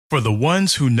For the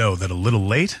ones who know that a little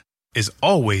late is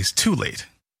always too late,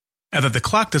 and that the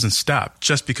clock doesn't stop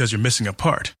just because you're missing a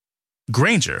part.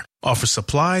 Grainger offers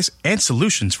supplies and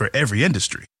solutions for every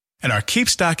industry, and our Keep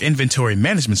Stock inventory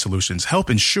management solutions help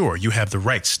ensure you have the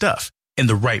right stuff in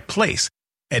the right place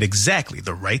at exactly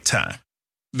the right time.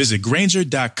 Visit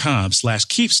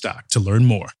Grainger.com/keepstock to learn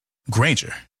more.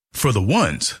 Grainger, for the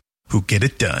ones who get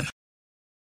it done.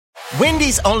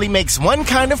 Wendy's only makes one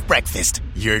kind of breakfast,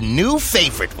 your new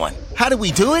favorite one. How do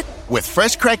we do it? With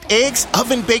fresh cracked eggs,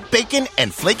 oven-baked bacon,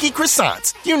 and flaky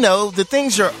croissants. You know, the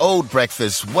things your old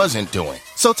breakfast wasn't doing.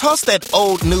 So toss that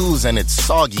old news and its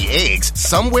soggy eggs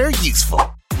somewhere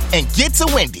useful. And get to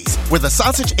Wendy's, where the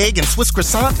sausage, egg, and Swiss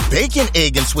croissant, bacon,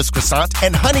 egg, and Swiss croissant,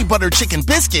 and honey butter chicken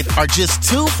biscuit are just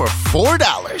 2 for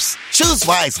 $4. Choose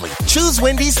wisely. Choose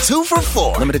Wendy's 2 for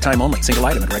 $4. Limited time only. Single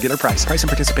item at regular price. Price and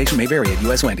participation may vary at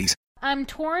U.S. Wendy's. I'm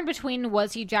torn between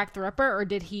was he Jack the Ripper or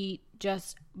did he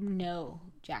just know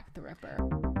Jack the Ripper?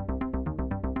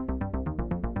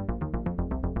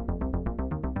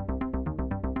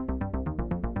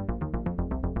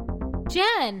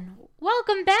 Jen,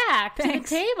 welcome back to the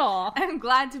table. I'm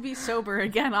glad to be sober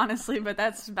again, honestly, but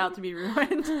that's about to be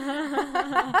ruined.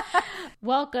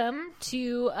 Welcome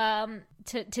to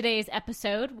today's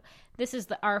episode. This is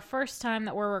our first time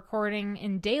that we're recording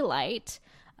in daylight,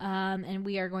 and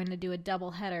we are going to do a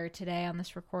double header today on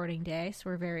this recording day, so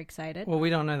we're very excited. Well, we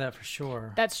don't know that for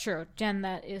sure. That's true. Jen,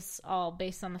 that is all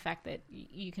based on the fact that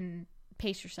you can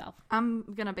pace yourself. I'm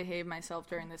going to behave myself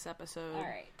during this episode. All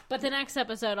right. But the next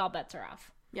episode, all bets are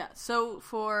off. Yeah, so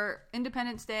for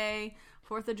Independence Day,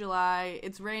 4th of July,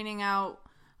 it's raining out,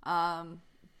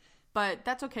 but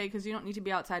that's okay because you don't need to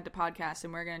be outside to podcast,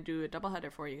 and we're going to do a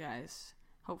doubleheader for you guys.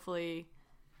 Hopefully,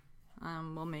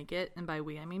 we'll make it, and by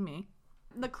we, I mean me.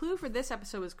 The clue for this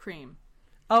episode was cream.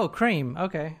 Oh, cream.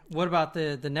 Okay. What about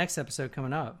the next episode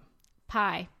coming up?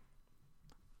 Pie.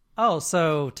 Oh,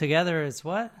 so together is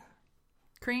what?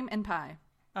 Cream and pie.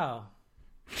 Oh.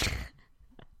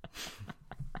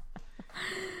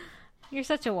 You're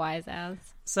such a wise ass.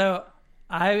 So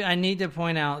I need to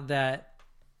point out that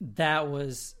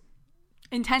was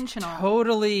intentional,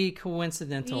 totally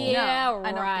coincidental. Yeah, no,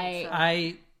 I right. don't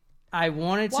think so. I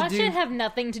wanted to Watch do. it have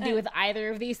nothing to do with either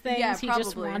of these things. Yeah, he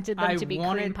just wanted them to be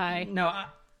cream pie. No,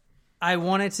 I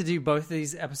wanted to do both of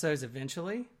these episodes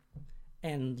eventually,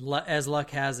 and as luck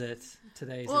has it,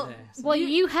 today's the day. So. Well,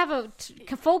 you have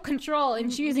full control in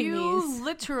choosing these. You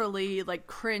literally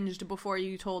cringed before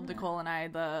you told Nicole and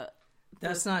I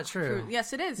That's not true.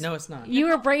 Yes, it is. No, it's not. You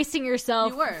were bracing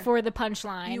yourself You were. for the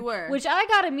punchline. You were. Which I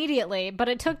got immediately, but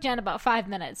it took Jen about 5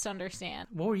 minutes to understand.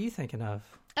 What were you thinking of?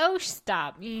 Oh,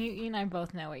 stop. You and I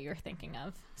both know what you're thinking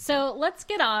of. So let's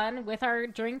get on with our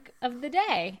drink of the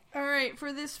day. All right,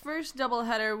 for this first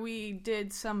doubleheader, we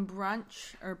did some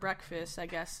brunch, or breakfast, I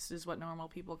guess is what normal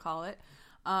people call it.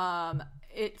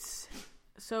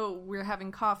 So we're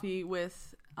having coffee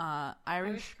with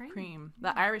Irish cream,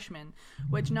 the Irishman,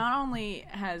 which not only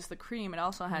has the cream, it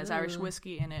also has Irish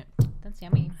whiskey in it. That's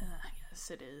yummy.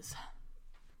 Yes, it is.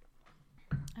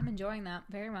 I'm enjoying that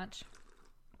very much.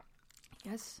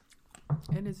 Yes,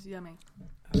 it is yummy.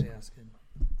 Oh, yeah, that's good.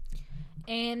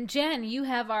 And Jen, you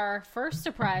have our first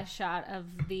surprise shot of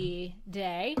the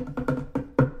day.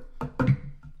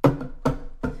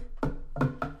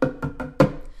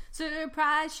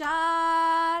 Surprise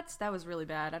shots! That was really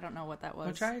bad. I don't know what that was.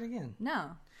 Well, try it again.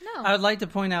 No. I would like to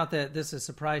point out that this is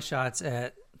surprise shots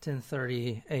at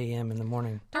 10:30 a.m. in the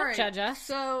morning. Don't judge us.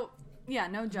 So, yeah,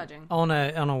 no judging. On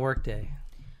a work day.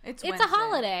 It's a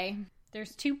holiday.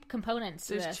 There's two components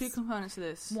to this. There's two components to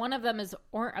this. One of them is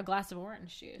a glass of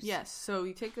orange juice. Yes, so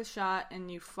you take the shot and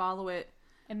you follow it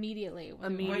immediately.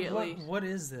 Immediately. What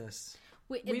is this?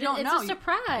 We don't know. It's a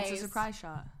surprise. It's a surprise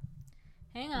shot.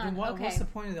 Hang on. Okay. What's the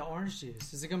point of the orange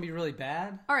juice? Is it going to be really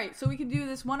bad? All right, so we can do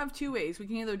this one of two ways. We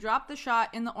can either drop the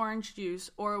shot in the orange juice,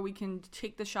 or we can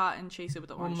take the shot and chase it with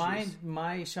the orange juice.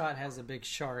 My shot has a big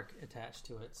shark attached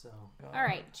to it, so. All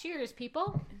right, cheers,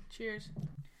 people. Cheers.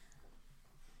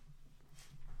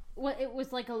 Well, it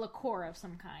was like a liqueur of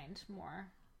some kind, more.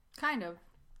 Kind of.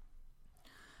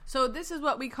 So this is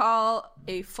what we call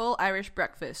a full Irish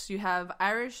breakfast. You have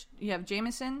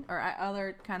Jameson or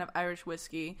other kind of Irish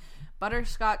whiskey,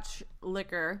 butterscotch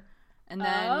liquor, and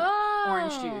then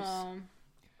orange juice.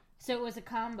 So it was a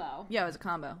combo. Yeah, it was a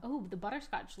combo. Oh, the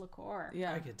butterscotch liqueur.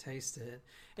 Yeah, I could taste it.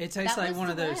 It tastes like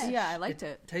one of those. Yeah, I liked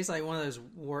it. Tastes like one of those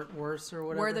Worths or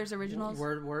whatever. Werther's Originals.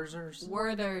 Werther's.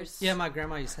 Werther's. Yeah, my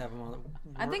grandma used to have them on.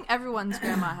 I think everyone's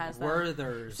grandma has that.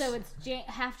 Werther's. So it's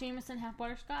half Jameson, half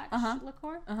butterscotch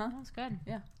liqueur. That's good.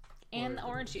 Yeah, and the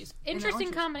orange juice.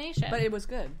 Interesting combination. But it was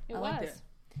good. It I was. liked it.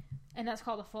 And that's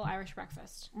called a full Irish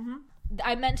breakfast. Mm-hmm.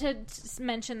 I meant to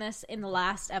mention this in the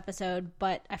last episode,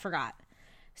 but I forgot.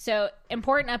 So,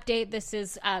 important update. This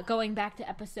is going back to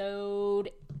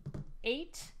episode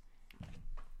 8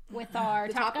 with our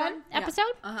Top Gun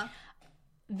episode. Yeah. Uh-huh.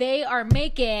 They are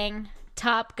making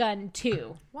Top Gun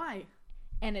 2. Why?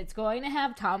 And it's going to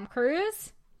have Tom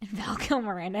Cruise and Val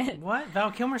Kilmer in it. What?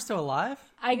 Val Kilmer's still alive?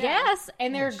 I guess.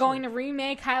 And they're going to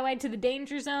remake Highway to the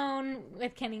Danger Zone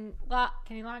with Kenny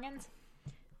Loggins.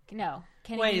 No.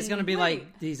 Wait, it's going to be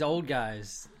like these old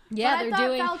guys. Yeah,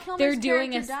 they're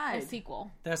doing a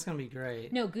sequel. That's going to be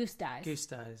great. No, Goose dies. Goose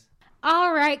dies.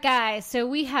 All right, guys. So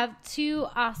we have 2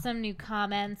 awesome new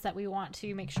comments that we want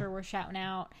to make sure we're shouting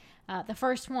out. The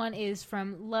first one is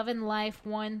from Love and Life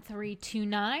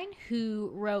 1329,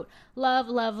 who wrote, "Love,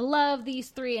 love, love these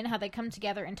 3 and how they come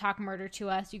together and talk murder to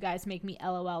us. You guys make me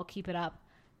LOL. Keep it up."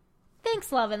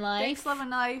 Thanks, Love and Life. Thanks, Love and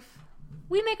Life.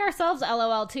 We make ourselves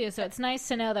LOL too, so it's nice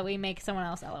to know that we make someone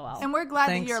else LOL. And we're glad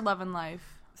that you're Love and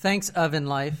Life. Thanks, Oven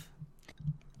Life.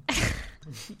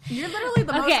 You're literally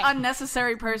the most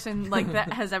unnecessary person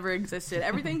that has ever existed.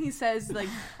 Everything he says,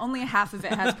 only half of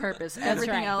it has purpose.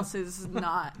 Everything else is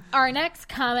not. Our next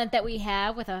comment that we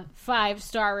have with a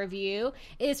 5-star review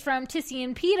is from Tissy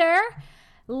and Peter.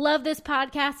 "Love this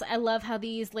podcast. I love how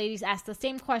these ladies ask the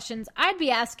same questions I'd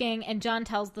be asking, and John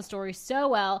tells the story so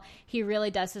well. He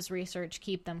really does his research.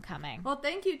 Keep them coming." Well,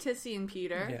 thank you, Tissy and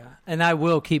Peter. Yeah, and I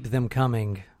will keep them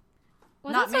coming.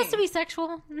 Was that supposed to be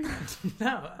sexual?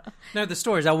 No, the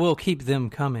stories. I will keep them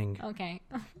coming. Okay.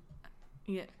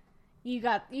 Yeah.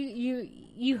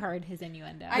 You heard his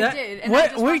innuendo. I did. And I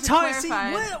just want to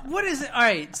clarify. What is it? All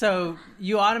right, so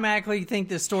you automatically think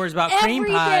this story is about cream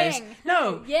pies.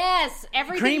 No. Yes,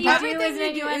 everything you do is an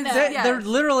innuendo. They're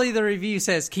literally, the review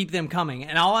says keep them coming,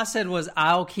 and all I said was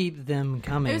I'll keep them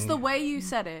coming. It was the way you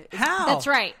said it. How? That's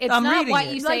right. It's not what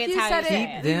you say, it's how you say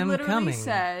it. Keep them you literally coming.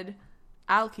 Said,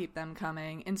 "I'll keep them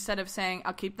coming," instead of saying,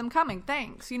 "I'll keep them coming,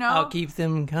 thanks," I'll keep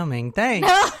them coming, thanks.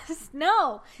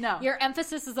 No. Your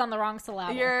emphasis is on the wrong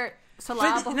syllable. Your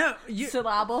syllable.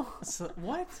 Syllable.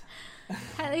 What?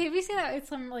 Have you seen that? It's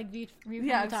some view from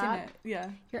the top. I've seen it. Yeah.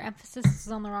 Your emphasis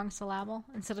is on the wrong syllable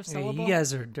instead of syllable. You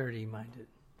guys are dirty-minded.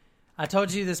 I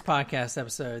told you this podcast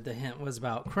episode, the hint was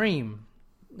about cream.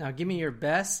 Now give me your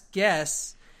best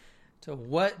guess to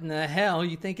what in the hell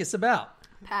you think it's about.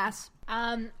 Pass.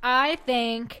 I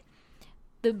think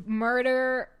the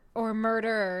murder or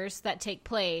murderers that take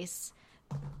place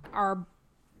are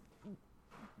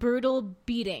brutal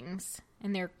beatings,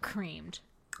 and they're creamed.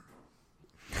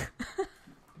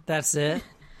 That's it?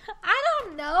 I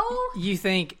don't know. You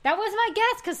think... That was my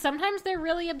guess, because sometimes they're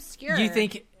really obscure. You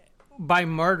think by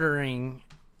murdering,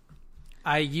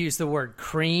 I use the word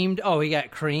creamed? Oh, he got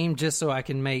creamed just so I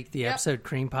can make the episode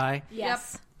cream pie?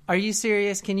 Yes. Yep. Are you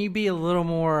serious? Can you be a little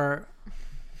more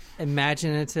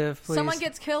imaginative, please? Someone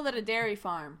gets killed at a dairy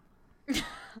farm.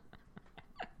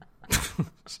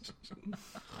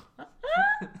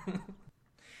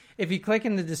 If you click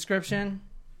in the description,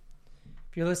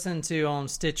 if you listen to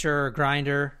Stitcher or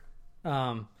Grindr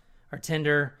or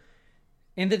Tinder,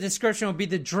 in the description will be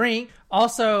the drink.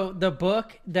 Also, the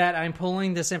book that I'm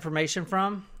pulling this information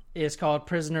from is called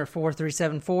Prisoner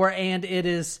 4374, and it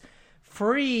is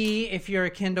free if you're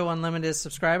a Kindle Unlimited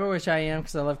subscriber, which I am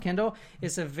because I love Kindle.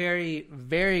 It's a very,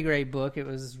 very great book. It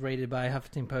was rated by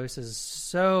Huffington Post as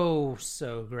so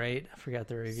great. I forgot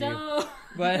the review.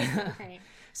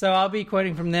 So I'll be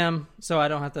quoting from them so I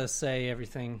don't have to say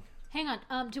everything. Hang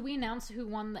on. Did we announce who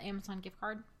won the Amazon gift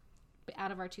card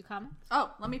out of our 2 comments? Oh,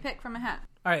 let me pick from a hat.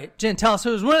 All right, Jen, tell us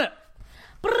who's winning.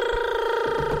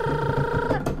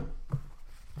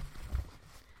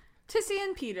 Tissy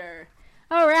and Peter.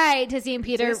 All right, Tissy and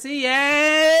Peter. Tissy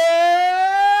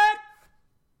and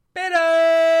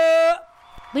Peter.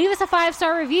 Leave us a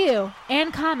 5-star review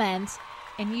and comment,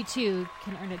 and you too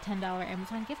can earn a $10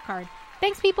 Amazon gift card.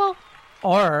 Thanks, people.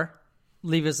 Or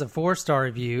leave us a 4-star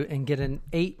review and get an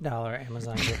 $8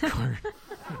 Amazon gift card.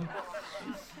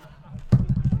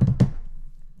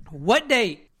 What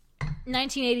date?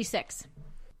 1986.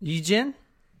 You, Jen?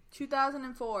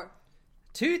 2004.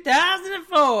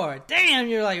 2004. Damn,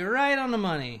 you're right on the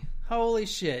money. Holy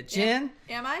shit. Jen?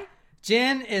 Am I?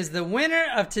 Jen is the winner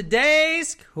of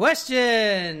today's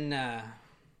question.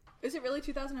 Is it really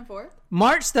 2004?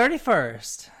 March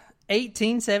 31st,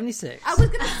 1876. I was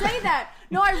going to say that.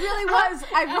 No, I really was.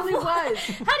 I really was.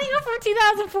 How do you go from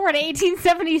 2004 to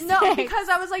 1876? No, because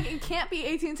I was like, it can't be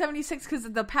 1876 because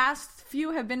the past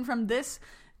few have been from this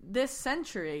this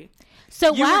century.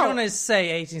 So You wow. were going to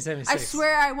say 1876. I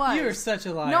swear I was. You are such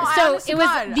a liar. No, I- So honest to it was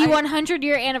God, the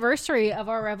 100-year anniversary of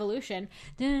our revolution.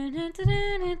 That's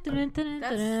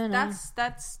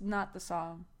not the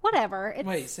song. Whatever. It's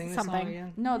Wait, sing the something. song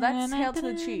again. No, that's Hail to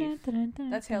the Chief.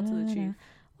 That's Hail to the Chief.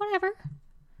 Whatever.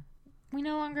 We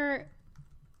no longer,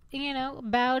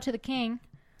 bow to the king.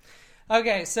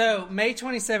 Okay, so May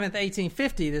 27th,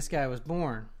 1850, this guy was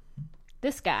born.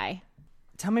 This guy.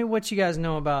 Tell me what you guys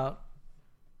know about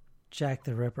Jack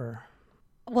the Ripper.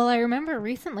 Well, I remember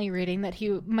recently reading that he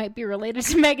might be related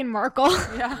to Meghan Markle.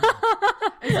 Yeah.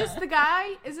 Is this the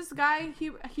guy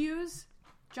Hughes?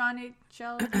 John H.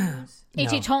 L. Hughes?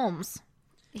 H.H. Holmes.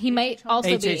 He might also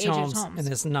be H.H. H.H. Holmes, Holmes. and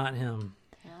it's not him.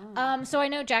 So I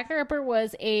know Jack the Ripper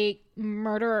was a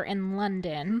murderer in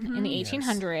London in the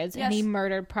 1800s, and he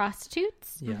murdered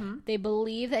prostitutes. Yeah. They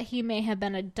believe that he may have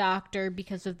been a doctor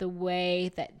because of the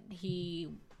way that he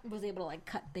was able to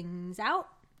cut things out.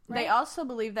 They also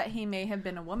believe that he may have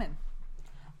been a woman.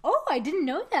 Oh, I didn't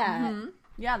know that.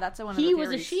 Yeah, that's one of the He theories.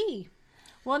 was a she.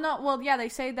 Well, they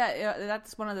say that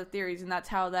that's one of the theories, and that's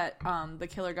how that the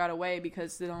killer got away,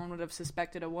 because no one would have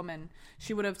suspected a woman.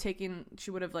 She would have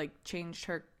changed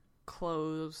her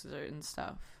clothes and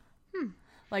stuff.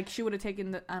 Like she would have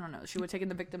taken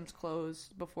the victim's clothes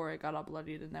before it got all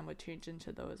bloodied, and then would change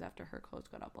into those after her clothes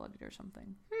got all bloodied or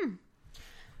something.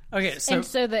 Okay, so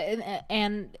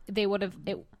and they would have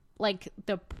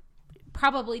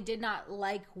probably did not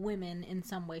like women in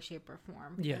some way, shape, or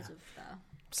form because of the.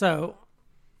 So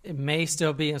it may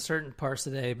still be in certain parts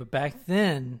today, but back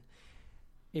then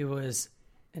it was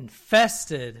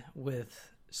infested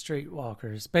with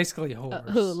streetwalkers, basically whores.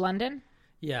 Who, London?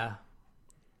 Yeah.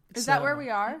 Is that where we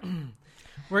are?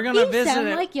 We're gonna You visit. sound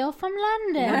like you're from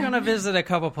London. We're gonna visit a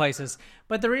couple places,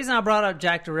 but the reason I brought up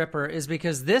Jack the Ripper is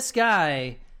because this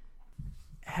guy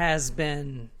has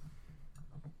been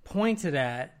pointed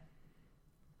at,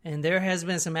 and there has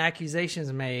been some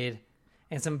accusations made,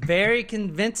 and some very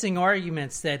convincing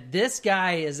arguments that this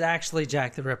guy is actually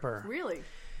Jack the Ripper. Really?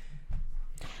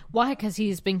 Why? Because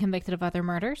he's been convicted of other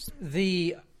murders?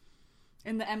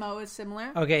 And the MO is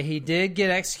similar? Okay, he did get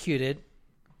executed.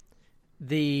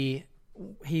 He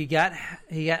got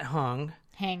hung.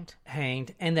 Hanged.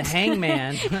 And the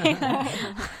hangman,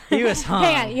 he was hung.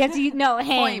 Hang on, you have to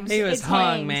hanged. He was It's hung,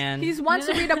 hanged. man. He wants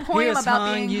to read a He poem was about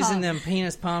hung being using hung. them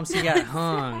penis pumps. He got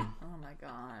hung. Oh my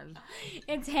god.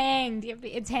 It's hanged.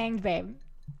 It's hanged, babe.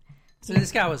 So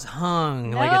this guy was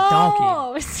hung like a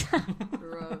donkey.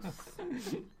 Gross.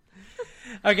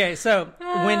 Okay, so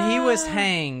when he was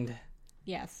hanged,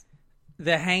 Yes.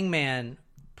 the hangman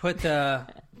put the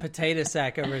potato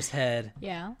sack over his head,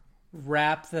 Yeah.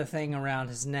 wrapped the thing around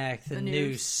his neck, the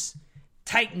noose,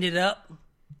 tightened it up,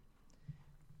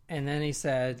 and then he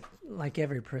said, like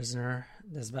every prisoner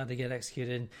that's about to get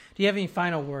executed, do you have any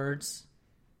final words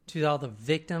to all the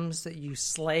victims that you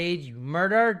slayed, you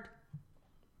murdered?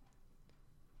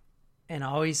 And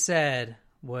all he said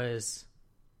was,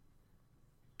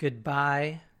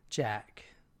 goodbye, Jack.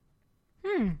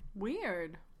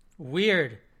 Weird.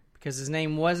 Weird, because his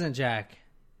name wasn't Jack.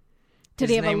 Did His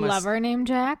he have a name was- lover named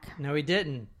Jack? No, he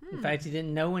didn't. In fact, he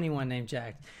didn't know anyone named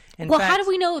Jack. In Well, fact, how do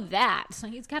we know that? So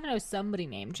he's got to know somebody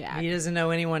named Jack. He doesn't know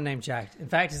anyone named Jack. In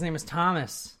fact, his name is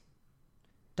Thomas.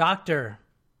 Doctor.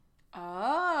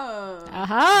 Oh.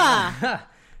 Aha!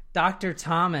 Dr.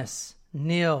 Thomas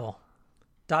Neill.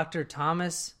 Dr.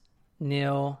 Thomas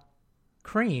Neill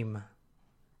Cream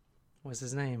was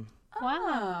his name.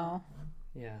 Wow.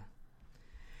 Yeah.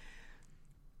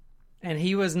 And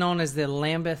he was known as the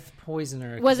Lambeth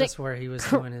Poisoner. 'Cause Was it that's where he was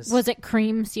doing his... Was it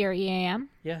Cream, C-R-E-A-M?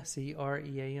 Yeah,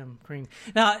 C-R-E-A-M, cream.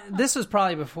 Now, this was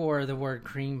probably before the word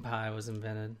cream pie was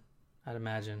invented, I'd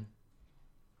imagine.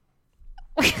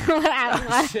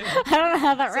 I don't know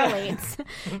how that relates.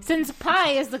 Since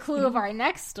pie is the clue of our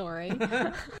next story.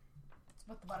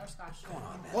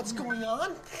 What's going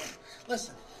on?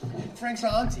 Listen, Frank's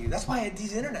on to you. That's why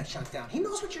his internet shut down. He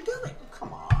knows what you're doing.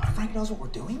 Come on. Frank knows what we're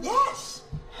doing? Yes.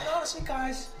 And honestly,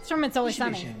 guys, It's from It's you Always should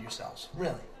be Sunny. ashamed of yourselves.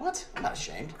 Really? What? I'm not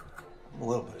ashamed. I'm a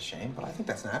little bit ashamed, but I think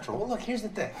that's natural. Well, look, here's the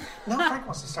thing. Now Frank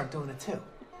wants to start doing it too.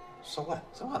 So what?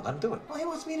 So what? Let him do it. Well, he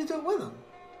wants me to do it with him.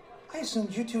 I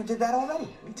assumed you two did that already.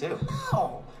 Me too.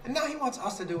 No. And now he wants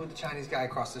us to do it with the Chinese guy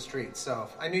across the street, so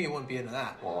I knew you wouldn't be into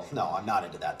that. Well, no, I'm not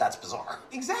into that. That's bizarre.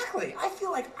 Exactly. I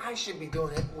feel like I should be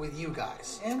doing it with you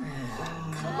guys. And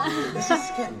come on, This is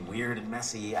getting weird and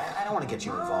messy. I don't want to get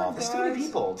you involved. There's too many guys.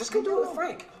 people. Just go do it with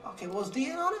Frank. Okay, well, is Dee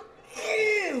in on it?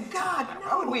 Ew, God,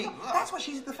 How would no. we- That's why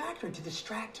she's at the factory, to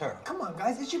distract her. Come on,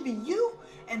 guys, it should be you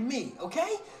and me,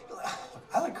 okay?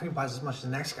 I like cream pies as much as the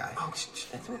next guy. Oh,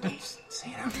 don't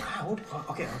say it out loud.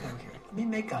 Okay. Let me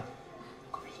make a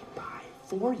cream pie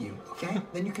for you, okay?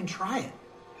 Then you can try it.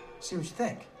 See what you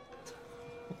think.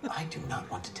 I do not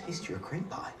want to taste your cream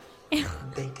pie.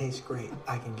 They taste great.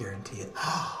 I can guarantee it.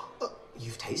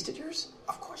 You've tasted yours?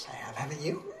 Of course I have. Haven't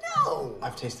you? No.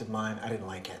 I've tasted mine. I didn't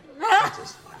like it. I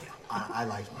tasted mine. Yeah, I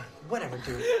liked mine. Whatever,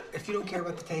 dude. If you don't care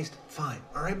about the taste, fine.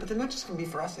 All right? But they're not just going to be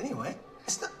for us anyway.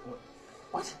 It's not...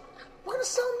 What? We're going to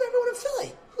sell them to everyone in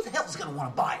Philly. Who the hell is going to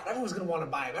want to buy it? Everyone's going to want to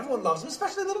buy them. Everyone loves them,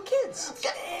 especially little kids.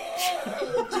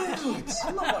 Dude,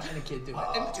 I'm not watching a kid do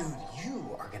it. Dude,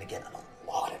 you are going to get in a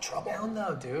lot of trouble. Hell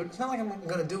no, dude. It's not like I'm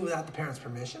going to do it without the parents'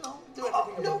 permission. I'll do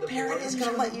everything. No parent is going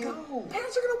to let you.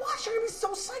 Parents are going to watch. They're going to be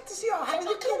so psyched to see how happy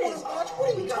the kid is. What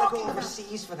are you gotta talking go about?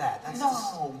 overseas for that. That's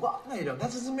No, you don't.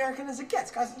 That's as American as it gets.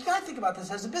 Guys, you gotta think about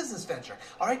this as a business venture.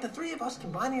 All right, the three of us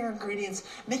combining our ingredients,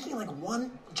 making like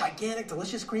one gigantic,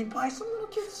 delicious cream pie. Some little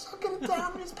kid's sucking it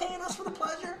down and he's paying us for the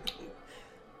pleasure.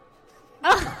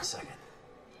 Hold on a second.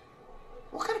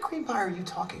 What kind of cream pie are you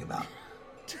talking about?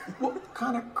 What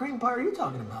kind of cream pie are you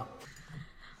talking about?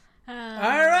 All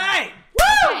right.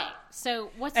 Okay, so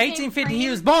what's his name? 1850 he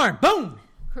was born. Boom.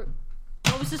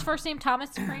 What was his first name? Thomas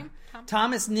Cream?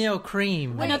 Thomas Neill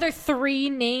Cream. Another 3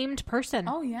 named person.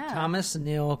 Oh, yeah. Thomas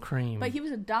Neill Cream. But he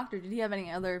was a doctor. Did he have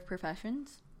any other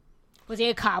professions? Was he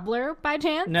a cobbler by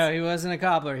chance? No, he wasn't a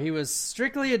cobbler. He was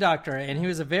strictly a doctor, and he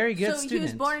was a very good student. So he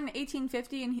was born in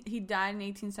 1850 and he died in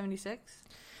 1876?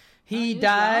 He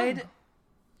died...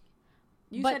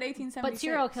 You said 1876. But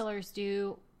serial killers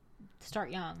do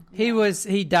start young. He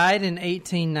died in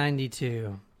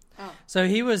 1892. Oh. So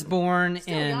he was born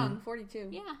Still in... young, 42.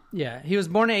 Yeah. Yeah, he was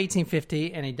born in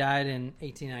 1850, and he died in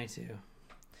 1892.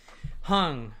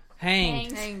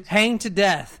 Hanged to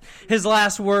death. His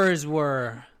last words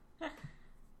were,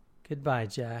 "Goodbye,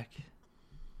 Jack."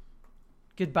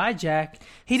 Goodbye, Jack.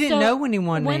 He didn't know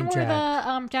anyone named Jack. When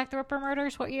were the Jack the Ripper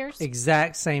murders? What years?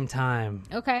 Exact same time.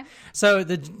 Okay. So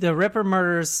the Ripper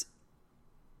murders,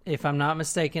 if I'm not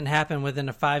mistaken, happened within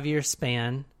a 5-year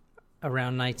span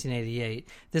around 1988.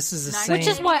 This is the same... Which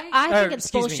is why I think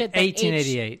it's bullshit that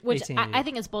 1888. I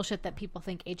think it's bullshit that people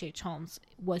think H.H. Holmes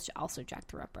was also Jack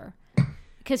the Ripper.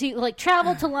 Because he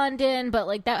traveled to London,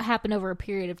 but that happened over a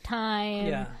period of time.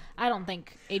 Yeah. I don't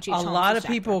think H.H. Holmes A lot was of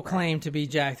Jack people the Ripper. claim to be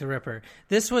Jack the Ripper.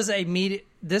 This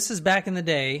is back in the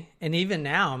day, and even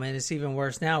now, man, it's even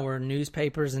worse now, where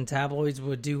newspapers and tabloids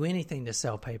would do anything to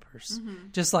sell papers.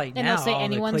 Mm-hmm. Just like and now, they'll say all the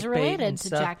anyone's clickbait related and to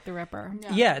stuff. Jack the Ripper.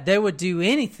 Yeah, they would do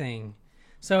anything.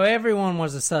 So everyone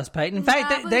was a suspect. In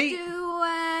fact, I would do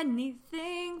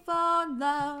anything for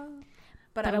love,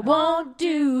 but I won't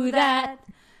do that.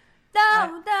 No.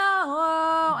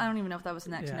 I don't even know if that was the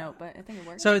next note, but I think it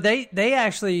worked. So they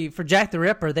actually, for Jack the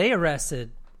Ripper, they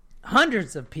arrested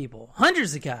hundreds of people,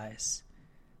 hundreds of guys.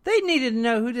 They needed to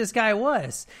know who this guy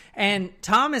was. And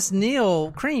Thomas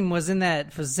Neill Cream was in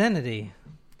that vicinity.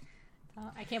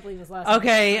 I can't believe his last name.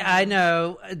 Okay, I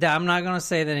know. I'm not going to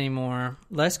say that anymore.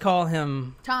 Let's call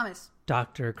him Thomas.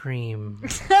 Dr. Cream.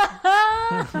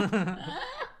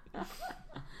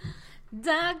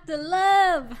 Dr.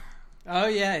 Love. Oh,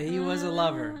 yeah, he was a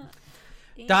lover.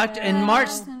 Doctor, in March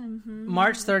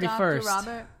 31st, Dr.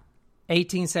 Robert.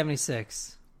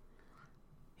 1876,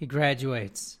 he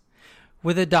graduates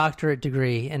with a doctorate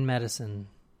degree in medicine,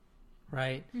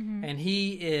 right? Mm-hmm. And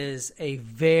he is a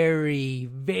very,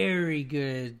 very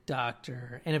good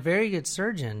doctor and a very good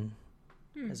surgeon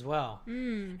as well.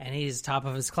 Mm. And he's top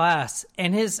of his class.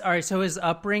 And his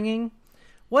upbringing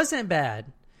wasn't bad.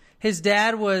 His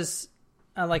dad was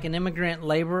like an immigrant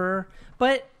laborer,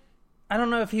 but I don't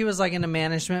know if he was like in a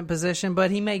management position, but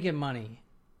he made good money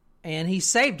and he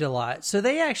saved a lot. So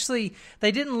they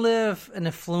didn't live an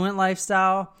affluent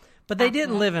lifestyle, but they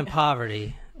didn't live in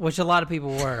poverty, which a lot of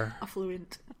people were.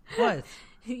 Affluent. What?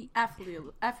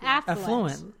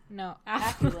 Affluent. No,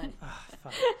 affluent.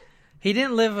 Oh, he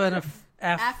didn't live in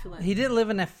affluent. He didn't live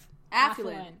in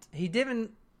affluent. He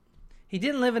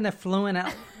didn't live in affluent.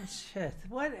 Shit.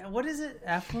 What is it?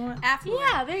 Affluent? Affluent.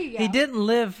 Yeah, there you go.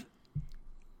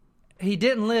 He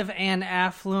didn't live an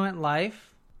affluent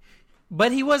life,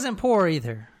 but he wasn't poor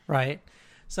either, right?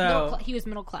 So he was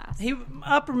middle class. He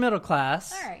upper middle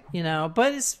class. All right.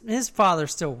 But his father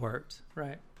still worked,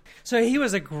 right? So he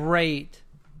was a great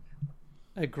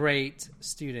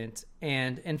student,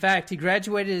 and in fact, he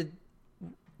graduated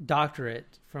doctorate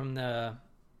from the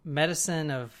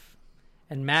medicine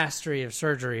and mastery of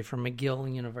surgery from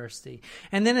McGill University.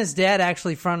 And then his dad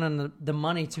actually fronted the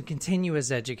money to continue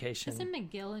his education. Isn't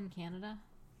McGill in Canada?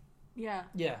 Yeah.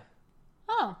 Yeah.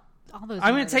 Oh. all those.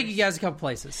 I'm going to take you guys a couple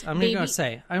places. I'm going to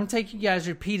say, I'm going to take you guys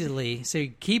repeatedly. So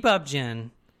you keep up,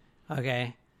 Jen.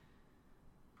 Okay.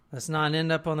 Let's not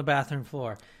end up on the bathroom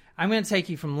floor. I'm going to take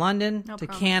you from London to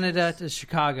Canada to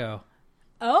Chicago.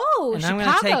 Oh, and Chicago.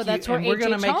 I'm take you, that's where and we're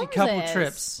going to make a couple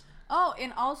trips. Oh,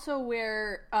 and also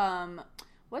where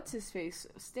what's his face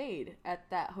stayed at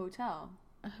that hotel.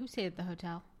 Who stayed at the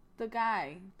hotel? The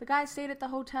guy stayed at the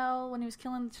hotel when he was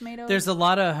killing the tomatoes. There's a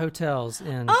lot of hotels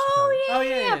in Oh, Chicago.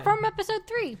 yeah, from episode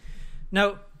 3.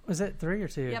 No, was it 3 or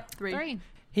 2? Yep, 3.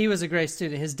 He was a great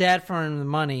student. His dad furnished him the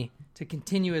money to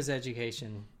continue his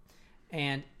education.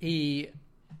 And he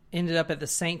ended up at the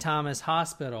St. Thomas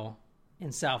Hospital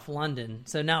in South London.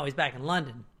 So now he's back in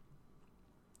London.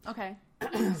 Okay.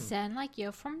 Sound like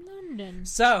you're from London.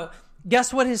 So,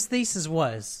 guess what his thesis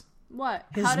was? What?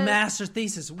 His master's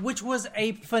thesis, which was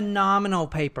a phenomenal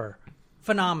paper.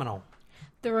 Phenomenal.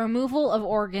 The removal of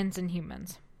organs in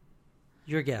humans.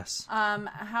 Your guess.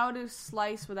 How to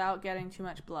slice without getting too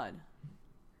much blood.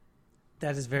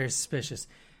 That is very suspicious.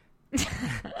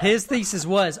 His thesis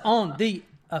was on the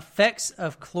effects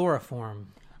of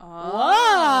chloroform. Whoa!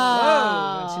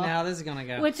 See now how this is going to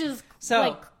go. Which is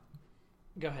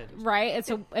go ahead. Right?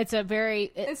 It's a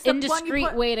very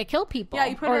indiscreet way to kill people. Yeah,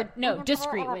 you put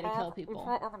discreet way to kill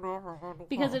people.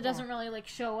 Because it doesn't really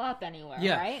show up anywhere,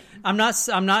 right? I'm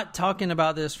not talking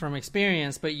about this from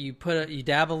experience, but you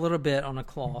dab a little bit on a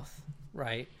cloth,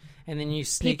 right? And then you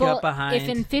sneak up behind. If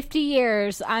in 50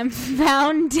 years I'm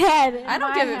found dead, I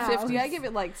don't give it 50. I give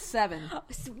it 7.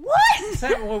 What?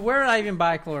 Well, where did I even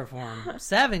buy chloroform?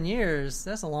 7 years.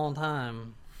 That's a long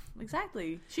time.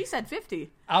 Exactly. She said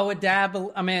 50. I would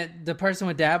dabble. I mean, the person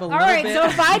would dab a little bit. bit. So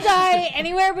if I die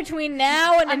anywhere between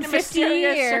now and in 50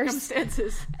 years,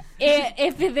 circumstances,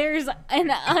 if there's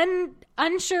an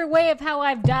unsure way of how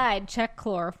I've died, check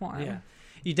chloroform. Yeah,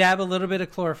 you dab a little bit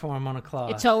of chloroform on a cloth.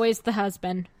 It's always the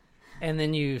husband. And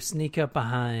then you sneak up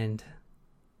behind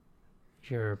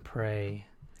your prey.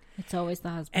 It's always the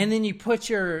husband. And then you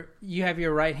have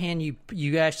your right hand.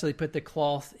 You actually put the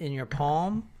cloth in your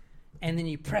palm. And then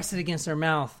you press it against their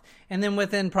mouth. And then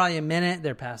within probably a minute,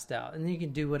 they're passed out. And then you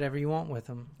can do whatever you want with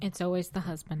them. It's always the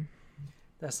husband.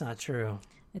 That's not true.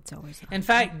 It's always the husband. In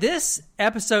fact, this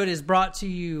episode is brought to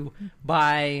you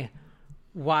by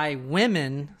why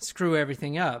women screw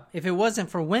everything up. If it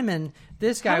wasn't for women,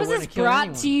 this guy wouldn't have killed anyone.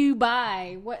 How is this brought to you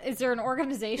by? What is there an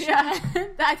organization? Yeah,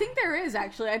 I think there is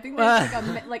actually. I think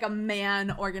there's like a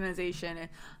man organization,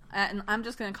 and I'm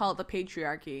just going to call it the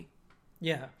patriarchy.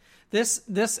 Yeah. This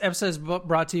episode is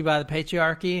brought to you by the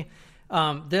patriarchy.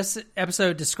 This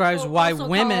episode describes why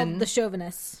women, the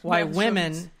chauvinists,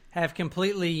 women have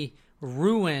completely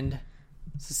ruined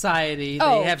society.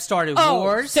 They have started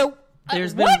wars. So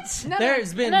there's what?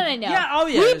 There's been no. Yeah, oh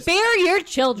yeah. We bear your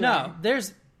children.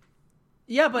 No,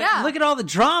 look at all the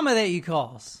drama that you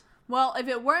cause. Well, if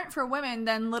it weren't for women,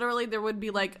 then literally there would be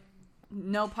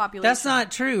no population. That's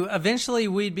not true. Eventually,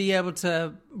 we'd be able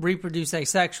to reproduce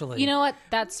asexually. You know what?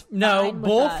 That's no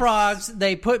bullfrogs.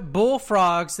 They put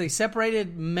bullfrogs. They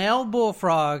separated male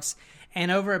bullfrogs,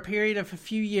 and over a period of a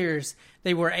few years,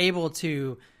 they were able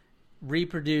to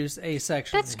reproduce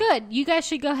asexually. That's good. You guys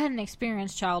should go ahead and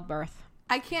experience childbirth.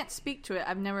 I can't speak to it.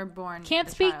 I've never born. Can't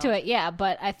speak to it. Yeah,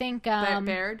 but I think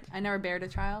bared. I never bared a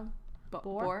child.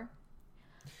 Bore.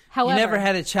 However, you never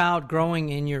had a child growing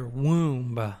in your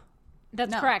womb.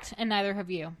 That's correct, and neither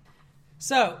have you.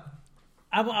 So,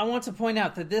 I want to point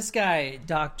out that this guy,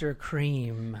 Dr.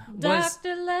 Cream, was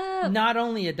not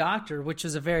only a doctor, which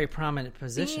is a very prominent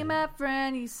position. Be my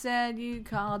friend, you said you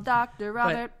called Dr.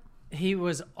 Robert. But he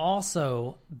was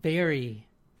also very,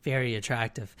 very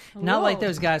attractive. Whoa. Not like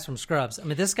those guys from Scrubs. I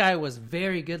mean, this guy was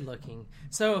very good looking.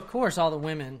 So, of course, all the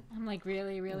women... I'm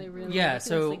really, really, really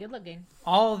good looking.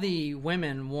 All the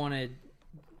women wanted,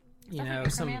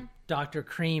 some... Dr.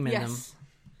 Cream in them.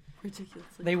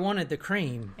 Ridiculously. They wanted the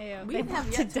cream. We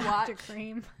have yet to watch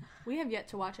Cream. We have yet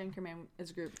to watch Anchorman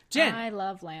as a group. Jen, I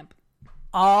love Lamp.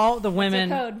 All the women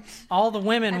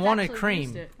wanted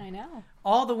cream. I know.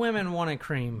 All the women wanted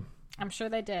cream. I'm sure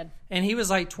they did. And he was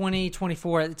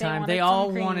 24 at the time. They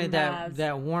all wanted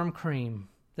that warm cream.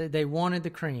 They wanted the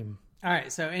cream. All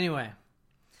right, so anyway.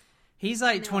 He's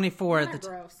 24 at the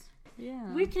time. Gross.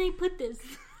 Yeah. Where can I put this?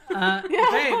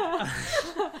 Babe.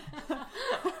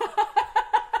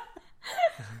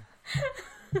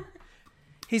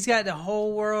 He's got the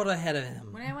whole world ahead of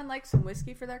him. Would anyone like some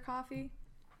whiskey for their coffee?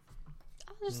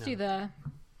 I'll just do the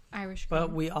Irish cream.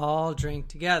 But we all drink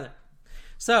together.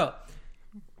 So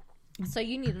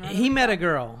you need another. He met a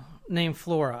girl named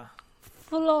Flora.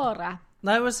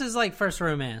 That was his first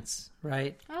romance,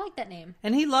 right? I like that name.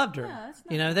 And he loved her. Yeah, that's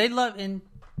nice. They loved, and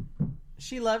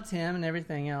she loved him and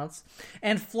everything else.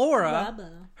 And Flora,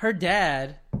 her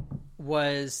dad,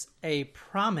 was a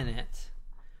prominent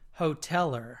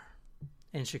hoteler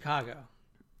in Chicago.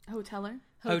 Hoteler?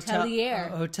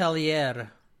 Hotelier.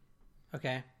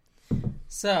 Okay.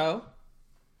 So,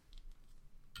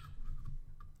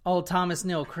 old Thomas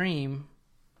Neill Cream,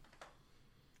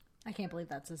 I can't believe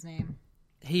that's his name.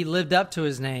 he lived up to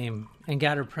his name and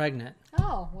got her pregnant.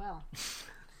 Oh, well.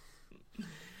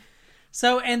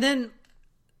 So, and then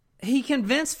he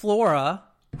convinced Flora,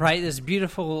 right, this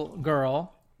beautiful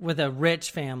girl with a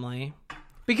rich family.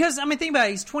 Because, I mean, think about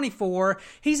it. He's 24.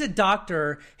 He's a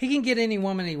doctor. He can get any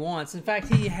woman he wants. In fact,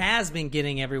 he has been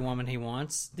getting every woman he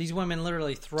wants. These women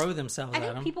literally throw themselves at him.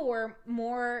 I think people were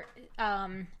more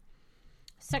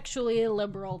sexually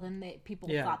liberal than people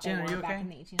thought they were back in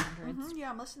the 1800s. Mm-hmm, yeah,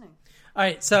 I'm listening. All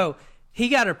right, so he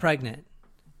got her pregnant.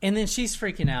 And then she's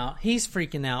freaking out. He's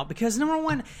freaking out because, number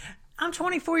one, I'm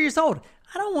 24 years old.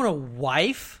 I don't want a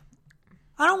wife.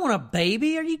 I don't want a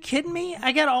baby. Are you kidding me?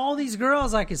 I got all these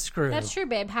girls I could screw. That's true,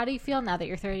 babe. How do you feel now that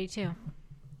you're 32?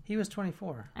 He was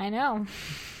 24. I know.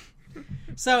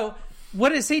 So what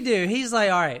does he do? He's like,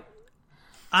 all right,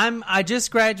 I just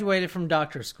graduated from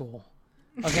doctor school.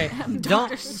 Okay,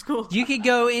 school. You could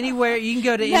go anywhere. You can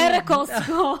go to medical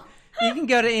school. You can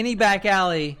go to any back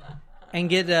alley and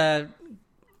get a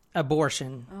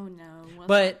abortion. Oh no!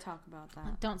 But talk about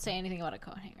that. Don't say anything about a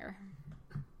coat hanger.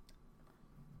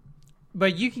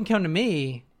 But you can come to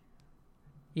me,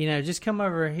 just come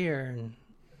over here and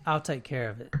I'll take care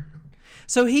of it.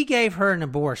 So he gave her an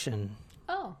abortion.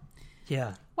 Oh.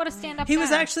 Yeah. What a stand-up He guy.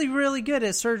 was actually really good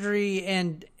at surgery,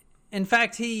 and in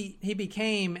fact, he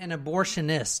became an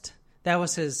abortionist. That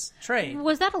was his trade.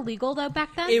 Was that illegal, though,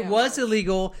 back then? It was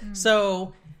illegal.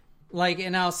 So,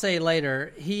 and I'll say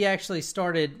later, he actually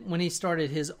when he started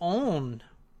his own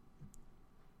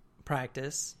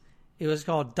practice, it was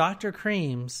called Dr.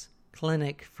 Cream's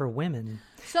Clinic for Women.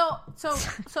 So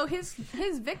his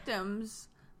victims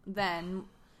then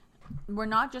were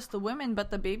not just the women, but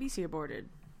the babies he aborted.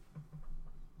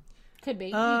 Could be.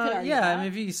 You could argue that. I mean,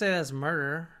 if you say that's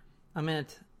murder, I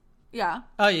meant. Yeah.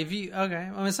 Oh, okay.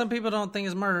 I mean, some people don't think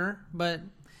it's murder, but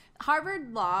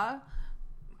Harvard Law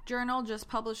Journal just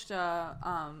published a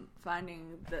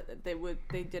finding that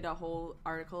they did a whole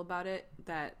article about it,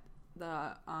 that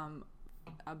the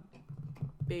a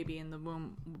baby in the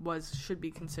womb should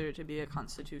be considered to be a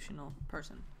constitutional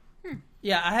person.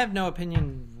 Yeah, I have no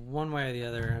opinion one way or the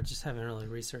other. I just haven't really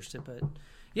researched it, but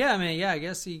yeah, I mean, I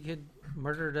guess he could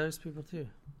murder those people too.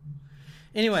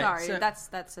 Anyway, sorry, that's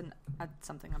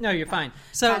something. I'm you're fine.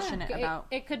 So passionate about.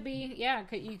 It could be, yeah.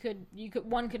 You could.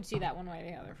 One could see that one way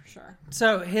or the other for sure.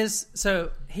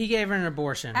 So he gave her an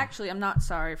abortion. Actually, I'm not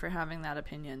sorry for having that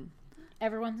opinion.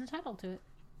 Everyone's entitled to it.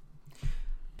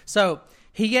 So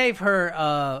he gave her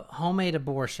a homemade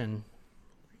abortion.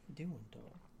 What are you doing,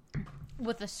 dog?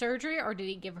 With the surgery, or did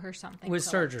he give her something? With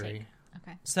surgery.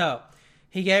 Okay. So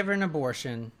he gave her an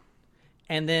abortion.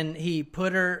 And then he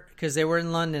put her, because they were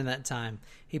in London at that time,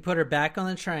 he put her back on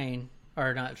the train,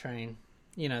 or not train,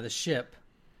 the ship,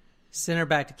 sent her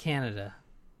back to Canada,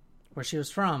 where she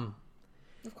was from.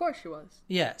 Of course she was.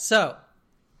 Yeah, so,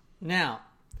 now,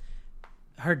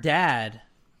 her dad,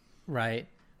 right,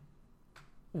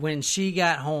 when she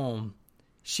got home,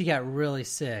 she got really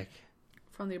sick.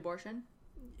 From the abortion?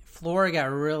 Flora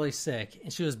got really sick,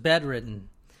 and she was bedridden.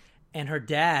 And her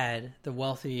dad, the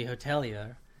wealthy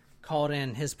hotelier, called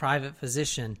in his private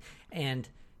physician, and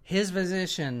his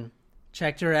physician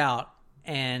checked her out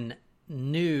and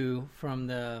knew from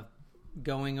the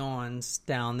going-ons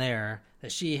down there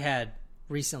that she had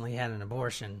recently had an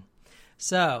abortion.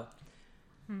 So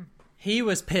he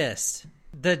was pissed.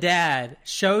 The dad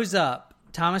shows up.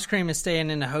 Thomas Cream is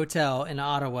staying in a hotel in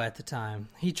Ottawa at the time.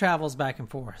 He travels back and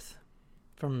forth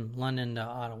from London to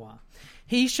Ottawa.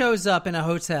 He shows up in a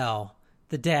hotel,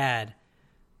 the dad,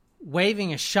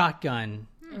 waving a shotgun,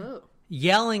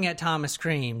 yelling at Thomas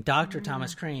Cream, Dr.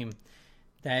 Thomas Cream,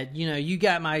 that, you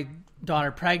got my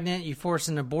daughter pregnant, you forced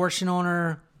an abortion on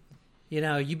her,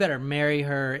 you better marry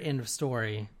her, end of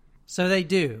story. So they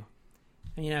do.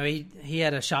 He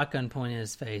had a shotgun point in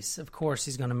his face. Of course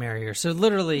he's going to marry her. So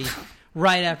literally,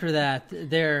 right after that,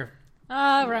 they're...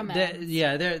 romance.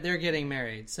 They're getting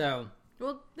married, so...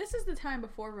 Well, this is the time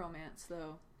before romance,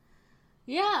 though.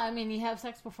 Yeah, I mean, you have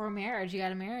sex before marriage. You got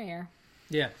to marry her.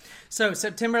 Yeah. So,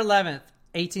 September 11th,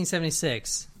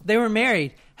 1876. They were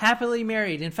married. Happily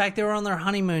married. In fact, they were on their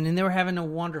honeymoon, and they were having a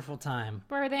wonderful time.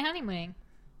 Where are they honeymooning?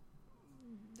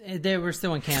 They were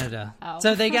still in Canada. Oh.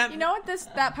 So, they got... You know what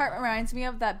that part reminds me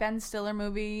of? That Ben Stiller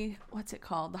movie, what's it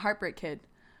called? The Heartbreak Kid.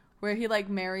 where he like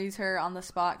marries her on the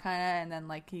spot, kind of, and then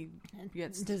like he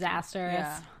gets disastrous.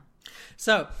 Yeah.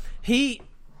 So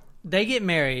they get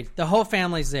married. The whole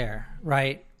family's there,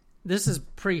 right? This is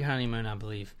pre-honeymoon, I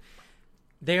believe.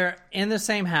 They're in the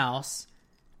same house.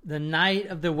 The night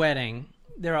of the wedding,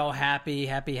 they're all happy.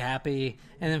 And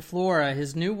then Flora,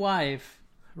 his new wife,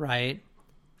 right,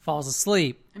 falls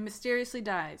asleep. And mysteriously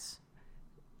dies.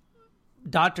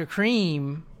 Dr.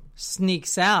 Cream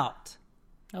sneaks out.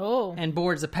 Oh. And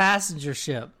boards a passenger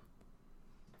ship.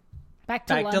 Back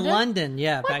to London.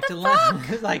 Yeah, back to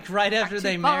London. Like right after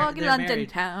they're London married.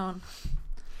 town.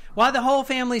 While the whole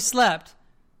family slept,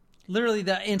 literally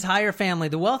the entire family,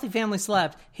 the wealthy family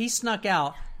slept, he snuck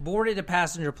out, boarded a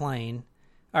passenger plane,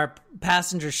 or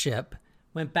passenger ship,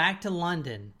 went back to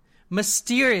London.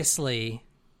 Mysteriously,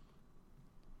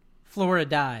 Flora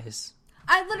dies.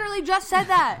 I literally just said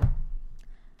that.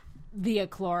 Via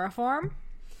chloroform?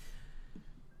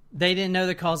 They didn't know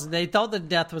the cause. They thought the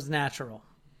death was natural.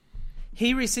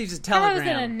 He receives a telegram. That was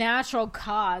in a natural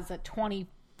cause at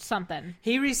 20-something.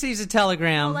 He receives a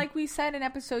telegram. Well, like we said in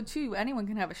episode 2, anyone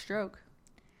can have a stroke.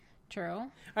 True.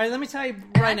 All right, let me tell you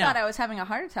I now. thought I was having a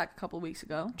heart attack a couple weeks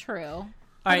ago. True. All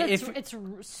right, it's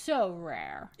so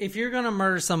rare. If you're going to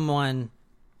murder someone,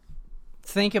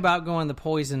 think about going the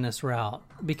poisonous route,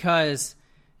 because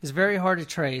it's very hard to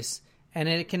trace, and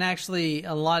it can actually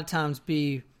a lot of times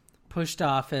be pushed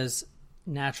off as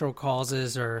natural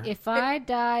causes. Or if I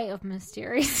die of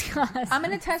mysterious causes, I'm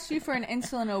going to test you for an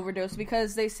insulin overdose,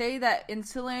 because they say that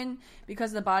insulin,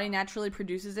 because the body naturally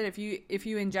produces it, if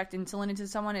you inject insulin into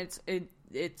someone,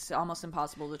 it's almost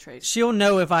impossible to trace. She'll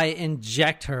know if I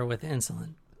inject her with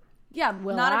insulin. Yeah,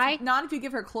 not if you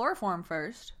give her chloroform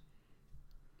first.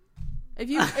 If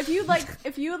you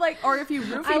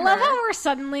roofie I love how we're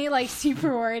suddenly like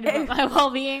super worried about my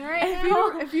well-being right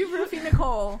now. If you roofie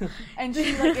Nicole and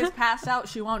she like is passed out,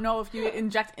 she won't know if you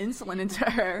inject insulin into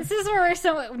her. This is where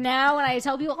now when I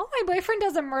tell people, "Oh, my boyfriend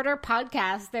does a murder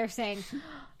podcast," they're saying,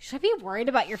 "Should I be worried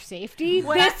about your safety?"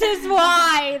 This is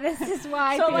why.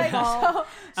 So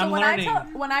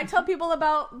when I tell people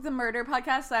about the murder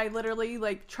podcast, I literally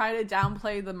like try to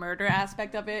downplay the murder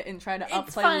aspect of it and try to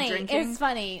upplay the drinking. It's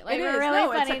funny. Like, it we're is. really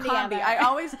No, funny it's a comedy.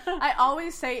 together. I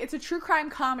always say it's a true crime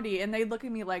comedy, and they look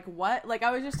at me like, what? Like,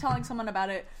 I was just telling someone about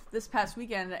it this past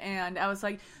weekend, and I was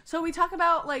like, so we talk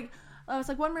about like, I was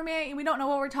like, one roommate, and we don't know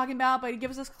what we're talking about, but he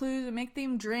gives us clues and make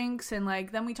themed drinks, and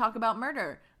like then we talk about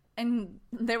murder. And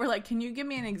they were like, "Can you give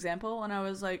me an example?" And I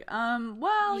was like,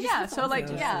 well, yeah. So like,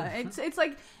 yeah, it's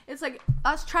like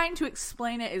us trying to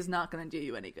explain it is not going to do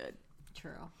you any good.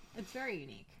 True. It's very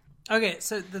unique. Okay,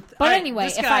 so but anyway,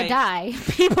 if I die,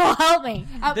 people help me.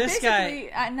 This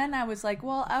guy, and then I was like,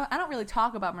 well, I don't really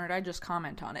talk about murder. I just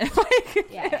comment on it.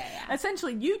 Like, yeah.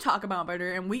 Essentially, you talk about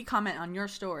murder, and we comment on your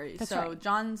story. That's so right.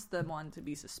 John's the one to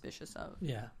be suspicious of.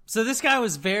 Yeah. So this guy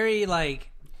was very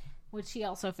like. Which he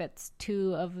also fits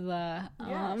 2 of the.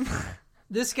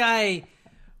 This guy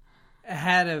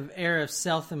had an air of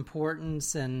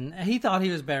self-importance, and he thought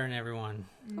he was better than everyone.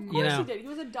 Of course he did. He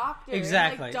was a doctor.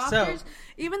 Exactly. Like, doctors,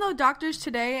 even though doctors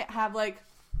today have like,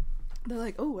 they're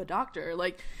like, oh, a doctor.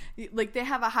 Like they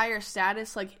have a higher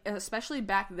status. Like especially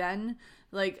back then.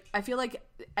 Like I feel like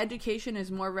education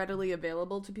is more readily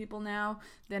available to people now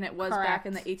than it was back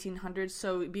in the 1800s.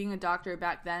 So being a doctor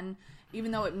back then,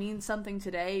 even though it means something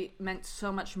today, meant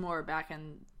so much more back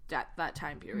in that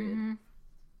time period. Mm-hmm.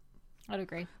 I'd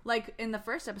agree. Like in the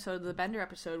first episode, the Bender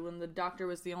episode, when the doctor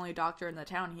was the only doctor in the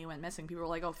town, he went missing. People were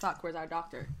like, "Oh fuck, where's our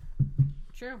doctor?"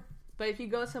 True. But if you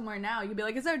go somewhere now, you'd be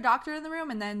like, "Is there a doctor in the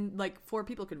room?" And then like 4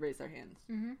 people could raise their hands.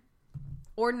 Mm-hmm.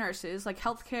 Or nurses, like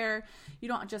healthcare. You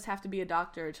don't just have to be a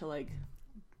doctor to like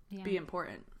be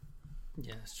important.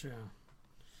 Yeah, it's true.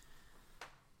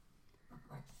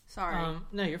 Sorry.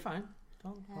 No, you're fine.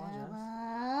 Don't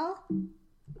apologize.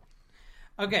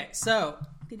 Okay, so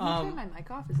Did you turn my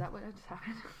mic off? Is that what just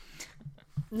happened?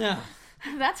 No.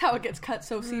 That's how it gets cut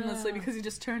so seamlessly, because he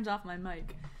just turns off my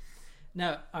mic.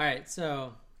 No. All right,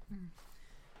 so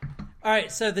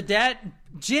the dad,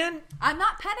 Jen. I'm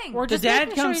not petting. Or just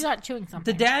making sure he's not chewing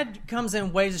something. The dad comes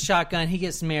in, waves a shotgun. He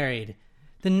gets married.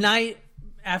 The night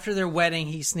after their wedding,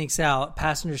 he sneaks out,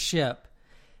 passenger ship.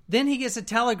 Then he gets a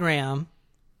telegram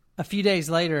a few days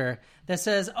later that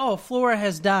says, "Oh, Flora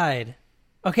has died."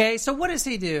 Okay, so what does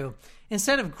he do?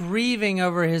 Instead of grieving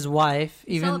over his wife,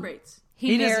 he celebrates.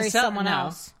 He marries someone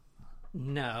else.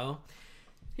 No.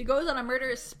 He goes on a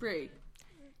murderous spree.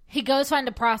 He goes find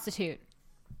a prostitute.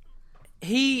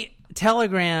 He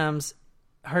telegrams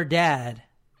her dad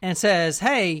and says,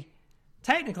 "Hey,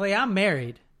 technically I'm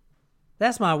married.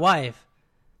 That's my wife.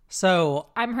 So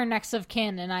I'm her next of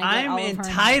kin, and I'm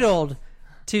entitled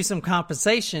to some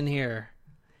compensation here.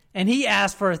 And he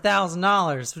asked for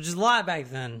 $1,000, which is a lot back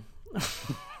then.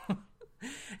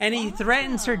 And he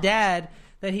threatens her dad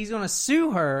that he's going to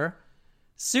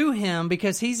sue him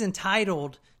because he's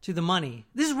entitled to the money.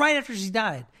 This is right after she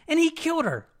died. And he killed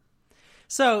her.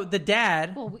 So the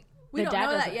dad... Well, we don't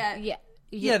know that yet.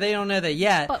 Yeah, they don't know that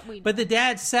yet. But the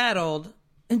dad settled...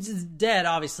 And the dad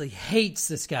obviously hates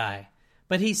this guy.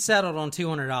 But he settled on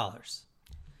 $200.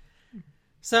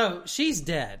 So she's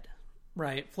dead.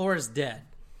 Right? Flora's dead.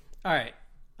 All right.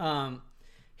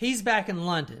 He's back in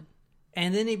London.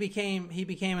 And then he became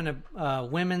a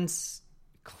women's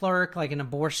clerk, like an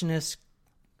abortionist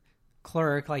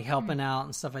clerk, like helping out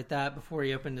and stuff like that before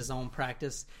he opened his own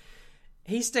practice.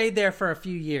 He stayed there for a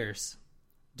few years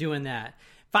doing that.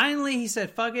 Finally, he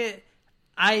said, fuck it,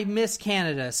 I miss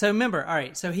Canada. So remember, all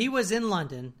right, so he was in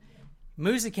London,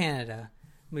 moves to Canada,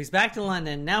 moves back to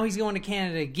London. Now he's going to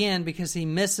Canada again because he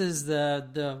misses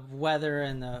the weather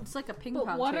and the... It's like a ping pong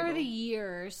But what table. are the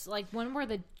years? Like, when were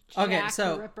the Okay, Jack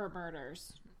so- the Ripper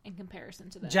murders in comparison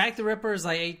to this? Jack the Ripper is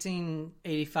like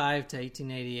 1885 to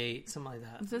 1888, something like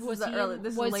that. This is Was the he, early.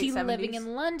 This was is late he 70s. living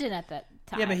in London at that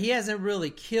time? Yeah, but he hasn't really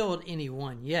killed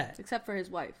anyone yet. except for his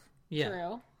wife. Yeah.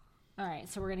 True. All right,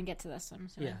 so we're going to get to this, I'm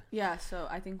assuming. Yeah. Yeah, so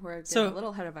I think we're getting So- a little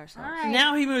ahead of ourselves. All right.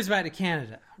 Now he moves back to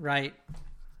Canada, right?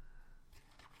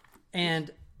 And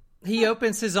he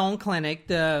opens his own clinic,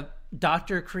 the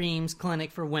Dr. Cream's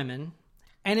Clinic for Women,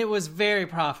 and it was very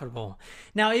profitable.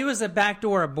 Now, it was a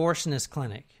backdoor abortionist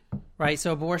clinic, right?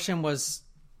 So abortion was,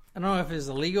 I don't know if it was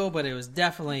illegal, but it was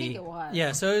definitely... I think it was.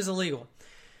 Yeah, so it was illegal.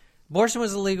 Abortion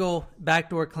was illegal,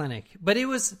 backdoor clinic. But it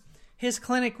was, his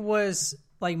clinic was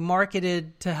like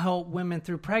marketed to help women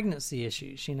through pregnancy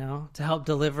issues, you know, to help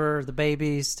deliver the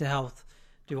babies, to help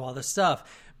do all this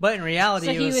stuff. But in reality,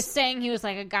 So it he was saying he was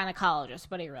like a gynecologist,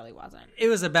 but he really wasn't. it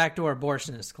was a backdoor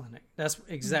abortionist clinic. That's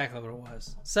exactly what it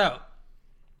was. So,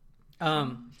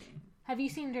 Have you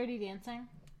seen Dirty Dancing?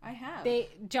 I have.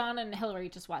 John and Hillary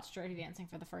just watched Dirty Dancing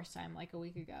for the first time like a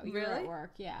week ago. You were Really? at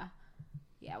work, yeah.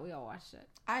 Yeah, we all watched it.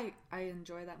 I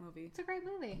enjoy that movie. It's a great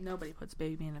movie. Nobody puts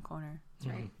baby in a corner.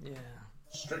 That's right. yeah.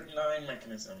 Strychnine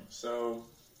mechanism. So,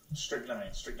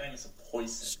 strychnine. Strychnine is a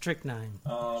poison. Strychnine.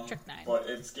 Strychnine. But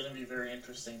it's going to be very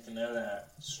interesting to know that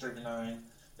strychnine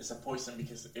is a poison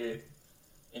because it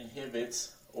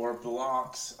inhibits or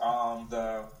blocks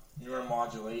the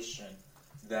neuromodulation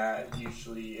that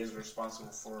usually is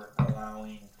responsible for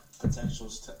allowing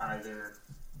potentials to either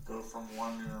go from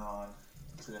one neuron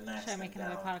to the next. Should I make and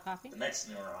another down pot of coffee? the next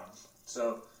neuron.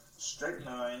 So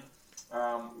strychnine,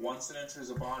 once it enters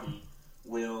the body,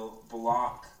 will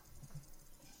block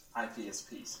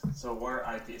IPSPs. So what are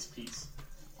IPSPs?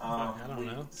 I don't we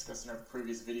know. discussed in our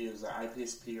previous videos that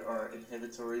IPSP are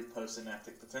inhibitory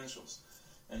postsynaptic potentials.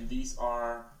 And these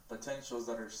are potentials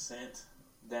that are sent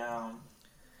down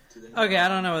to the neuron. Okay, I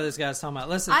don't know what this guy's talking about.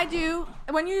 Listen. I do.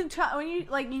 When you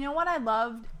like, you know what I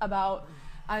loved about,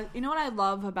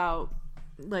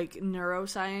 like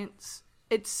neuroscience.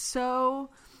 It's so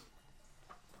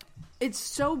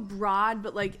broad,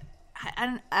 but like,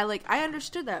 I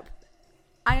understood that.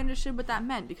 I understood what that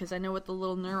meant because I know what the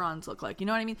little neurons look like. You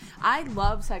know what I mean? I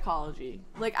love psychology.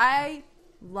 Like, I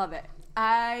love it.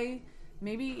 I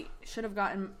maybe should have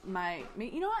gotten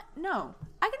you know what? No.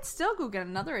 I can still go get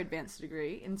another advanced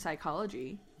degree in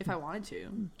psychology if I wanted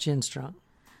to. Gin's drunk.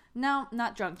 No,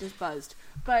 not drunk, just buzzed.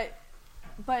 But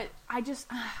I just...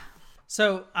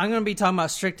 So I'm going to be talking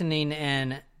about strychnine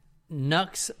and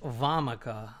nux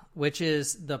vomica, which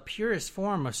is the purest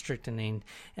form of strychnine.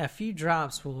 A few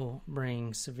drops will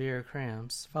bring severe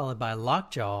cramps, followed by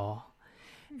lockjaw,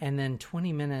 and then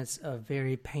 20 minutes of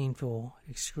very painful,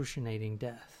 excruciating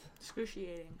death.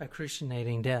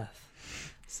 Excruciating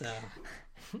death. So...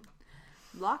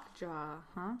 Lockjaw,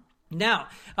 huh? Now,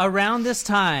 around this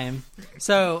time,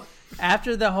 so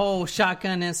after the whole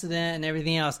shotgun incident and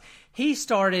everything else, he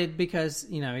started, because,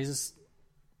 you know, he's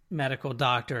a medical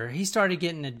doctor, he started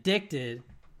getting addicted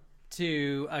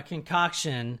to a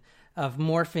concoction of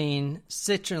morphine,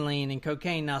 citrulline, and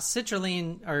cocaine. Now,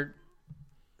 citrulline, or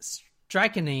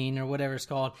strychnine, or whatever it's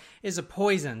called, is a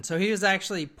poison. So he was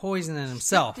actually poisoning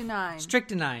himself.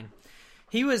 Strychnine.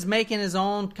 He was making his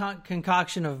own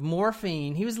concoction of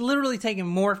morphine. He was literally taking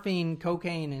morphine,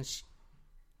 cocaine, and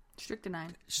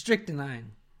strychnine.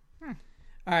 All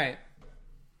right.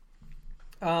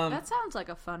 That sounds like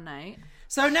a fun night.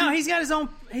 So now he's got his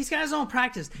own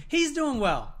practice. He's doing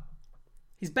well.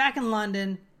 He's back in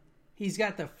London. He's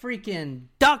got the freaking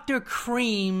Dr.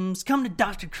 Creams. Come to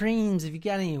Dr. Creams if you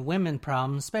got any women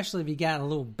problems, especially if you got a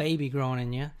little baby growing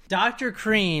in you. Dr.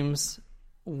 Creams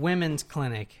Women's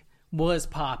Clinic was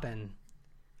popping.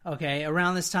 Okay,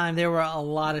 around this time, there were a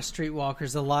lot of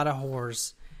streetwalkers, a lot of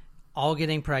whores, all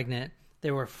getting pregnant.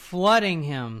 They were flooding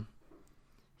him.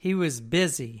 He was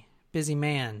busy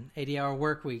man, 80-hour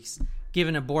work weeks,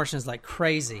 giving abortions like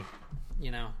crazy,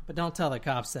 But don't tell the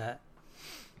cops that.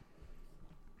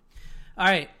 All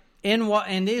right,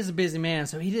 and he is a busy man,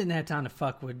 so he didn't have time to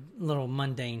fuck with little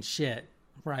mundane shit,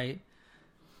 right?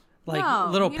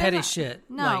 Like little petty shit.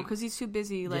 No, because he's too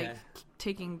busy,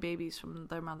 taking babies from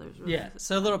their mothers. Yeah,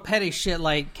 so little petty shit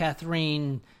like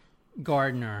Catherine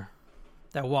Gardner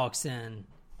that walks in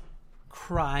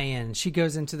crying. She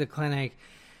goes into the clinic.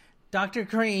 Dr.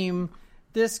 Cream,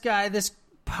 this guy, this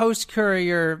post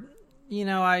courier,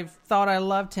 I thought I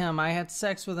loved him. I had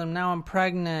sex with him. Now I'm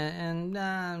pregnant.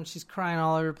 And she's crying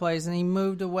all over the place. And he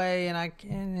moved away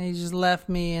and he just left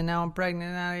me. And now I'm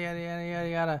pregnant. Yada, yada, yada, yada,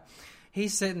 yada.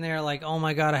 He's sitting there like, oh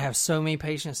my God, I have so many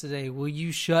patients today. Will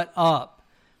you shut up?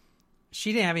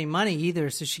 She didn't have any money either,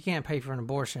 so she can't pay for an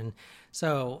abortion.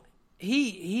 So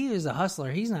he is a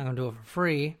hustler. He's not going to do it for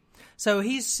free. So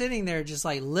he's sitting there just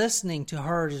like listening to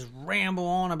her just ramble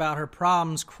on about her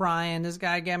problems, crying. This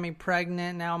guy got me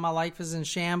pregnant. Now my life is in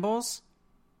shambles.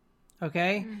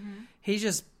 Okay? Mm-hmm. He's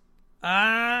just,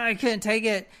 I couldn't take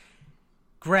it.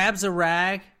 Grabs a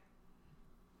rag,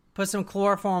 puts some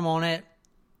chloroform on it,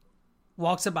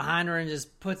 walks up behind her and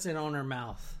just puts it on her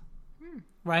mouth.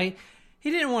 Right?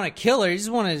 He didn't want to kill her. He just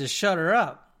wanted to shut her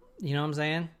up. You know what I'm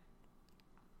saying?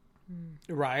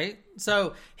 Right?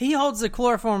 So he holds the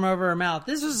chloroform over her mouth.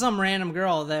 This was some random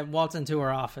girl that walked into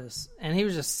her office. And he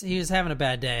was having a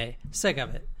bad day. Sick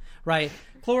of it. Right?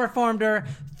 Chloroformed her,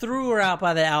 threw her out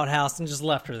by the outhouse, and just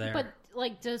left her there. But,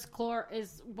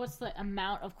 what's the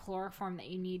amount of chloroform that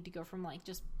you need to go from,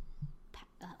 just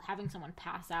having someone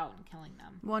pass out and killing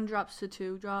them? 1 drops to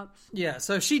 2 drops. Yeah,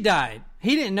 so she died.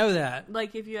 He didn't know that.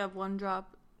 If you have 1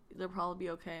 drop, they'll probably be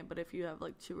okay. But if you have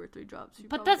 2 or 3 drops,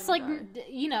 but that's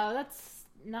that's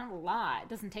not a lot. It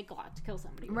doesn't take a lot to kill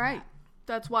somebody. Right.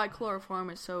 That's why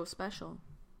chloroform is so special.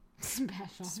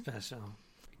 Special.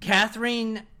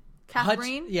 Catherine.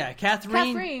 Catherine.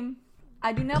 Catherine.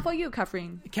 I do not for you,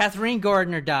 Catherine. Catherine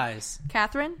Gardner dies.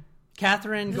 Catherine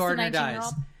Gardner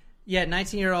dies. Yeah,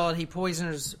 19-year-old. He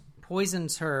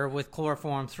poisons her with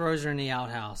chloroform, throws her in the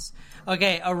outhouse.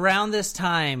 Okay, around this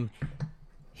time,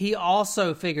 he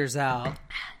also figures out,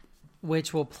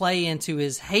 which will play into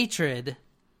his hatred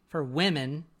for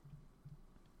women,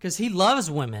 because he loves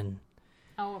women.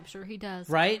 Oh, I'm sure he does.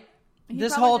 Right?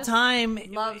 This whole time,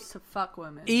 loves to fuck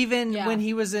women. Even when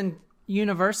he was in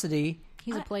university,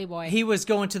 he's a playboy. He was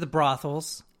going to the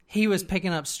brothels. He was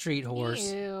picking up street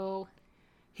whores. Ew.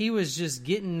 He was just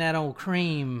getting that old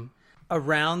cream.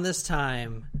 Around this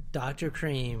time, Dr.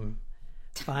 Cream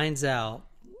finds out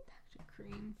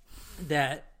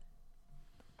that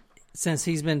since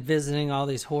he's been visiting all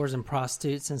these whores and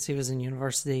prostitutes since he was in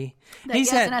university, he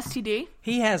has an STD.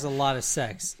 He has a lot of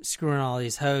sex screwing all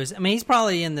these hoes. I mean, he's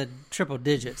probably in the triple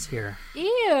digits here. Ew!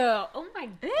 Oh my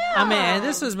God! I mean, and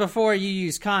this was before you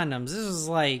used condoms. This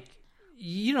was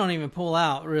you don't even pull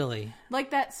out really.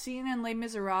 Like that scene in Les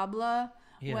Miserables.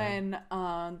 Yeah.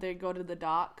 When they go to the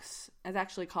docks. It's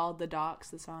actually called The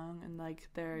Docks, the song, and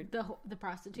they're the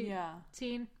prostitute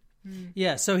scene.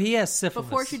 Yeah, so he has syphilis.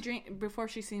 Before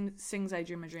she sings "I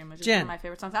Dream a Dream," which is one of my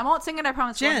favorite songs. I won't sing it, I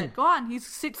promise. Jen, go on. He's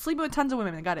sleeping with tons of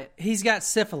women. I got it. He's got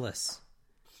syphilis.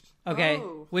 Okay,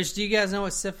 which do you guys know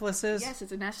what syphilis is? Yes,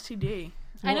 it's an STD.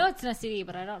 I know it's an STD,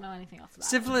 but I don't know anything else about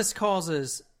syphilis.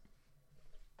 Causes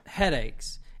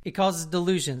headaches. It causes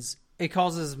delusions. It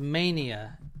causes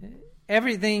mania.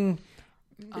 Everything.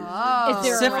 Oh,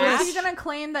 is there is he gonna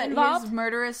claim that his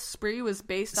murderous spree was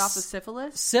based off of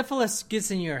syphilis? Syphilis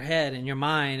gets in your head and your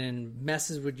mind and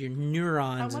messes with your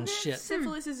neurons and shit.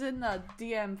 Syphilis is in the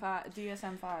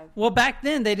DSM-5. Well, back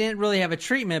then they didn't really have a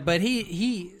treatment, but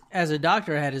he as a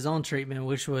doctor had his own treatment,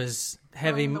 which was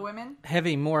heavy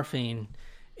morphine.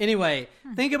 Anyway,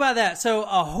 think about that. So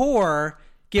a whore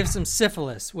gives him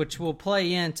syphilis, which will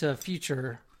play into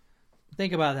future.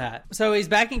 Think about that. So he's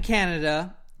back in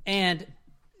Canada, and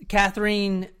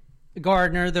Catherine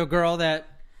Gardner, the girl that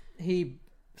he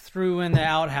threw in the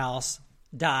outhouse,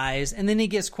 dies, and then he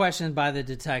gets questioned by the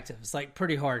detectives,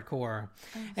 pretty hardcore.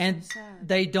 And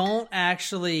they don't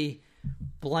actually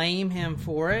blame him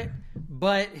for it,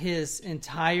 but his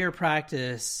entire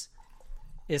practice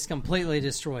is completely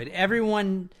destroyed.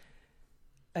 Everyone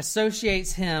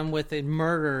associates him with the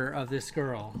murder of this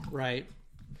girl, right?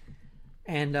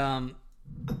 And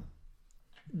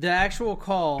the actual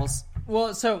calls...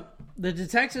 Well, so the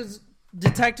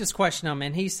detectives question him,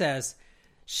 and he says,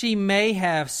 she may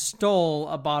have stole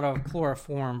a bottle of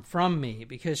chloroform from me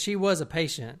because she was a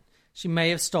patient. She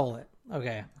may have stole it.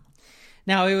 Okay.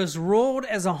 Now, it was ruled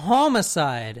as a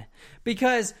homicide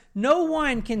because no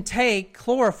one can take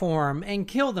chloroform and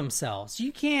kill themselves.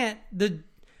 You can't, the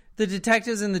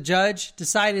detectives and the judge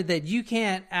decided that you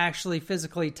can't actually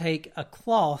physically take a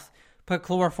cloth, put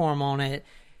chloroform on it,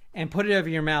 and put it over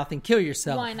your mouth and kill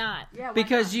yourself. Why not? Yeah,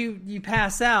 Because you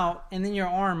pass out and then your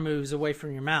arm moves away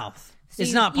from your mouth. So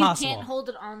it's not possible. You can't hold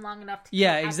it on long enough to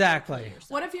Yeah, actually exactly. kill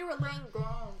yourself. What if you were laying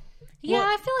down? Yeah, Well-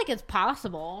 I feel like it's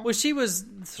possible. Well, she was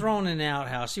thrown in an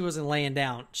outhouse. She wasn't laying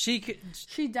down. She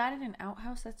died in an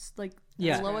outhouse? That's like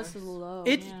Yeah. the lowest of the low.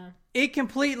 It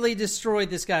completely destroyed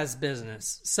this guy's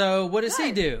business. So what does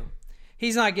he do?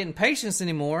 He's not getting patients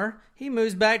anymore. He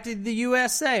moves back to the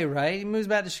USA, right? He moves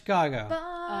back to Chicago.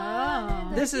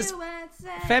 This is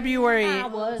February. I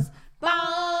was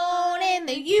born in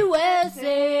the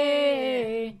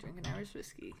USA. Drinking Irish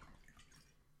whiskey.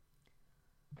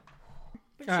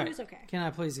 But All she right. was okay. Can I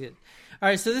please get... All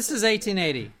right, so this is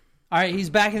 1880. All right, he's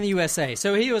back in the USA.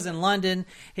 So he was in London.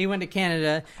 He went to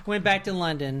Canada, went back to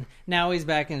London. Now he's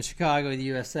back in Chicago, the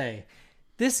USA.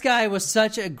 This guy was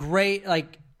such a great...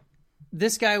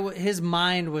 his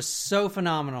mind was so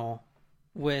phenomenal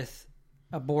with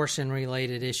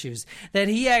abortion-related issues that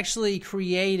he actually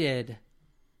created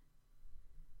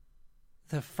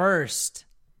the first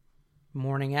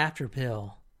morning after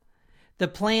pill. The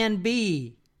Plan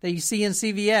B that you see in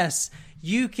CVS.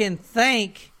 You can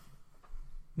thank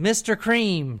Mr.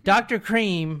 Cream, Dr.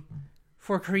 Cream,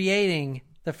 for creating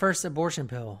the first abortion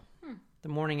pill. The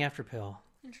morning after pill.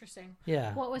 Interesting.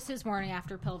 Yeah. What was his morning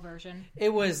after pill version?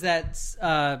 It was that...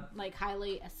 Like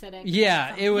highly acidic?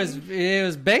 yeah, it was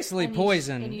basically And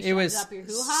poison. and you It was shoved up your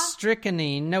hoo-ha?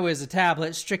 strychnine. No, it was a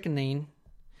tablet, strychnine.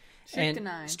 Strychnine.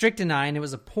 And strychnine, it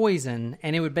was a poison,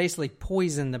 and it would basically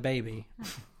poison the baby.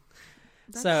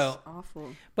 That's So, awful.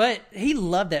 but he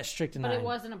loved that strychnine. But it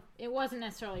wasn't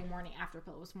necessarily a morning after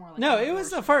pill. It was more like No, an it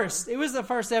was the abortion first. It was the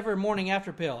first ever morning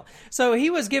after pill. So he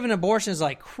was giving abortions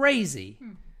like crazy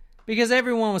because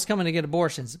everyone was coming to get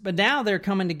abortions. But now they're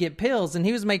coming to get pills, and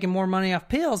he was making more money off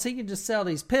pills. He could just sell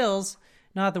these pills,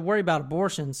 not have to worry about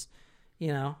abortions.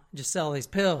 Just sell these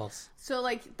pills. So,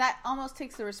 like, that almost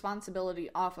takes the responsibility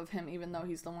off of him, even though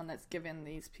he's the one that's given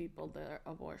these people their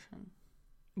abortion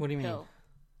What do you mean? pill.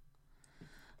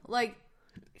 Like,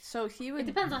 so he would... It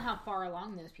depends on how far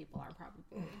along those people are,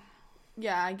 probably.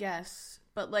 Yeah, I guess.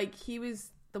 But, like, he was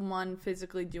the one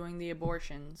physically doing the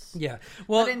abortions. Yeah.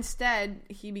 Well, But instead,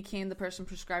 he became the person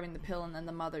prescribing the pill, and then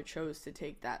the mother chose to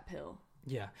take that pill.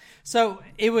 yeah. So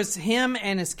it was him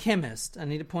and his chemist. I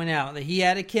need to point out that he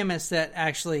had a chemist that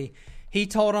actually, he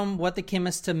told him what the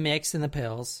chemist to mix in the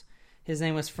pills. His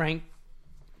name was Frank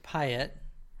Pyatt,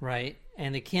 right?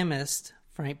 And the chemist,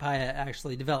 Frank Pyatt,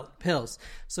 actually developed pills.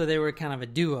 So they were kind of a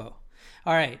duo.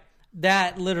 All right.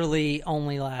 That literally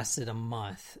only lasted a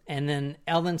month. And then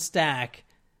Ellen Stack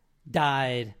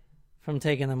died from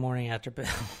taking the morning after pill.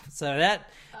 So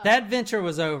that venture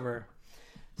was over.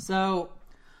 So...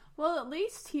 Well, at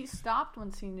least he stopped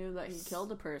once he knew that he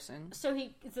killed a person. So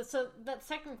that's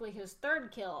technically his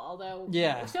third kill, although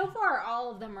Yeah. so far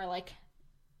all of them are like,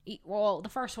 well, the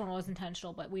first one was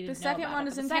intentional, but we didn't know second about one it,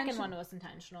 is but the second intentional. one was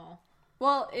intentional.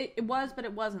 Well, it was, but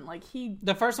it wasn't. Like,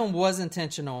 The first one was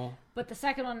intentional. But the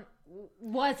second one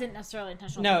wasn't necessarily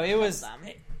intentional. No, but it killed was... them.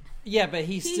 Yeah, but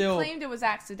he he still... claimed it was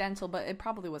accidental, but it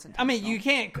probably was I intentional. mean, you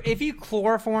can't... If you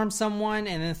chloroform someone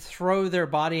and then throw their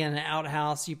body in an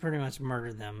outhouse, you pretty much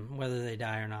murdered them, whether they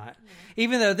die or not.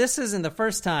 Even though this isn't the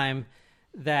first time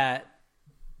that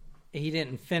he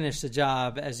didn't finish the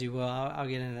job, as you will. I'll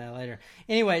get into that later.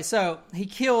 Anyway, so he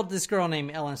killed this girl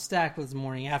named Ellen Stack with his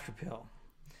morning after pill.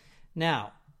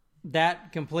 Now,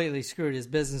 that completely screwed his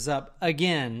business up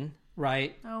again,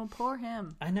 right? Oh, poor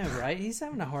him. I know, right? He's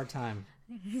having a hard time.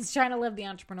 He's trying to live the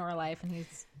entrepreneur life, and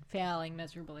he's failing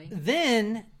miserably.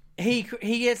 Then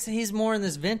he's more in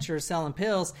this venture selling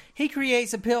pills. He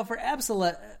creates a pill for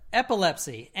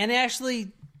epilepsy, and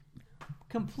actually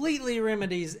completely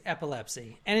remedies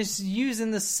epilepsy. And it's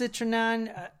using the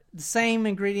citronine, the same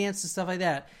ingredients and stuff like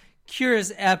that.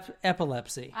 Cures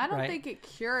epilepsy. I don't right? think it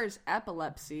cures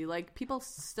epilepsy. Like, people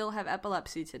still have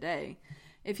epilepsy today.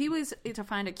 If he was to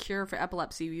find a cure for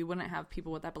epilepsy, we wouldn't have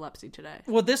people with epilepsy today.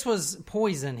 Well, this was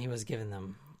poison he was giving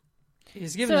them. He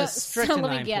was giving us strychnine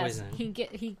let me guess. poison.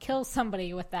 He kills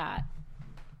somebody with that.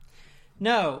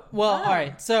 No. Well, all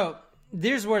right. So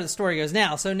there's where the story goes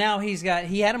now. So now he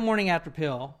had a morning after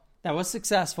pill that was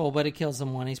successful, but it killed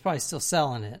someone. He's probably still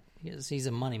selling it because he's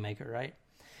a moneymaker, right?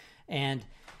 And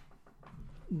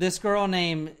this girl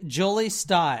named Joliet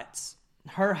Stott,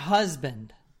 her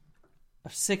husband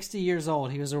of 60 years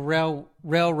old, he was a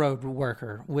railroad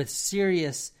worker with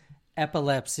serious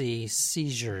epilepsy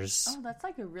seizures. Oh, that's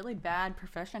like a really bad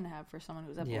profession to have for someone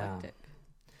who's epileptic.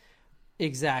 Yeah.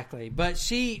 Exactly. But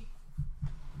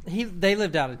they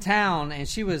lived out of town, and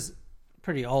she was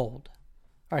pretty old.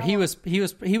 Or he was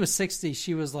 60,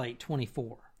 she was like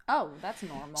 24. Oh, that's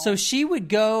normal. So she would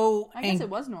go. I guess it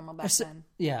was normal back then.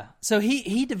 Yeah. So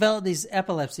he developed these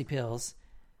epilepsy pills,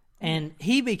 and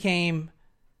he became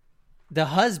the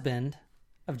husband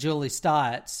of Julie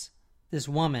Stott's. This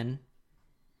woman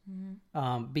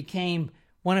became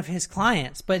one of his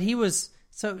clients, but he was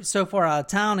so far out of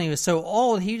town. He was so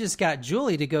old. He just got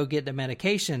Julie to go get the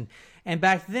medication. And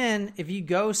back then, if you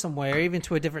go somewhere, even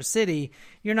to a different city,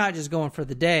 you're not just going for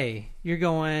the day. You're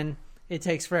going. It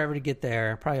takes forever to get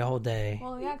there, probably a whole day.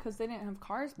 Well, yeah, because they didn't have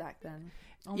cars back then.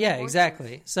 Only Yeah, horses.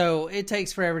 exactly. So it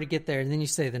takes forever to get there, and then you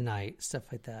stay the night, stuff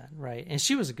like that, right? And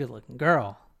she was a good-looking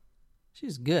girl. She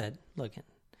was good looking,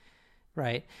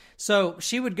 right? So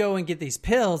she would go and get these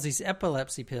pills, these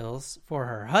epilepsy pills, for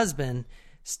her husband,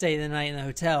 stay the night in the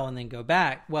hotel, and then go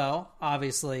back. Well,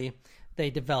 obviously,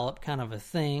 they developed kind of a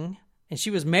thing. And she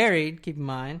was married, keep in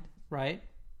mind, right?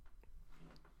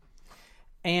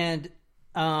 And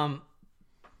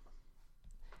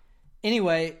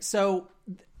anyway, so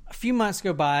a few months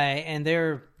go by, and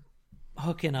they're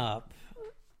hooking up,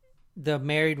 the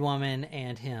married woman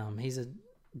and him. He's a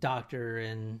doctor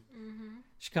in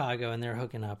Chicago, and they're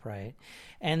hooking up, right?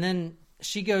 And then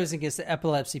she goes and gets the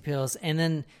epilepsy pills, and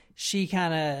then she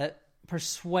kind of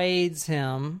persuades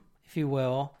him, if you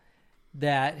will,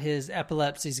 that his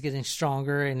epilepsy is getting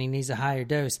stronger and he needs a higher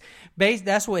dose.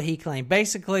 That's what he claimed.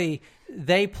 Basically,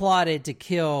 they plotted to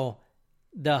kill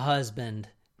the husband,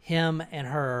 him and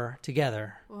her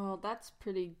together. Well, that's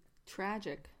pretty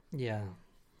tragic. Yeah.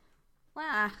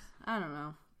 Well, I don't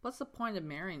know. What's the point of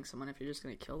marrying someone if you're just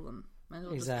going to kill them? Might as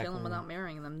well just kill them without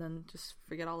marrying them, then just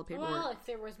forget all the paperwork. Well, if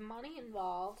there was money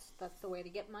involved, that's the way to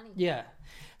get money. Yeah.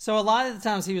 So a lot of the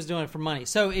times he was doing it for money.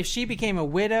 So if she became a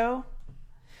widow...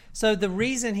 So the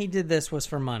reason he did this was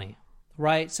for money,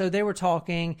 right? So they were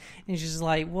talking, and she's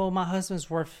like, well, my husband's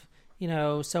worth,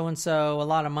 so-and-so, a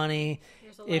lot of money.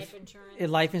 There's life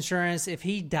insurance. Life insurance. If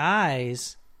he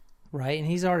dies, right, and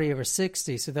he's already over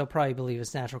 60, so they'll probably believe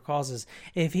it's natural causes.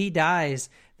 If he dies,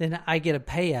 then I get a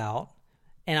payout,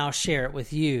 and I'll share it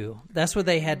with you. That's what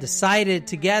they had decided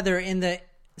together in the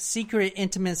secret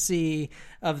intimacy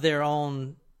of their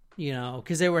own,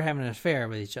 because they were having an affair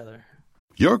with each other.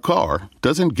 Your car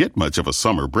doesn't get much of a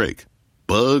summer break.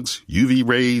 Bugs, UV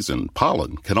rays, and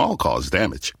pollen can all cause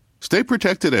damage. Stay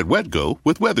protected at WetGo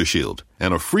with Weather Shield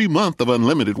and a free month of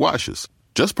unlimited washes.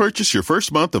 Just purchase your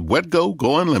first month of WetGo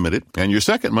Go Unlimited, and your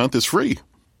second month is free.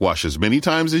 Wash as many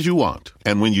times as you want.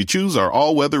 And when you choose our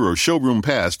all-weather or showroom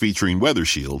pass featuring Weather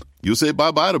Shield, you'll say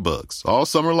bye-bye to bugs all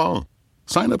summer long.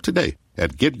 Sign up today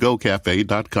at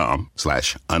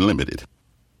getgocafe.com/unlimited.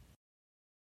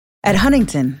 At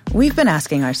Huntington, we've been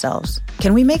asking ourselves,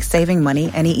 can we make saving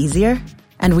money any easier?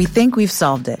 And we think we've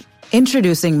solved it.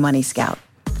 Introducing Money Scout.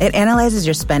 It analyzes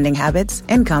your spending habits,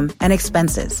 income, and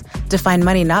expenses to find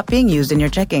money not being used in your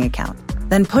checking account,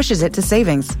 then pushes it to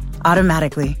savings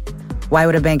automatically. Why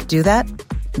would a bank do that?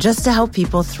 Just to help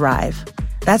people thrive.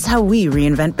 That's how we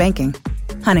reinvent banking.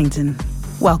 Huntington.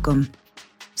 Welcome.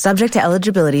 Subject to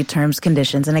eligibility, terms,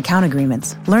 conditions, and account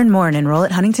agreements. Learn more and enroll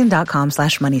at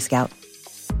huntington.com/moneyscout.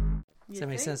 Does that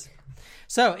make sense?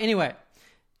 So anyway,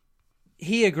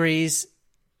 he agrees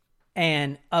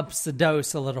and ups the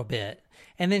dose a little bit.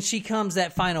 And then she comes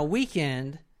that final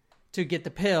weekend to get the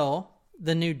pill,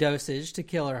 the new dosage to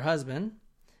kill her husband.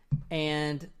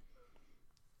 And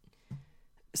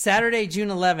Saturday, June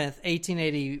 11th,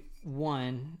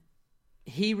 1881,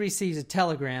 he receives a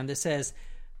telegram that says,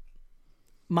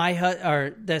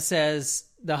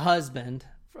 the husband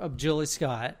of Julie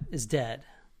Stott is dead.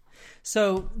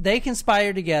 So they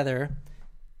conspire together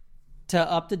to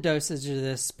up the dosage of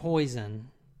this poison,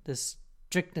 this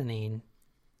strychnine,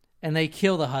 and they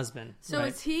kill the husband. So right?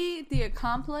 Is he the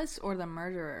accomplice or the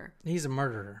murderer? He's a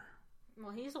murderer. Well,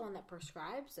 he's the one that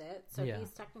prescribes it, so Yeah. he's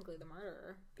technically the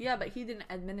murderer. Yeah, but he didn't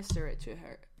administer it to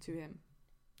him.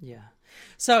 Yeah.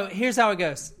 So here's how it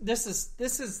goes.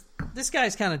 This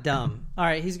guy's kind of dumb. All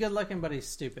right, he's good looking, but he's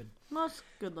stupid. Most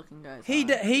good-looking guys.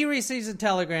 He receives a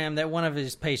telegram that one of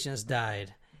his patients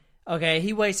died. Okay,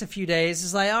 he waits a few days.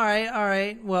 He's like, all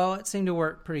right. Well, it seemed to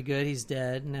work pretty good. He's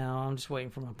dead. Now I'm just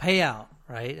waiting for my payout,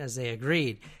 right, as they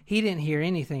agreed. He didn't hear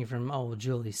anything from old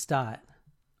Julie Stott.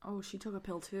 Oh, she took a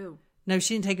pill too. No,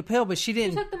 she didn't take a pill, but she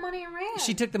didn't. She took the money and ran.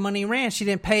 She took the money and ran. She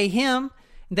didn't pay him.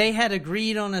 They had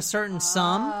agreed on a certain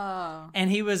sum,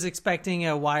 and he was expecting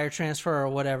a wire transfer or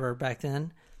whatever back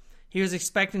then. He was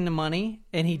expecting the money,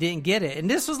 and he didn't get it. And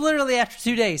this was literally after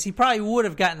 2 days. He probably would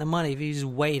have gotten the money if he just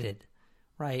waited,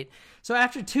 right? So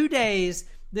after 2 days,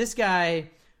 this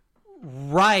guy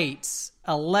writes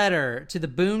a letter to the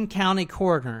Boone County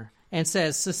coroner and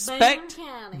says, suspect...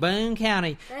 Boone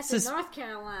County. That's in North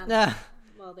Carolina.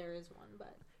 Well, there is one,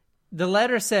 but... The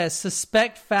letter says,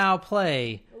 suspect foul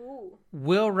play. Ooh.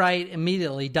 Will write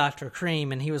immediately Dr.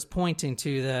 Cream, and he was pointing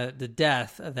to the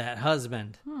death of that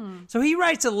husband. So he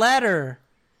writes a letter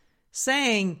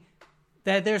saying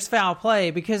that there's foul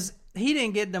play because he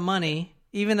didn't get the money,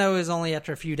 even though it was only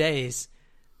after a few days,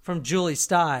 from Julie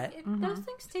Stott. Those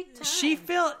things take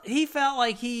time. He felt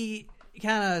like he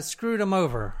kind of screwed him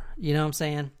over. You know what I'm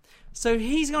saying? So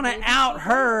he's going to out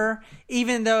her,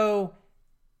 even though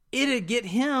it'd get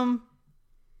him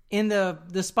in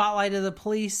the spotlight of the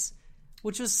police,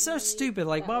 which was so stupid.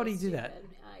 Like, why would he do that?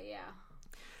 Yeah.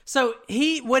 So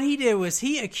what he did was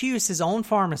he accused his own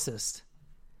pharmacist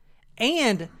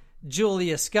and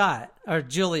Julia Stott.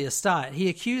 He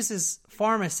accused his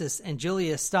pharmacist and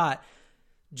Julia Stott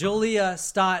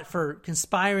for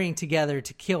conspiring together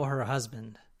to kill her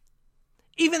husband,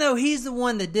 even though he's the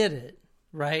one that did it,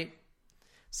 right?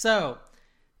 So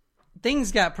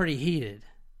things got pretty heated.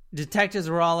 Detectives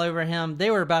were all over him.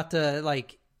 They were about to,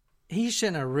 like, he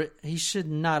should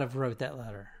not have wrote that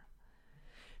letter.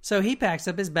 So he packs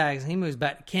up his bags and he moves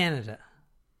back to Canada.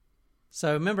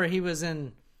 So remember, he was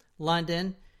in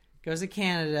London, goes to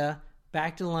Canada,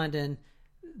 back to London,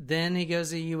 then he goes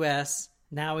to the U.S.,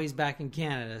 now he's back in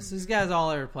Canada. So this guy's all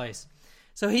over the place.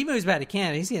 So he moves back to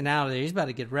Canada. He's getting out of there. He's about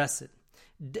to get arrested.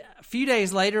 A few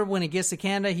days later, when he gets to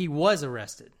Canada, he was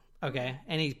arrested. Okay?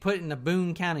 And he's put in the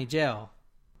Boone County jail.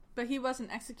 But he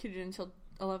wasn't executed until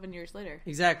 11 years later.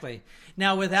 Exactly.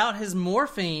 Now, without his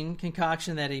morphine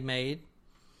concoction that he made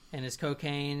and his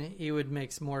cocaine, he would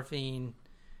mix morphine,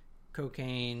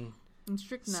 cocaine, and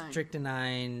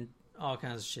strychnine, all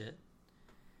kinds of shit.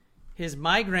 His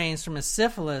migraines from his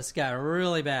syphilis got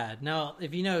really bad. Now,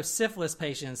 if you know syphilis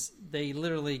patients, they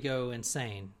literally go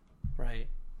insane, right?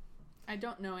 I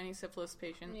don't know any syphilis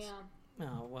patients. Yeah.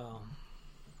 Oh, well.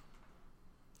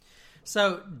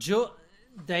 So,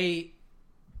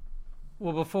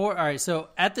 so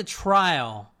at the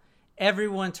trial,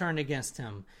 everyone turned against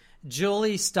him.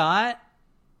 Julie Stott's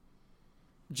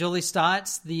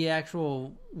the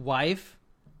actual wife,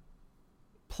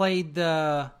 played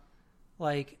the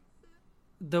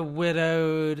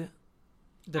widowed,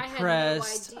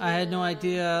 depressed. I had no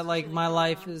idea. Like, my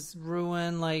life is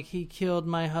ruined. Like, he killed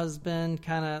my husband.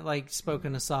 Kind of like spoke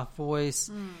in a soft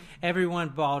voice. Everyone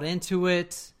bought into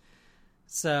it.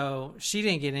 So she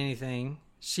didn't get anything.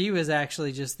 She was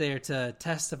actually just there to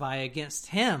testify against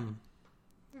him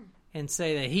and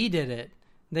say that he did it.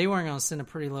 They weren't going to send a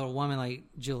pretty little woman like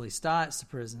Julie Stott to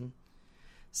prison.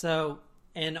 So,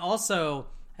 and also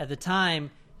at the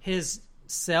time, his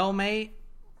cellmate,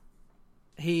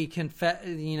 he confessed,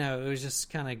 it was just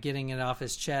kind of getting it off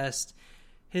his chest.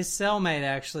 His cellmate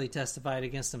actually testified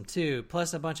against him too,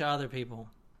 plus a bunch of other people,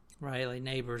 right? Like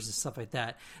neighbors and stuff like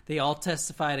that. They all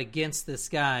testified against this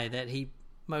guy that he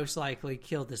most likely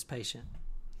killed this patient.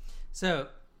 So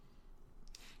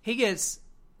he gets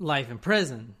life in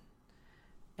prison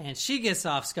and she gets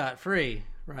off scot-free,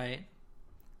 right?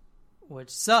 Which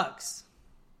sucks.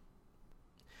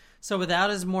 So without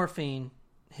his morphine,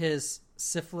 his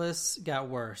syphilis got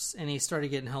worse, and he started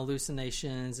getting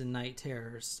hallucinations and night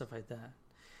terrors, stuff like that.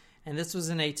 And this was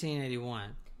in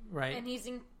 1881, right? And he's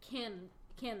in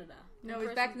Canada. No,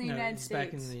 he's back in the United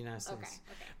States. Back in the United States. Okay.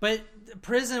 But the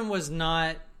prison was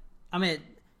not,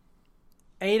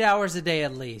 8 hours a day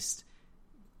at least.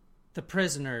 The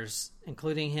prisoners,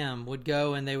 including him, would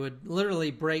go and they would literally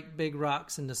break big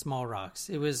rocks into small rocks.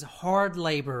 It was hard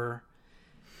labor,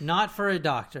 not for a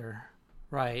doctor,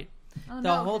 right? Oh,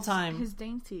 the whole time. His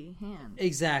dainty hands.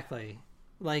 Exactly.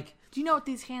 Like, do you know what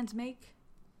these hands make?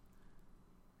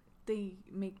 They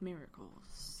make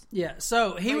miracles. Yeah,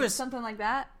 so he was something like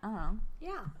that. I don't know.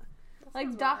 Yeah.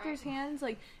 Like doctors' hands,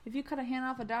 like if you cut a hand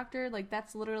off a doctor, like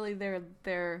that's literally their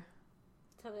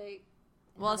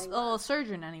a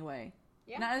surgeon anyway.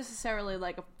 Yeah. Not necessarily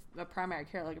like a primary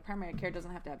care. Like a primary care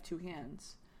doesn't have to have two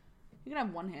hands. You can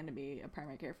have one hand to be a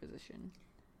primary care physician.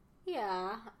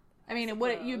 Yeah.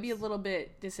 You'd be a little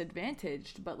bit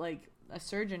disadvantaged, but like a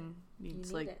surgeon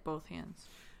needs both hands.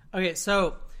 Okay,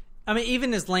 so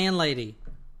even his landlady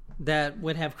that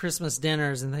would have Christmas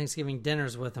dinners and Thanksgiving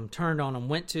dinners with him turned on him,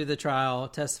 went to the trial,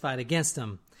 testified against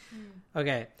him.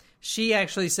 Okay, she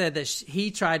actually said that he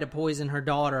tried to poison her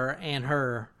daughter and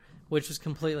her, which was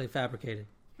completely fabricated.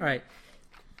 All right.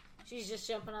 She's just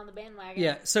jumping on the bandwagon.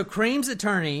 Yeah, so Cream's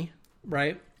attorney,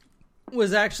 right,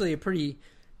 was actually a pretty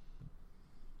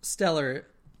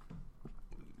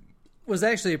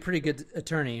good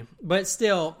attorney. But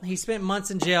still, he spent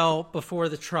months in jail before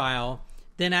the trial.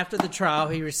 Then after the trial,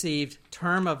 he received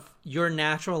term of your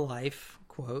natural life,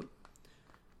 quote.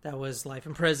 That was life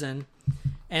in prison.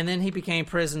 And then he became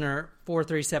prisoner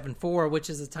 4374, which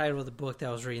is the title of the book that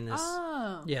I was reading this.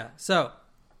 Oh. Yeah. So,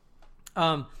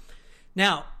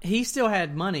 now, he still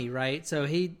had money, right? So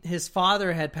his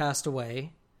father had passed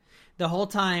away. The whole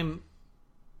time,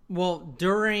 well,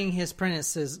 during his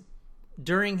prison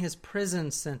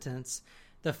sentence,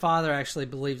 the father actually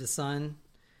believed the son,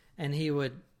 and he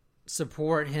would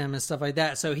support him and stuff like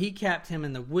that. So he kept him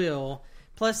in the will.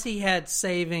 Plus, he had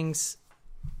savings,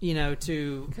 to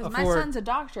afford. Because my son's a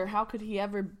doctor. How could he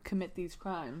ever commit these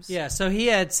crimes? Yeah, so he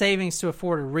had savings to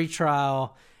afford a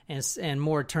retrial and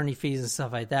more attorney fees and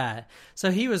stuff like that. So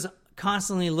he was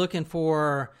constantly looking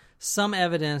for some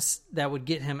evidence that would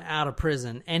get him out of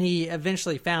prison, and he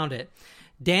eventually found it.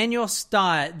 Daniel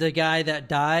Stott, the guy that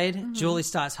died, Julie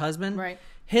Stott's husband, right.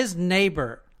 His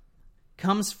neighbor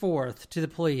comes forth to the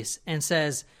police and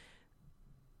says,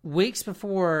 weeks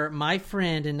before my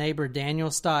friend and neighbor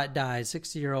Daniel Stott died,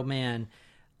 60-year-old man,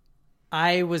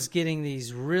 I was getting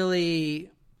these really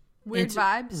weird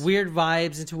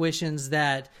vibes, intuitions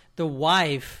that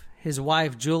his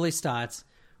wife, Julie Stott,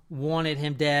 wanted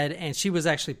him dead, and she was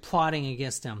actually plotting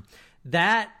against him.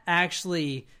 That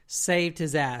actually saved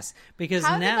his ass. Because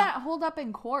How now, did that hold up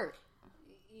in court?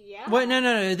 Yeah. Well,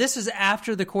 no. This is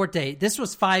after the court date. This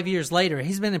was 5 years later.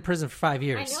 He's been in prison for 5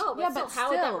 years. I know, but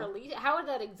how would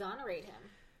that exonerate him?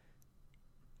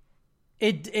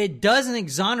 It doesn't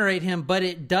exonerate him, but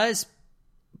it does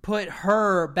put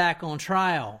her back on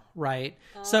trial, right?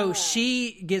 So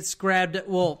she gets grabbed.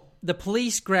 Well, the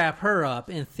police grab her up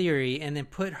in theory and then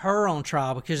put her on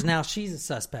trial because now she's a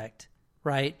suspect,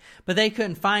 right? But they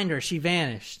couldn't find her. She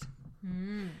vanished.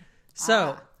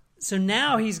 So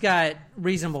now he's got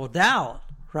reasonable doubt,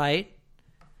 right?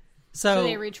 So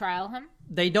they retrial him?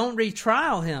 They don't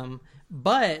retrial him,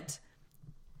 but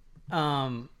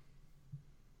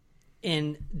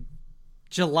in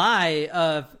July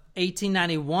of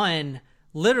 1891,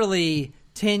 literally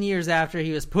 10 years after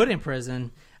he was put in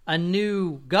prison, a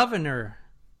new governor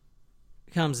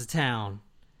comes to town,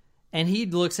 and he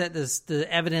looks at the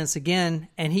evidence again,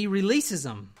 and he releases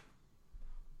him.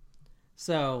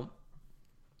 So,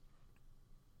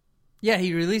 yeah,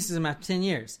 he releases him after 10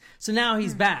 years. So now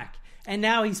he's back, and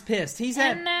now he's pissed.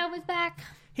 Now he's back.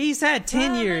 He's had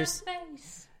 10 years.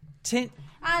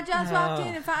 I just walked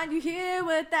in and find you here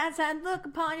with that sad look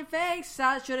upon your face.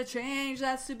 I should have changed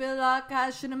that stupid lock.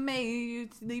 I should have made you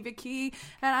leave your key.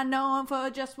 And I know for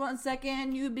just 1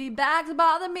 second you'd be back to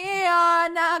bother me. Or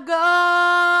now go,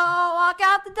 walk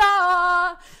out the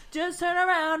door. Just turn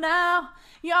around now.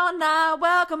 You're not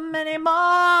welcome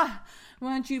anymore.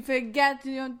 Won't you forget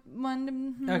your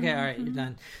one? Okay, all right, you're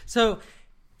done. So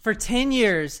for 10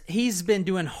 years, he's been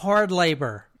doing hard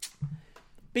labor.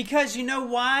 Because you know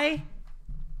why?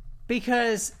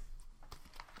 Because,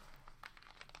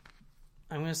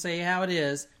 I'm going to say how it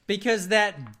is, because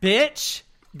that bitch,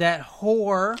 that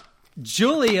whore,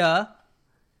 Julia,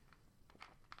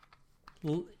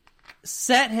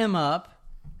 set him up,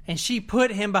 and she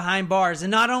put him behind bars.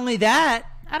 And not only that,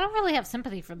 I don't really have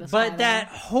sympathy for this but guy, that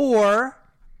whore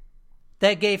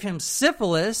that gave him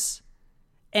syphilis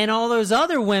and all those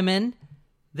other women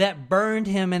that burned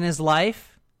him in his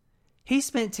life, he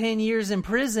spent 10 years in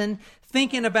prison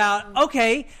thinking about,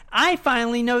 okay, I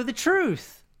finally know the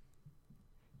truth.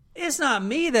 It's not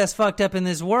me that's fucked up in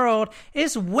this world.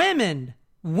 It's women.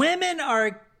 Women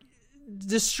are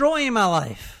destroying my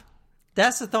life.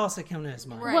 That's the thoughts that come to his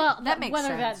mind. Right. Well, that makes whether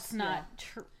sense. that's not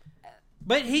true.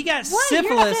 But he got What?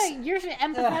 syphilis. You're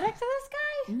empathetic to this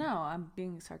guy? No, I'm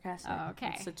being sarcastic. Oh,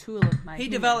 okay. It's a tool of my He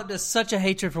humor. developed such a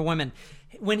hatred for women.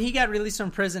 When he got released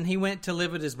from prison, he went to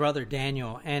live with his brother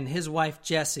Daniel and his wife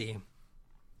Jessie.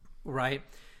 Right?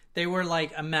 They were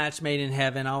like a match made in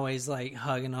heaven, always like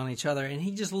hugging on each other. And he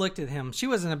just looked at him. She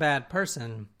wasn't a bad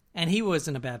person, and he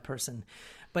wasn't a bad person.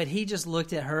 But he just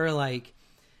looked at her like,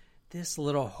 this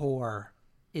little whore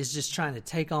is just trying to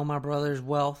take all my brother's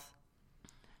wealth.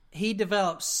 He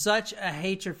developed such a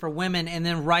hatred for women, and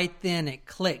then right then it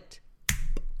clicked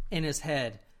in his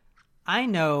head. I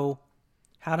know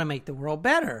how to make the world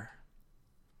better.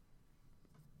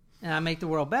 And I make the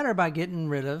world better by getting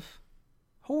rid of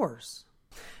whores.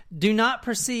 Do not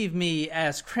perceive me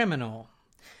as criminal.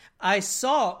 I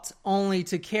sought only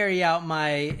to carry out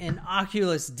my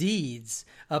innocuous deeds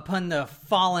upon the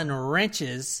fallen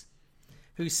wretches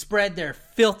who spread their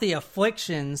filthy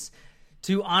afflictions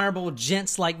to honorable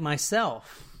gents like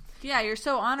myself. Yeah, you're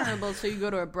so honorable, so you go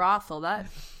to a brothel. That,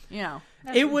 you know.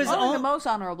 It was only the most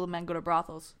honorable men go to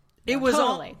brothels. It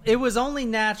was only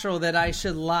natural that I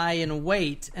should lie in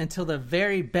wait until the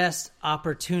very best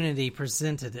opportunity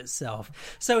presented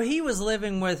itself. So he was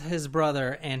living with his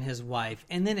brother and his wife,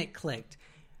 and then it clicked.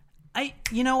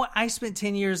 You know what? I spent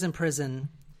 10 years in prison.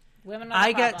 Women are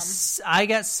the problem. I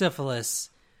got syphilis.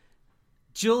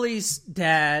 Julie's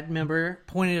dad, remember,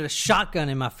 pointed a shotgun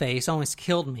in my face, almost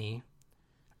killed me.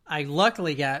 I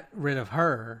luckily got rid of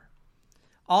her.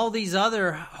 All these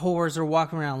other whores are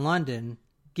walking around London,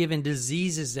 giving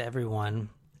diseases to everyone.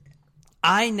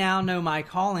 I now know my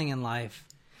calling in life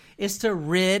is to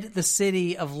rid the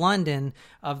city of London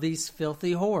of these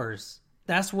filthy whores.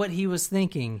 That's what he was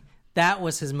thinking. That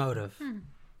was his motive.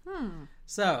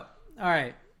 So, all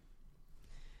right.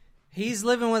 He's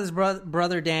living with his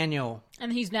brother Daniel.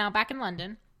 And he's now back in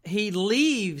London. He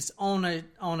leaves on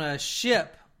a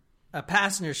ship, a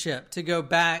passenger ship, to go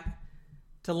back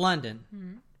to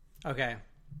London. Okay.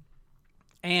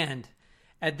 And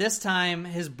at this time,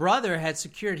 his brother had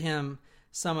secured him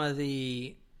some of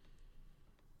the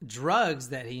drugs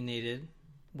that he needed,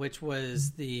 which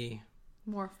was the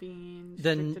morphine,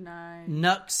 the strychnine,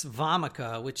 Nux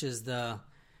vomica, which is the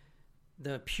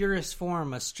purest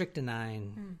form of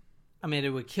strychnine. I mean, it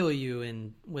would kill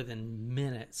you within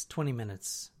minutes, 20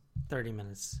 minutes, 30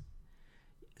 minutes.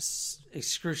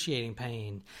 Excruciating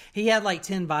pain. He had like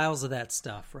 10 vials of that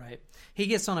stuff, right? He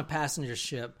gets on a passenger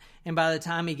ship, and by the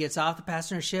time he gets off the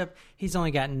passenger ship, he's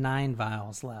only got 9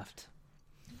 vials left.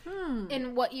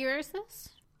 In what year is this?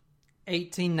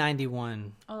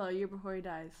 1891. Oh, a year before he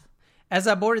dies. As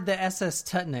I boarded the SS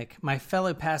Tutnik, my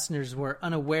fellow passengers were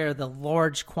unaware of the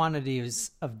large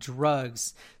quantities of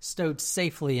drugs stowed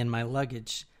safely in my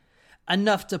luggage.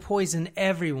 Enough to poison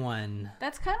everyone.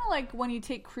 That's kind of like when you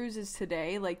take cruises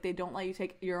today. Like, they don't let you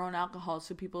take your own alcohol,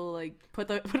 so people like put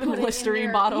it in the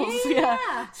Listerine bottles.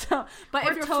 Yeah. So, but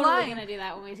We're if you're totally flying, gonna do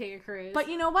that when we take a cruise. but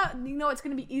you know what? You know it's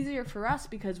going to be easier for us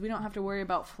because we don't have to worry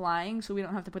about flying, so we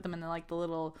don't have to put them in the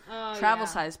little travel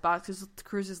size boxes. The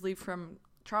cruises leave from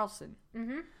Charleston.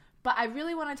 But I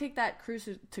really want to take that cruise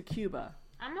to Cuba.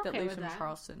 I'm okay that leaves with from that.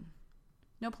 Charleston.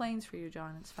 No planes for you,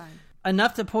 John. It's fine.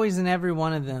 Enough to poison every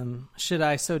one of them, should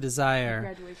I so desire.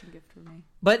 Graduation gift for me.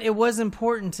 But it was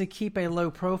important to keep a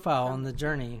low profile on the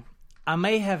journey. I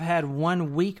may have had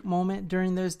one weak moment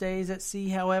during those days at sea,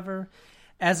 however,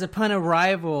 as upon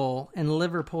arrival in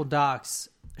Liverpool docks,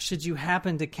 should you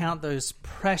happen to count those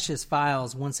precious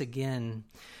vials once again,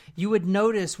 you would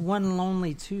notice one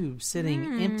lonely tube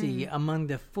sitting empty among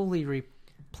the fully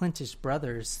replenished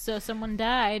brothers. So someone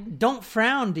died. Don't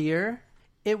frown, dear.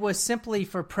 It was simply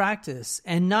for practice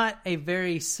and not a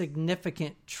very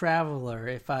significant traveler,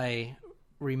 if I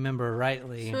remember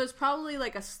rightly. So it's probably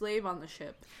like a slave on the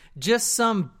ship. Just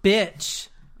some bitch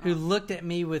who looked at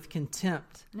me with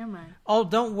contempt. Never mind. Oh,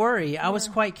 don't worry. I was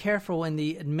quite careful in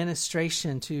the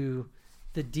administration to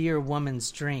the dear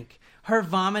woman's drink. Her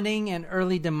vomiting and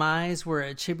early demise were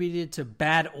attributed to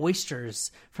bad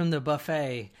oysters from the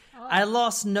buffet. I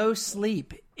lost no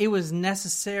sleep. It was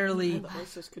necessarily... The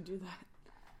hostess could do that.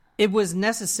 It was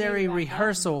necessary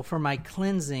rehearsal for my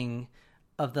cleansing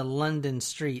of the London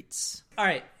streets. All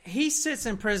right, he sits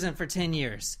in prison for 10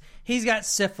 years. He's got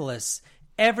syphilis.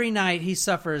 Every night he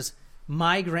suffers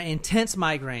intense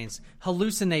migraines,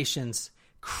 hallucinations,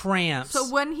 cramps.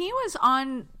 So when he was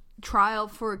on trial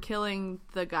for killing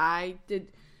the guy,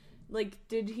 did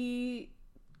he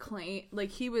claim,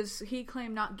 like, he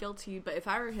claimed not guilty, but if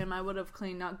I were him, I would have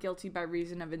claimed not guilty by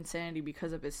reason of insanity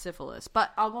because of his syphilis.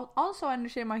 But I'll also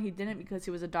understand why he didn't, because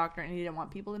he was a doctor and he didn't want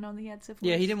people to know that he had syphilis.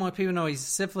 Yeah, he didn't want people to know he's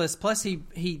syphilis. Plus,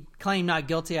 he claimed not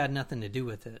guilty. I had nothing to do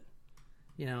with it.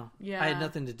 You know, I had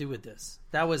nothing to do with this.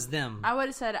 That was them. I would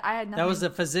have said I had nothing. That was the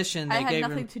physician that gave him. I had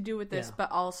nothing to do with this,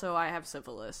 but also I have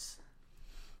syphilis.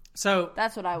 So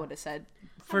that's what I would have said.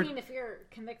 I mean, if you're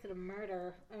convicted of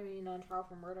murder, on trial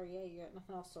for murder, you got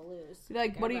nothing else to lose.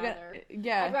 Like, what do you got?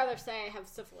 Yeah, I'd rather say I have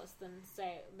syphilis than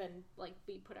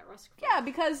be put at risk. Yeah,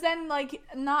 because then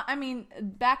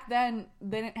back then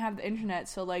they didn't have the internet,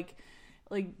 so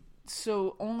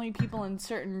so only people in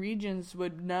certain regions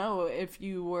would know if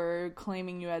you were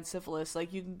claiming you had syphilis.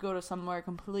 Like, you could go to somewhere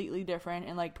completely different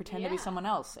and pretend to be someone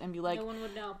else and be like, no one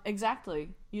would know. Exactly.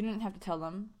 You didn't have to tell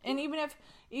them. And even if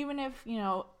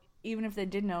they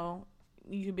did know,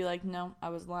 you could be like, no, I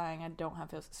was lying. I don't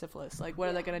have syphilis. Like, what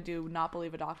are they going to do? Not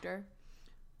believe a doctor?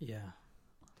 Yeah.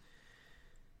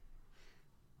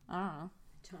 I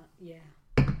don't know. Yeah.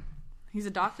 He's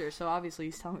a doctor, so obviously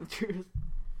he's telling the truth.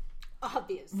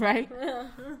 Obviously. Right?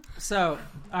 So,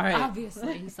 all right.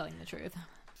 Obviously he's telling the truth.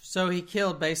 So he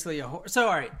killed basically a horse. So,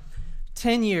 all right.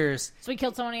 10 years. So he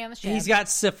killed somebody on the ship. He's got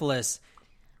syphilis,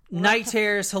 night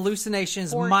terrors,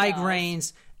 hallucinations,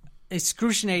 migraines,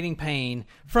 excruciating pain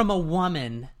from a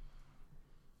woman.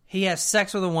 He has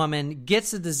sex with a woman,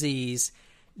 gets the disease.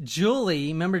 Julie,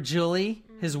 remember Julie,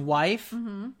 his wife?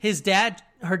 Mm-hmm.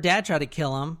 Her dad tried to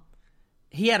kill him.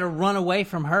 He had to run away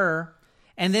from her.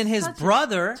 And then his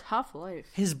brother, tough life.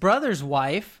 His brother's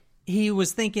wife, he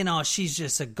was thinking, oh, she's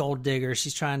just a gold digger.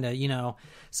 She's trying to,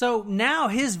 So now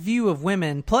his view of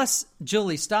women, plus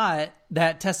Julie Stott,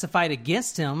 that testified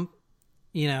against him,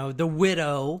 the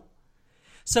widow.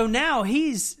 So now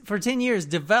he's, for 10 years,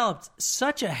 developed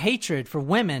such a hatred for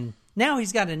women. Now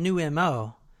he's got a new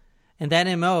M.O. And that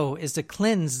M.O. is to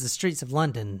cleanse the streets of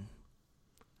London.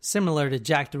 Similar to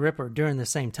Jack the Ripper during the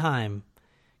same time.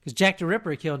 Because Jack the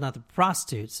Ripper killed not the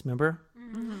prostitutes, remember?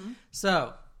 Mm-hmm.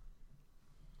 So,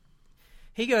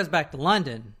 he goes back to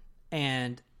London,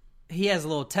 and he has a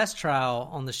little test trial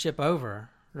on the ship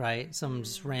over, right? Some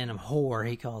just random whore,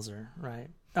 he calls her, right?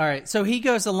 All right, so he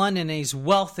goes to London, and he's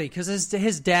wealthy, because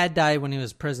his dad died when he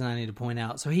was in prison, I need to point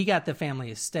out. So he got the family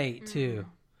estate, too.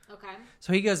 Okay.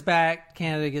 So he goes back,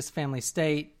 Canada gets the family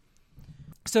estate.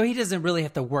 So he doesn't really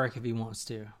have to work if he wants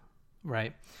to,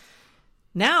 right?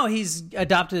 Now he's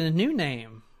adopted a new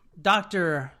name,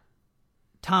 Dr.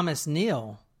 Thomas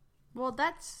Neill. Well,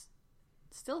 that's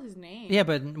still his name. Yeah,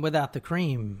 but without the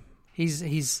cream. He's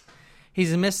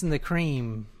missing the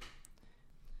cream.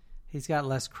 He's got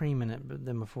less cream in it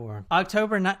than before.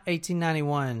 October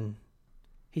 1891,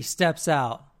 he steps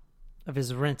out of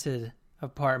his rented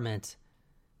apartment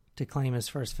to claim his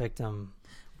first victim.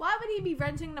 Why would he be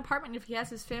renting an apartment if he has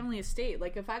his family estate?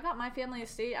 Like, if I got my family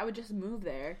estate, I would just move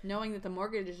there, knowing that the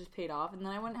mortgage is just paid off, and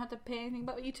then I wouldn't have to pay anything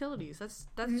but utilities. That's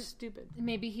stupid.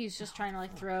 Maybe he's just trying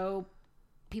to, throw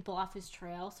people off his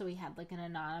trail, so he had, an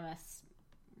anonymous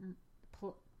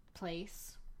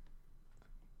place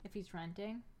if he's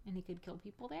renting, and he could kill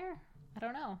people there. I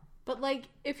don't know. But,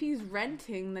 if he's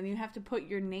renting, then you have to put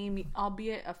your name,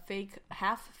 albeit a fake,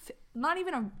 not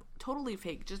even a totally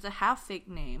fake, just a half-fake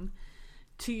name,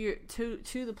 to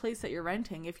the place that you're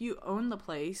renting. If you own the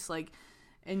place,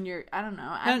 and you're, I don't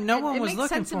know. No one was looking for him. It makes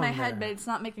sense in my head, but it's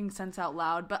not making sense out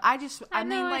loud. But I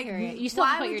hear you. You still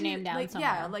put your name down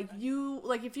somewhere.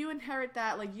 Yeah, if you inherit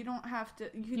that, you don't have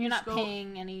to. You're not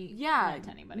paying any rent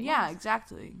to anybody. Yeah,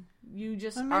 exactly. You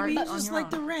just maybe he just liked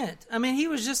the rent. I mean, he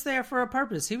was just there for a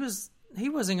purpose. He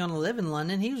wasn't going to live in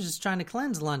London. He was just trying to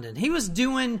cleanse London. He was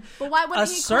doing a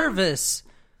service.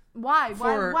 Why?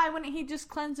 Why wouldn't he just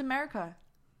cleanse America?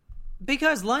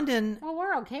 Because London... Well,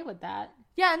 we're okay with that.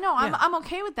 Yeah, no, I'm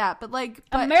okay with that, but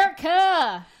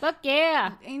America! Fuck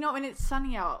yeah! And it's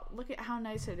sunny out. Look at how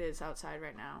nice it is outside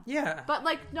right now. Yeah. But,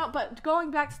 but going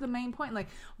back to the main point,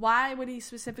 why would he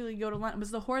specifically go to London?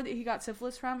 Was the whore that he got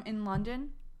syphilis from in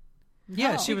London?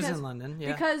 Yeah, she was in London,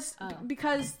 yeah.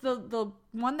 Because the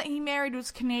one that he married was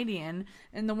Canadian,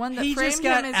 and the one that framed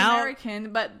him is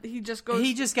American, but he just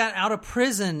got out of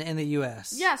prison in the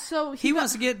U.S. Yeah, so he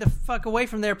wants to get the fuck away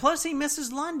from there. Plus, he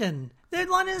misses London.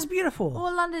 London is beautiful.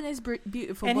 Well, London is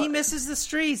beautiful. And he misses the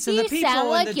streets and the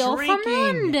people and the drinking. From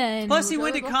London. Plus, he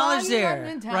went to college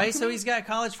there, right? So he's got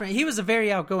college friends. He was a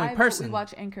very outgoing person. We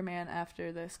watch Anchorman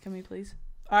after this. Can we please?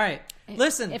 All right.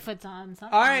 Listen. If it's on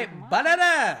something. All right.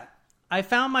 Ba-da-da. I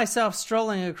found myself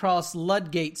strolling across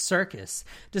Ludgate Circus.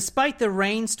 Despite the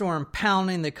rainstorm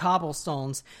pounding the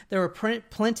cobblestones, there were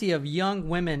plenty of young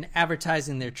women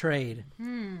advertising their trade.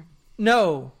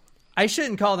 No, I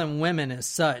shouldn't call them women as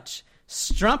such.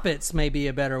 Strumpets may be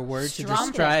a better word to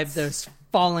describe those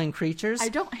fallen creatures. I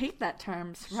don't hate that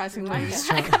term, surprisingly.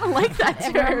 I kind of like that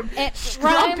term. It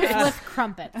rhymes with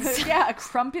crumpets. Yeah,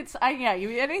 crumpets.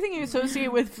 Anything you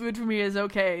associate with food for me is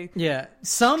okay. Yeah,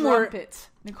 Crumpets.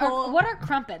 Nicole, what are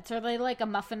crumpets? Are they like a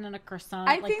muffin and a croissant?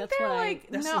 I think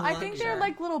they're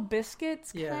like little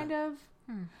biscuits, kind of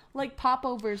like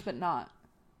popovers, but not.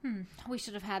 We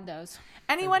should have had those.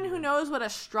 Anyone who knows what a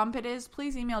strumpet is,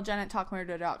 please email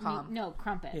jen@talkmurder.com. No,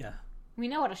 crumpet. Yeah. We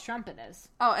know what a strumpet is.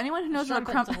 Oh, anyone who knows what a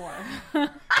crumpet is.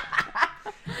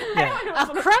 A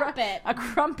crumpet. A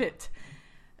crumpet.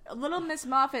 Little Miss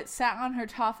Moffat sat on her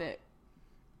toffet,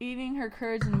 eating her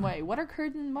curds and whey. What are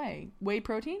curds and whey? Whey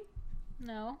protein?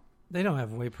 No. They don't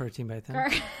have whey protein back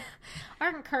then.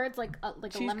 Aren't curds like a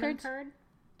lemon curd?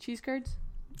 Cheese curds?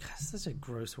 That's such a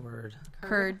gross word.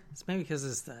 Curd. It's maybe because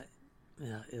it's that.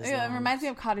 Yeah, it reminds me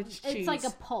of cottage cheese. It's like a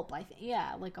pulp, I think.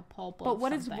 Yeah, like a pulp. But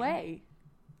what is whey?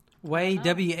 Whey,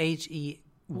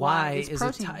 W-H-E-Y,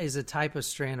 is a type of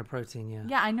strand of protein. Yeah.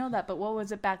 Yeah, I know that. But what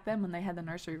was it back then when they had the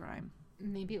nursery rhyme?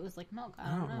 Maybe it was like milk. I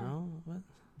don't know. What?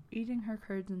 Eating her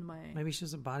curds and whey. Maybe she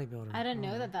was a bodybuilder. I didn't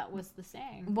know that was the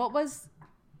saying. What was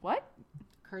What?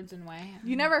 Curds and whey.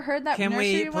 You never heard that Can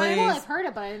nursery we rhyme? please- Well, I've heard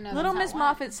it, but I didn't know. Little that's Miss how it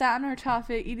Moffat sat on her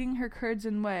toffet eating her curds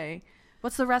and whey.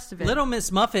 What's the rest of it? Little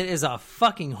Miss Muffet is a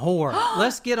fucking whore.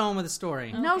 Let's get on with the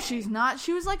story. No, she's not.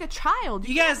 She was like a child.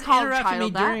 You guys can't call a interrupted me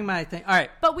child that. during my thing. All right.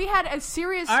 But we had a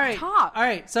serious All right. talk. All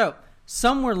right. So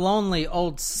some were lonely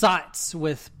old sots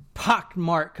with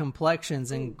pockmarked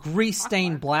complexions and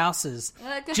grease-stained blouses.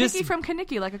 Like a just, hickey from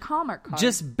Kanicki, like a Hallmark card.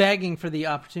 just begging for the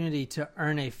opportunity to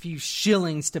earn a few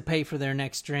shillings to pay for their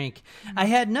next drink. I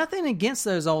had nothing against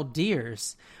those old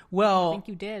dears. Well, I think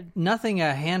you did. Nothing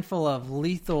a handful of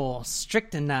lethal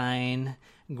strychnine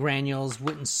granules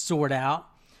wouldn't sort out.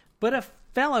 But a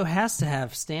fellow has to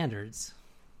have standards.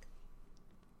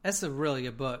 That's a really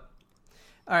good book.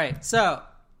 All right, so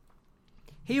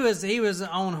he was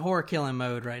on whore killing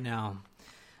mode right now.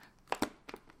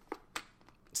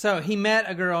 So he met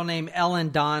a girl named Ellen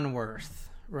Donworth,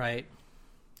 right?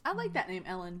 I like that name,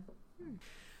 Ellen.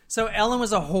 So Ellen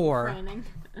was a whore.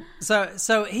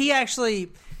 So he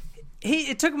actually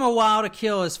it took him a while to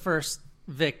kill his first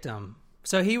victim.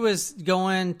 So he was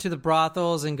going to the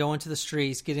brothels and going to the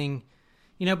streets, getting,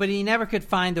 but he never could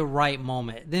find the right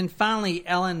moment. Then finally,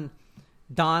 Ellen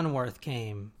Donworth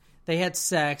came. They had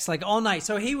sex like all night.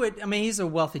 So he's a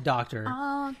wealthy doctor.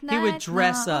 All night He would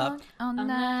dress long, up. all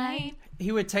night,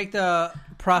 He would take the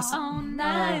all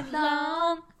night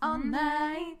long, all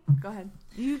night. Go ahead.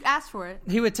 You asked for it.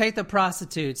 He would take the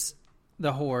prostitutes,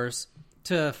 the whores,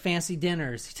 to fancy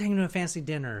dinners. He'd take them to a fancy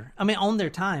dinner. I mean, on their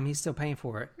time, he's still paying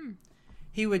for it.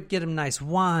 He would get them nice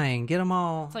wine, get them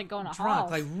all It's like going to drunk,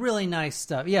 Hall's. like really nice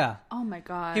stuff. Yeah. Oh my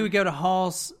god. He would go to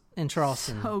Hall's in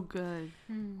Charleston. So good.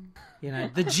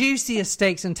 The juiciest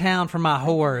steaks in town for my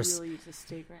whores. Really eat a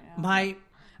steak right now.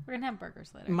 We're gonna have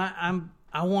burgers later.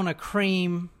 I want a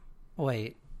cream.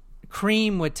 Wait,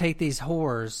 Cream would take these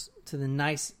whores to the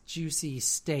nice juicy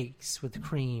steaks with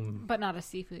cream. But not a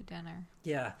seafood dinner.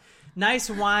 Yeah. Nice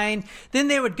wine. Then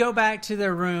they would go back to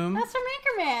their room. That's from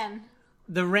Anchorman.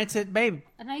 The rented, babe.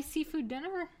 A nice seafood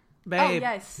dinner. Babe. Oh,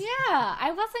 yes. Yeah,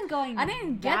 I wasn't going. I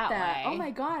didn't get that. way. Oh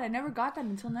my god, I never got that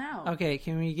until now. Okay,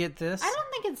 can we get this? I don't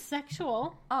think it's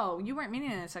sexual. Oh, you weren't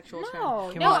meaning in a sexual term.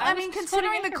 No, Well, I I was mean, just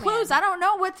considering the quoting clues, Anchorman. I don't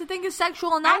know what to think is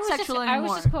sexual and not sexual anymore. I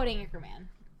was just quoting Anchorman.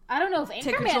 I don't know if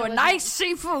Take her Anchorman to a was nice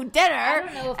seafood dinner. I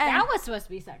don't know if and- that was supposed to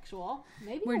be sexual.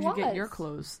 Maybe Where'd it you get was. your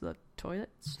clothes? The toilet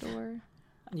store?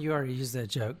 You already used that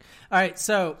joke. All right,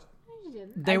 so I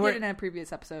did in a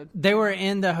previous episode. they were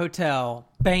in the hotel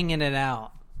banging it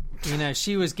out.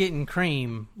 She was getting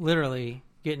cream, literally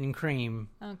getting cream.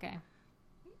 Okay.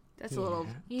 That's a little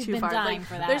You've too been far. dying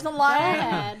for that. There's the Go line.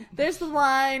 ahead. There's the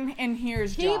line, and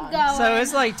here's Keep John. going. So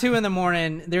it's like 2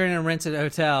 a.m. They're in a rented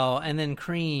hotel, and then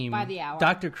Cream, By the hour.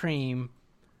 Dr. Cream,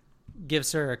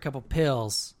 gives her a couple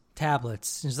pills,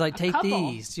 tablets. She's like, take couple?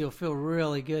 these. You'll feel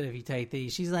really good if you take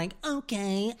these. She's like,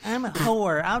 okay, I'm a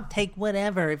whore. I'll take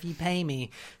whatever if you pay me.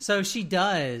 So she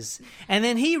does. And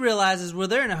then he realizes, well,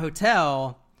 they're in a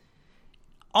hotel.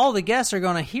 All the guests are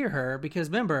going to hear her because,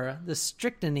 remember, the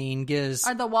strychnine gives...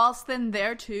 Are the walls thin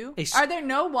there, too? Are there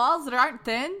no walls that aren't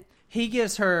thin? He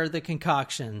gives her the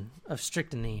concoction of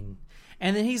strychnine.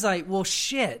 And then he's like, well,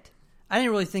 shit. I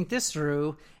didn't really think this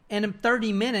through. And in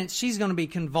 30 minutes, she's going to be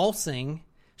convulsing.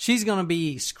 She's going to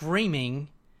be screaming.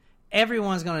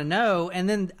 Everyone's going to know. And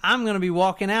then I'm going to be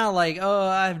walking out like, oh,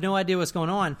 I have no idea what's going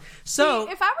on. So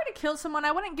See, if I were to kill someone,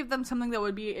 I wouldn't give them something that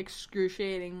would be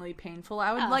excruciatingly painful.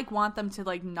 I would want them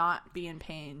to not be in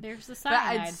pain. There's the but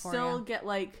cyanide I'd for still you. get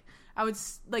I would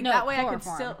No, that way chloroform. I could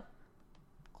still.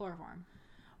 Chloroform.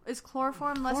 Is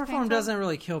chloroform less chloroform painful? doesn't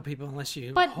really kill people unless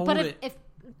you But hold but it.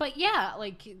 but yeah,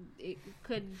 it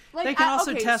could. They can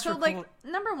also test so for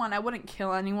number one, I wouldn't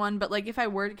kill anyone, but if I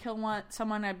were to kill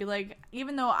someone, I'd be like,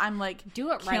 even though I'm do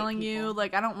it right, killing you, people.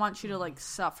 I don't want you to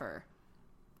suffer.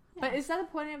 Yeah. But is that a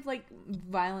point of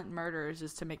violent murders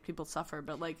is to make people suffer?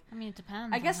 But I mean, it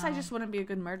depends. I guess I just wouldn't be a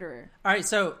good murderer. All right,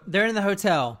 so they're in the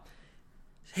hotel.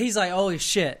 He's like, holy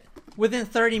shit. Within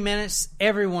 30 minutes,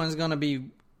 everyone's going to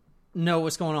know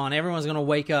what's going on. Everyone's going to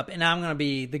wake up, and I'm going to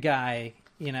be the guy,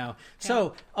 Okay.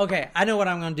 So, okay, I know what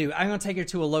I'm going to do. I'm going to take her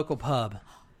to a local pub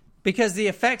because the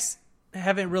effects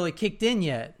haven't really kicked in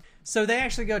yet. So they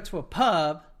actually go to a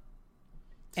pub,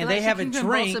 and they have a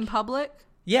drink. In public?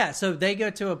 Yeah, so they go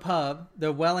to a pub,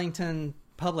 the Wellington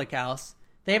Public House.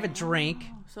 They have a drink.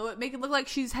 So it make it look like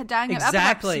she's dying of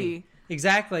epilepsy.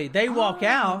 Exactly. They walk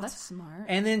out. That's smart.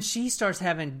 And then she starts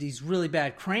having these really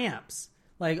bad cramps.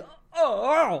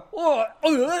 All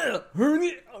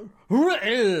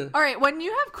right, when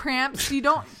you have cramps, you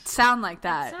don't sound like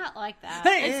that. It's not like that.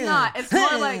 It's not. It's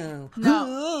more like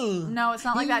no, it's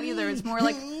not like that either. It's more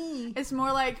like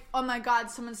oh my god,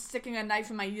 someone's sticking a knife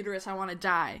in my uterus. I want to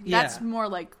die. Yeah. That's more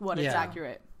like what it's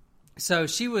accurate. So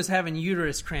she was having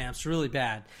uterus cramps really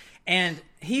bad, and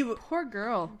poor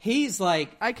girl. He's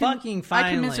like, I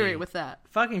commiserate with that.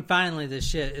 Fucking finally, this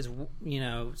shit is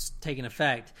taking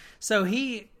effect. So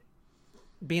he,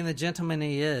 being the gentleman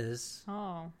he is,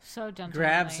 so gentlemanly,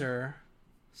 grabs her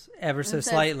ever so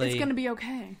slightly. It's gonna be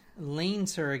okay.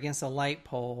 Leans her against a light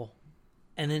pole,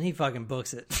 and then he fucking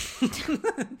books it.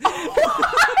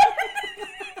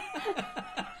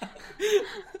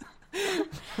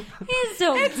 He's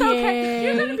so It's okay.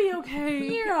 You're gonna be okay.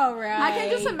 You're all right. I can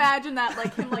just imagine that,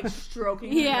 like him, like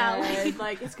stroking. Her head.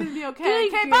 Like it's gonna be okay.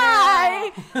 Good Okay, girl.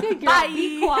 bye. Good girl. Bye.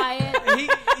 Be quiet.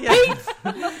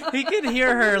 He could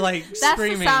hear her like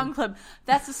screaming. The sound clip.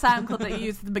 That's the sound clip that you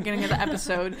used at the beginning of the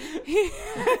episode.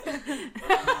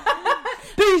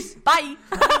 Peace. Bye.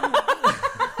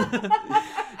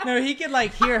 No, he could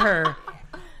like hear her.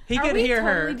 He could hear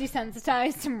her. Totally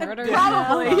desensitized to murder.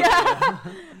 Probably, yeah.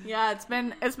 Yeah, it's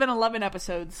been 11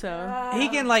 episodes, so he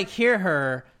can like hear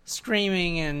her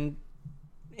screaming and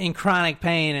in chronic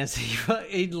pain as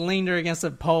he leaned her against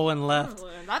a pole and left.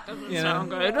 That doesn't sound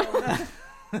good.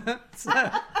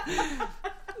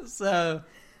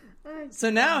 So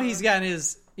now he's got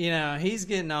his, he's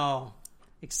getting all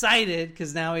excited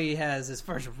because now he has his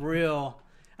first real.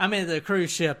 I'm in the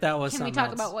cruise ship. That was. Can we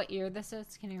talk about what year this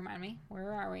is? Can you remind me?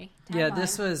 Where are we?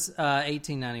 This was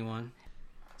 1891.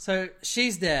 So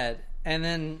she's dead, and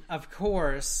then of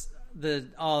course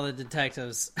all the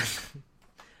detectives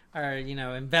are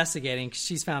investigating because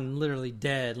she's found literally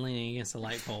dead, leaning against a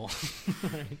light pole.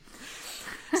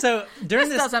 So during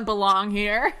this doesn't belong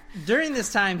here. During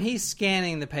this time, he's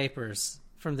scanning the papers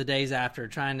from the days after,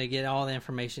 trying to get all the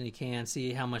information he can,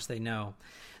 see how much they know.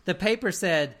 The paper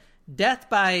said. Death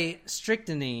by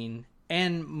strychnine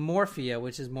and morphia,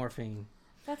 which is morphine.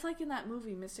 That's like in that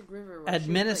movie, Mystic River.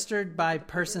 Administered by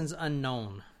persons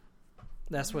unknown.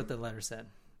 That's what the letter said.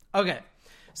 Okay.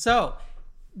 So,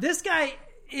 this guy,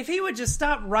 if he would just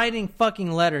stop writing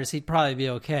fucking letters, he'd probably be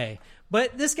okay.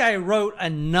 But this guy wrote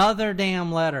another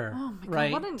damn letter. Oh my God,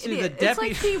 right, what an to idiot. the It's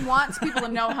like he wants people to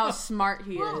know how smart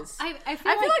he is. I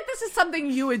feel like this is something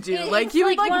you would do. Like, you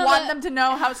would want them to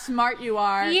know how smart you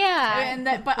are. Yeah. And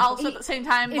that, but also at the same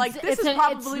time, this is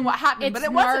probably what happened, but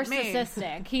it wasn't me.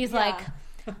 Narcissistic. He's like,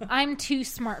 I'm too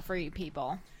smart for you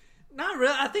people. Not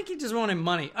really. I think he just wanted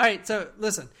money. All right, so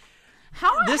listen.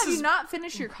 How have you not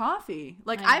finished your coffee?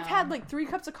 Like, I've had like 3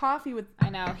 cups of coffee with... I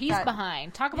know. He's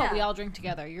behind. Talk about we all drink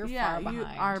together. You're far behind. You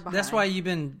are behind. That's why you've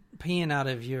been peeing out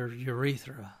of your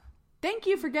urethra. Thank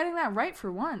you for getting that right for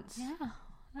once. Yeah.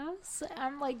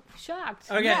 I'm like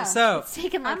shocked. Okay, so... It's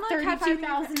taken like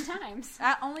 32,000 times.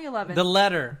 At only 11. The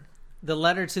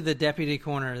letter to the deputy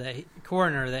coroner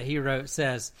that he wrote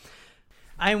says,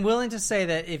 I am willing to say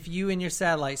that if you and your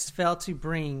satellites fail to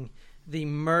bring the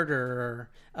murderer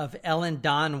of Ellen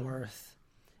Donworth,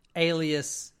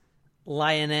 alias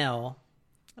Lionel.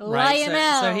 Right?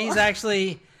 So he's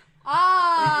actually...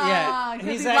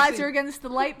 because he lies her against the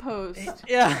light post.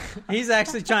 Yeah, he's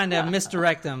actually trying to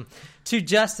misdirect them to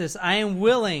justice. I am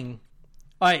willing...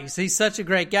 All right, so he's such a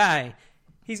great guy.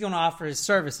 He's going to offer his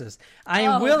services. I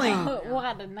am willing...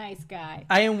 What a nice guy.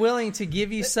 I am willing to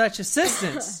give you such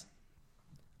assistance.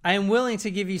 I am willing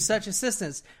to give you such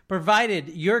assistance, provided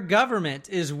your government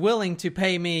is willing to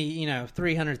pay me,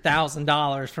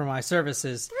 $300,000 for my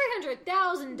services.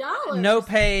 $300,000? No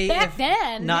pay back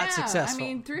then. Not successful. I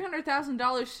mean,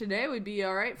 $300,000 today would be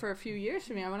all right for a few years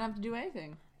for me. I wouldn't have to do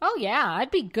anything. Oh, yeah.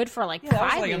 I'd be good for like 5 years.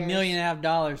 That was like $1.5 million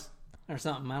or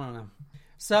something. I don't know.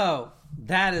 So,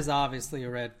 that is obviously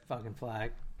a red fucking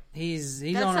flag. He's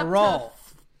on a roll.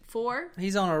 4?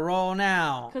 He's on a roll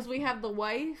now. Because we have the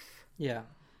wife. Yeah.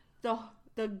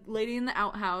 The lady in the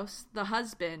outhouse, the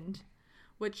husband,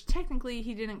 which technically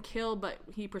he didn't kill, but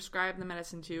he prescribed the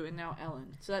medicine to, and now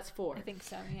Ellen. So that's 4. I think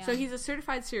so, yeah. So he's a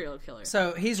certified serial killer.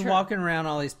 So he's walking around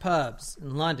all these pubs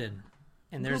in London,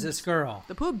 and there's this girl.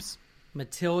 The pubs.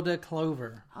 Matilda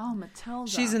Clover. Oh,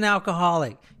 Matilda. She's an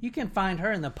alcoholic. You can find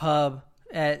her in the pub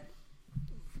at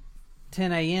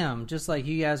 10 a.m., just like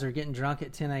you guys are getting drunk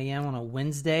at 10 a.m. on a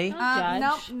Wednesday.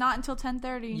 Nope, not until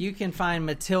 10:30. You can find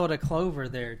Matilda Clover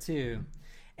there, too.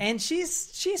 And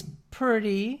she's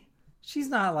pretty. She's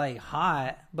not, like,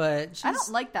 hot, but she's... I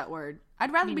don't like that word.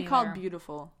 I'd rather be called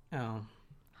beautiful. Oh.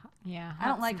 Yeah. I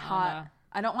don't like hot.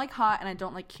 I don't like hot, and I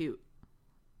don't like cute.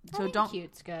 So I think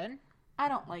cute's good. I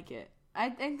don't like it. I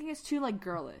think it's too, like,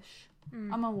 girlish.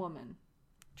 I'm a woman.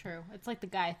 True. It's like the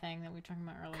guy thing that we were talking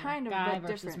about earlier. Kind of, guy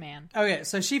but versus different. man. Okay,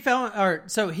 so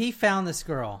he found this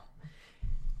girl,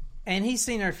 and he's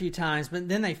seen her a few times, but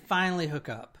then they finally hook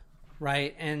up,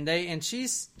 right? And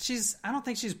she's I don't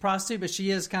think she's a prostitute, but she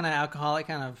is kind of alcoholic,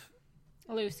 kind of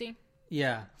Lucy.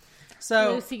 Yeah.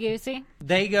 So Loosey goosey.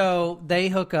 They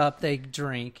hook up, they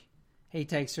drink. He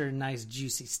takes her a nice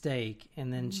juicy steak,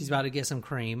 and then she's about to get some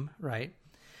cream, right?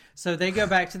 So they go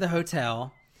back to the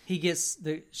hotel.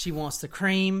 She wants the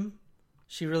cream.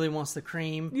 She really wants the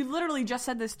cream. You literally just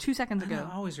said this 2 seconds ago.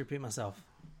 I always repeat myself.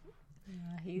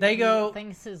 He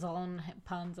thinks his own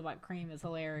puns about cream is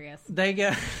hilarious. They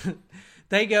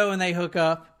go and they hook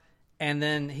up, and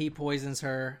then he poisons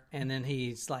her, and then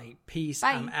he's like, "Peace,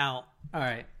 Bye. I'm out." All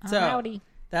right, I'm outie.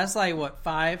 That's like what,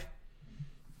 5?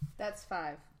 That's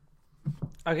 5.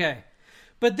 Okay,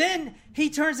 but then he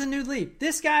turns a new leaf.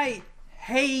 This guy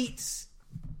hates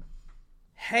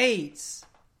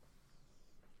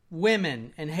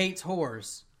women and hates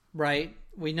whores, right?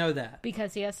 We know that.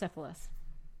 Because he has syphilis.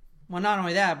 Well, not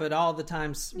only that, but all the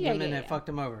times women have fucked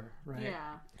him over, right?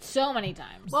 Yeah. So many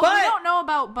times. Well, we don't know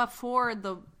about before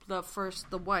the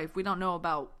wife. We don't know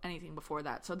about anything before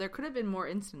that. So there could have been more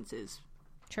instances.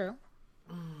 True.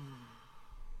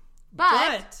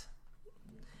 But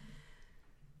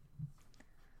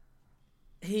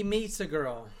he meets a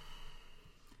girl.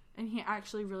 And he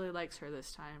actually really likes her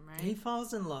this time, right? He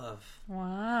falls in love.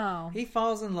 Wow. He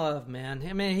falls in love, man.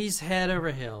 I mean, he's head over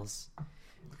heels.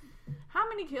 How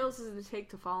many kills does it take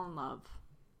to fall in love?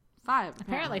 5.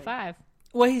 Apparently 5.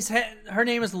 Well, her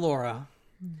name is Laura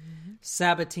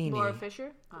Sabatini. Laura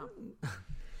Fisher? Oh.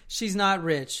 She's not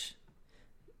rich.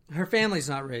 Her family's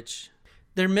not rich.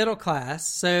 They're middle class,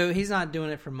 so he's not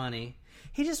doing it for money.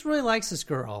 He just really likes this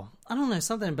girl. I don't know,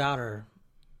 something about her.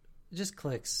 It just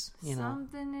clicks, you know.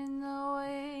 Something in the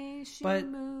way she But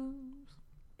moves.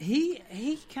 He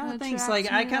kind of thinks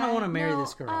like, I kind of want to marry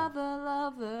this girl. Other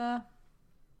lover.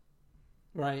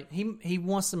 Right. He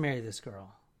wants to marry this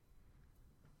girl.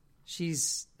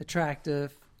 She's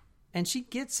attractive, and she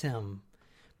gets him.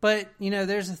 But, you know,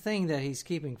 there's a thing that he's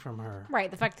keeping from her.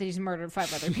 Right, the fact that he's murdered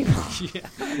 5 other people.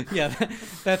 Yeah,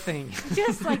 that thing.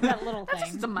 Just like that little thing.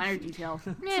 That's just a minor detail.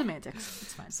 Semantics.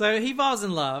 It's fine. So he falls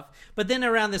in love, but then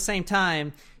around the same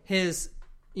time, his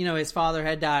father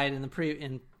had died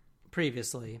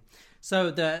previously. So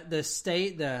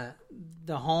the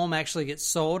home actually gets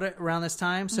sold around this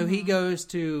time. So he goes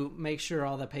to make sure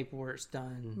all the paperwork's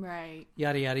done. Right.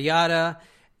 Yada, yada, yada,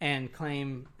 and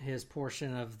claim his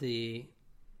portion of the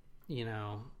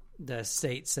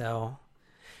estate sale.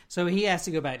 So he has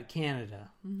to go back to Canada.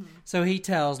 Mm-hmm. So he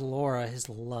tells Laura, his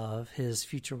love, his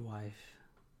future wife,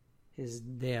 his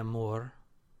d'amour,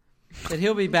 that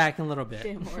he'll be back in a little bit.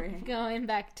 Going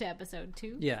back to episode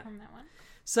 2 Yeah. from that one.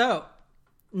 So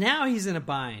now he's in a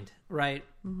bind, right?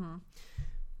 Mm-hmm.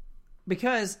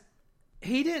 Because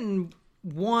he didn't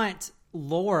want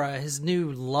Laura, his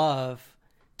new love,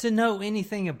 to know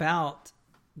anything about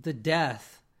the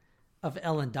death of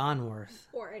Ellen Donworth.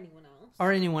 Or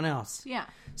anyone else. Yeah.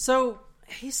 So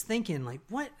he's thinking, like,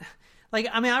 what? Like,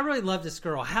 I mean, I really love this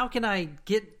girl. How can I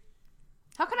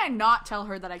not tell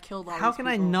her that I killed all these people? How can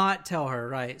I not tell her,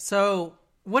 right? So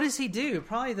what does he do?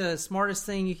 Probably the smartest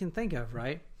thing you can think of,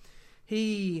 right?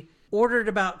 He ordered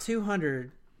about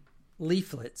 200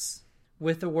 leaflets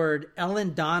with the word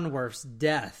Ellen Donworth's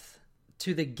death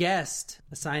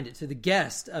assigned it to the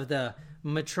guest of the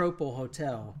Metropole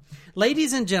Hotel.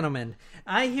 Ladies and gentlemen,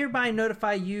 I hereby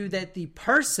notify you that the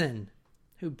person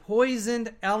who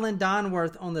poisoned Ellen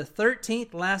Donworth on the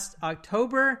 13th last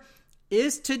October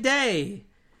is today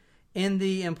in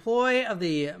the employ of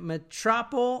the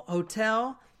Metropole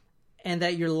Hotel, and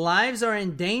that your lives are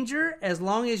in danger as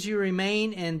long as you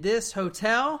remain in this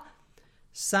hotel.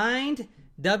 Signed,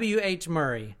 W.H.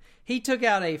 Murray. He took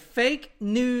out a fake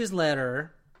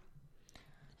newsletter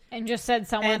and just said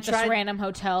someone at this random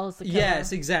hotel is the killer.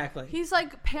 Yes, exactly. He's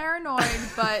like paranoid,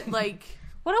 but like...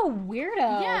 What a weirdo.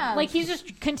 Yeah. Like, he's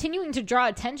just continuing to draw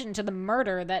attention to the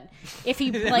murder that if he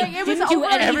didn't do anything...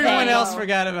 Everyone else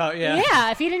forgot about,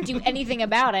 Yeah, if he didn't do anything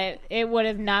about it, it would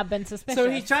have not been suspicious. So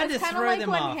he tried to throw them off. Kind of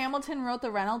like when Hamilton wrote the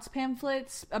Reynolds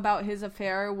pamphlets about his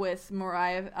affair with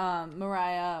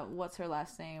Mariah, what's her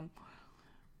last name?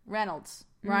 Reynolds.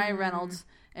 Mariah Reynolds.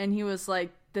 And he was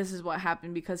like, this is what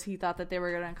happened, because he thought that they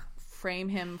were going to frame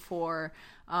him for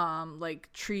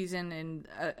like treason and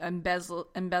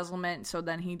embezzlement. So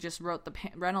then he just wrote the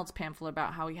Reynolds pamphlet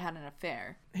about how he had an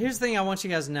affair. Here's the thing I want you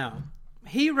guys to know.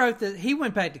 He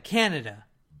went back to Canada,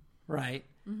 right?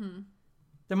 Mm-hmm.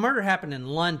 The murder happened in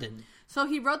London. So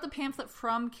he wrote the pamphlet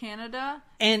from Canada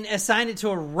and assigned it to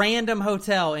a random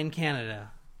hotel in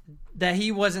Canada that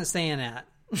he wasn't staying at.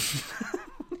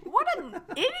 What an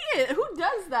idiot! Who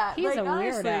does that? He's a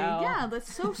honestly, weirdo. Yeah,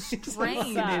 that's so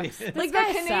strange. This Like the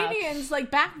guy Canadians, sucks.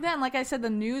 like back then, like I said, the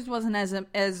news wasn't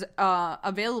as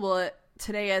available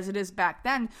today as it is back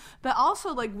then. But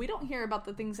also, like, we don't hear about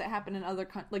the things that happen in other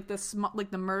like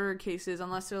the murder cases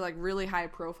unless they're like really high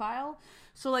profile.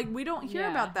 So like we don't hear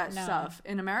about that stuff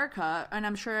in America, and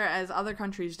I'm sure as other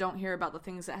countries don't hear about the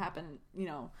things that happen,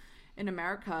 in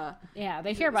America. Yeah,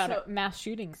 they hear about mass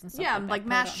shootings and stuff. Yeah, like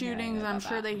mass shootings. I'm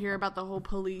sure they hear about the whole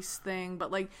police thing, but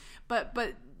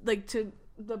to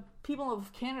the people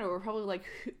of Canada were probably like,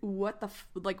 what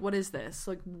what is this?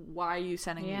 Like, why are you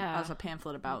sending us a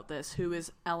pamphlet about this? Who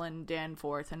is Ellen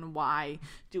Danforth, and why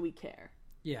do we care?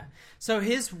 Yeah. So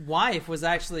his wife was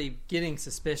actually getting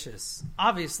suspicious,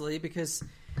 obviously, because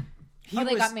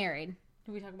they got married.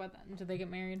 Did we talk about that? Did they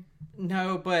get married?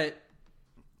 No, but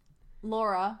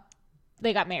Laura.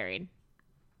 They got married.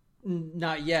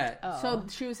 Not yet. Oh. So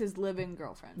she was his live-in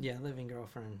girlfriend. Yeah, live-in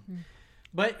girlfriend.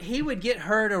 But he would get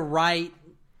her to write.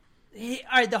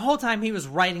 The whole time he was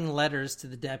writing letters to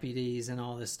the deputies and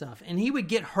all this stuff, and he would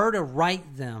get her to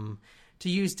write them to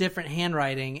use different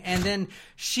handwriting, and then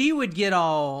she would get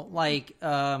all like,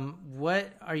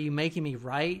 "What are you making me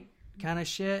write?" kind of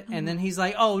shit. And then he's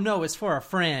like, "Oh no, it's for a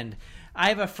friend. I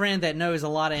have a friend that knows a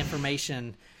lot of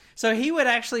information." So he would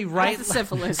actually write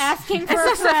syphilis. Asking for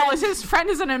a friend. Syphilis. His friend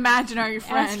is an imaginary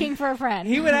friend. Asking for a friend.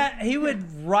 He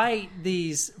would write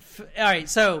these. All right,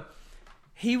 so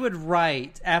he would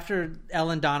write after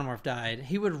Ellen Donworth died.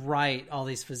 He would write all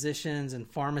these physicians and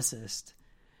pharmacists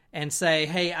and say,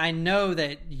 "Hey, I know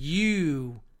that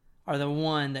you are the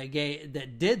one that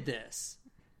did this.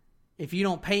 If you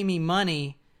don't pay me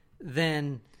money,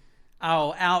 then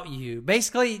I'll out you."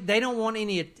 Basically, they don't want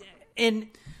any.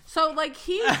 So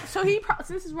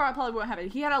this is where I probably won't have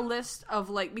it. He had a list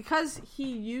of because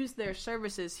he used their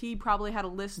services, he probably had a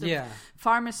list of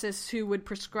pharmacists who would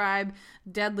prescribe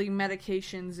deadly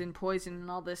medications and poison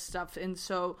and all this stuff. And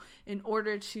so in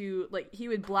order to he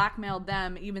would blackmail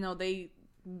them even though they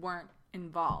weren't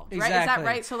involved. Right? Exactly. Is that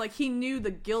right? So he knew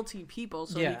the guilty people,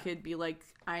 so he could be like,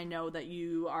 I know that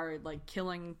you are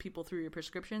killing people through your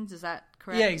prescriptions. Is that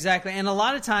correct? Yeah, exactly. And a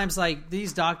lot of times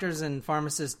these doctors and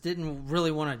pharmacists didn't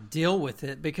really want to deal with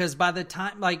it because by the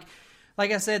time like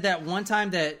I said, that one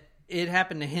time that it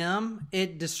happened to him,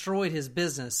 it destroyed his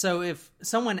business. So if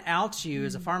someone outs you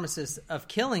as a pharmacist of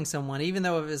killing someone, even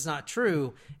though if it's not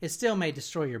true, it still may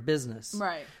destroy your business.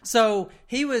 Right. So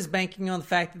he was banking on the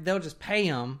fact that they'll just pay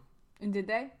him. And did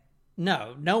they?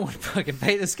 No one fucking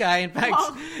paid this guy.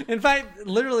 In fact,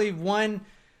 literally one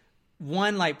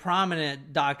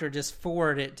prominent doctor just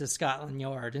forwarded it to Scotland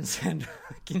Yard and said,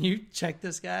 "Can you check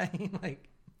this guy?"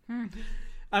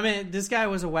 I mean, this guy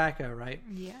was a wacko, right?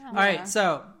 Yeah. All right,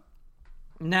 so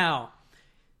now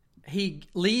he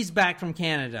leaves back from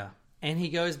Canada and he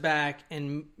goes back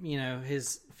and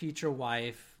his future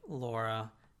wife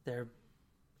Laura, they're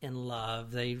in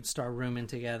love. They start rooming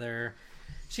together.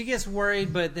 She gets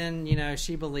worried, but then,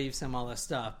 she believes him, all this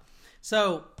stuff.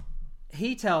 So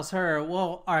he tells her,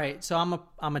 well, all right, so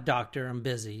I'm a doctor. I'm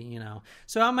busy,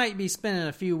 So I might be spending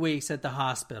a few weeks at the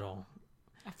hospital.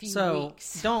 A few weeks.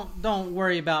 So don't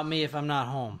worry about me if I'm not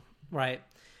home, right?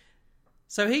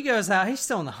 So he goes out. He's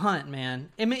still on the hunt,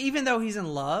 man. I mean, even though he's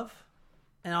in love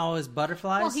and all his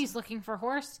butterflies. Well, he's looking for a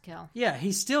horse to kill. Yeah,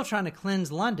 he's still trying to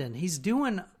cleanse London. He's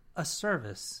doing a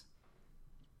service.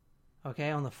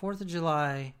 Okay, on the 4th of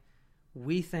July,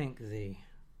 we thank thee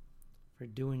for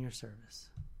doing your service.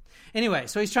 Anyway,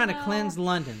 so he's trying to cleanse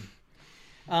London.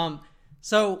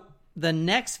 So the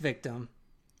next victim,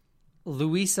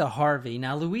 Louisa Harvey.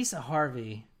 Now, Louisa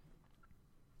Harvey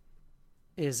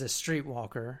is a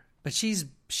streetwalker, but she's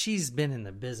been in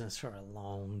the business for a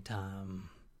long time.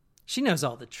 She knows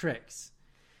all the tricks.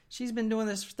 She's been doing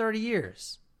this for 30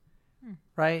 years,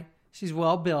 right? She's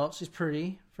well built. She's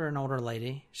pretty for an older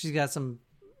lady. She's got some,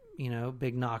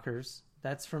 big knockers.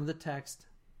 That's from the text.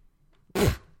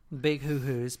 Big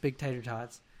hoo-hoos, big tater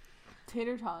tots.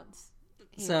 Tater tots.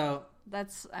 Yeah. So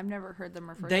I've never heard them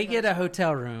refer to they get a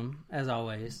hotel room, as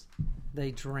always.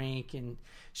 They drink, and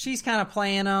she's kind of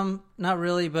playing them. Not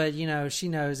really, but, she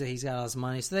knows that he's got all his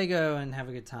money. So they go and have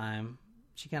a good time.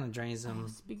 She kind of drains them.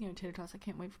 Speaking of tater tots, I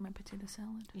can't wait for my potato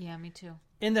salad. Yeah, me too.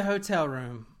 In the hotel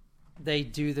room, they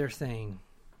do their thing.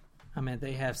 I mean,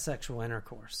 they have sexual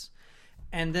intercourse.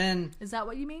 And then... Is that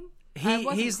what you mean?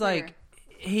 He's like,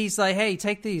 hey,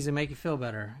 take these and make you feel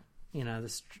better.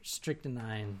 The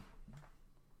strychnine.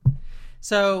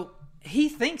 So he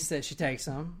thinks that she takes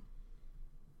them.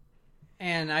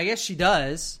 And I guess she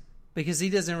does, because he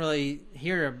doesn't really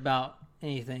hear about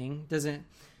anything, doesn't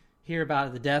hear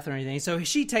about the death or anything. So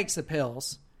she takes the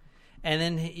pills, and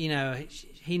then, he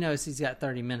knows he's got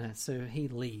 30 minutes, so he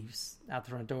leaves out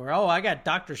the front door. Oh, I got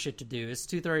doctor shit to do. It's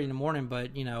 2:30 in the morning, but,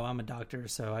 I'm a doctor,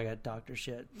 so I got doctor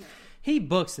shit. Yeah. He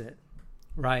books it,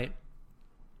 right?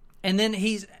 And then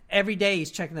every day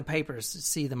he's checking the papers to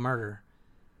see the murder,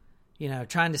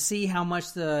 trying to see how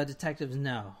much the detectives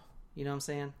know. You know what I'm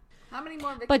saying? How many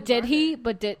more victims?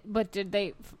 But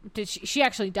did she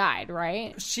actually died,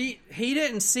 right? He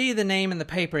didn't see the name in the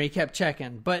paper. He kept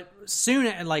checking, but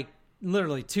soon, like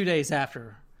literally 2 days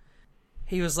after,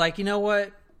 he was like, you know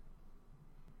what?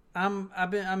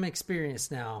 I'm experienced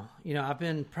now. I've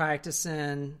been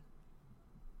practicing.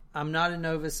 I'm not a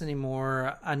novice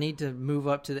anymore. I need to move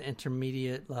up to the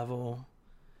intermediate level,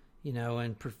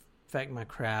 and perfect my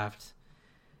craft.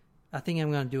 I think I'm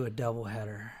going to do a double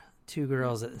header. 2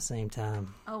 girls at the same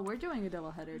time. Oh, we're doing a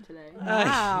double header today.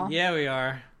 Wow. Yeah, we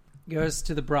are. Goes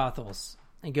to the brothels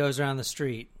and goes around the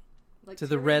street to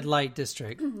the red light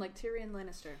district. Like Tyrion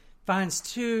Lannister. Finds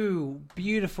 2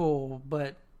 beautiful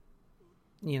but,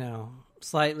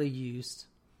 slightly used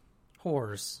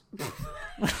whores.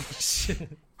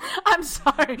 I'm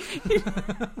sorry.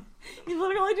 You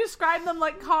literally described them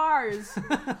like cars.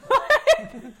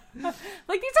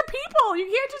 Like, these are people. You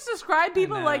can't just describe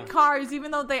people like cars,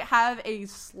 even though they have a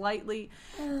slightly,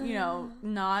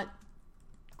 not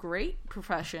great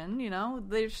profession.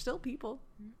 They're still people.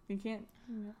 You can't,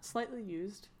 slightly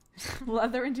used.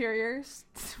 Leather interiors.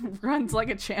 Runs like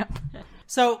a champ.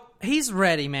 So he's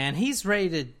ready, man. He's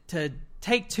ready to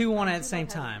take 2 on at the same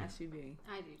time. SUV.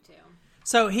 I do too.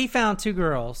 So he found 2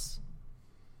 girls,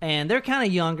 and they're kind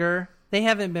of younger. They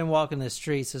haven't been walking the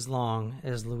streets as long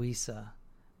as Louisa.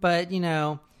 But,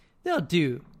 they'll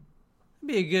do.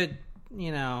 Be a good,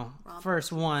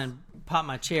 first one, pop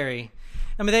my cherry.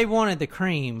 I mean, they wanted the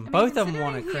cream. Both of them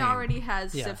wanted cream. He already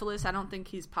has syphilis. I don't think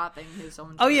he's popping his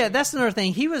own cherry. Oh, yeah, that's another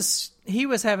thing. He was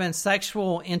having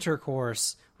sexual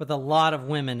intercourse with a lot of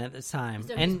women at the time.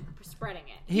 So and he's spreading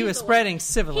it. He was spreading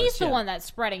syphilis. He's the one that's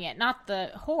spreading it, not the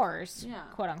whores,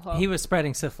 quote unquote. He was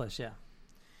spreading syphilis, yeah.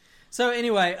 So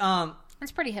anyway,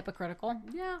 it's pretty hypocritical.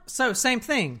 Yeah. So same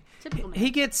thing. He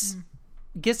gets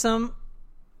them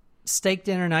steak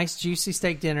dinner, nice juicy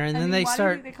steak dinner, and then they why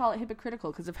start. Do you think they call it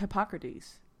hypocritical? Because of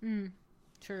Hippocrates.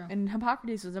 True. And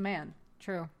Hippocrates was a man.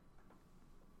 True.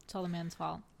 It's all the man's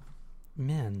fault.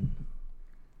 Men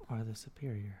are the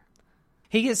superior.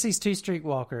 He gets these 2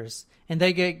 streetwalkers, and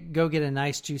they go get a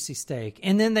nice juicy steak,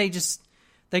 and then they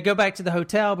go back to the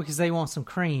hotel because they want some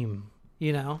cream.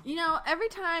 Every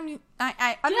time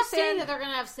I understand just saying that they're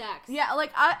gonna have sex. Yeah,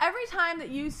 like every time that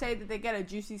you say that they get a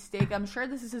juicy steak, I'm sure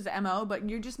this is his MO, but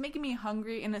you're just making me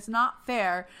hungry, and it's not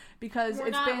fair because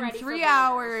it's been 3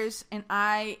 hours, and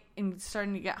I am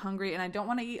starting to get hungry, and I don't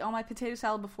want to eat all my potato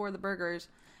salad before the burgers,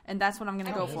 and that's what I'm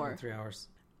gonna go for. 3 hours.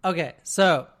 Okay,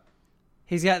 so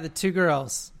he's got the 2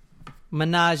 girls,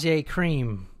 menage a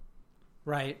cream,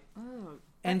 right? Oh,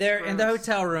 and they're in the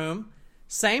hotel room.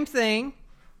 Same thing.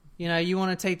 You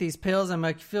want to take these pills and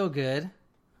make you feel good.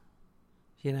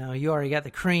 You already got the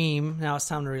cream. Now it's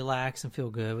time to relax and feel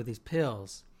good with these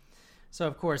pills. So,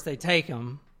 of course, they take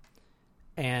them.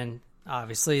 And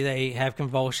obviously they have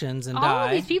convulsions and die. All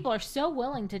of these people are so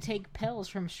willing to take pills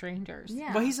from strangers.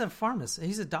 Yeah. Well, he's a pharmacist.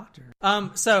 He's a doctor.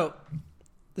 So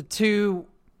the 2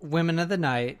 women of the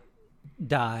night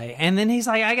die. And then he's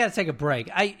like, I got to take a break.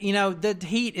 The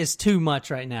heat is too much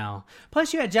right now.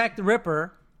 Plus, you had Jack the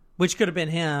Ripper, which could have been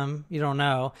him. You don't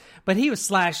know. But he was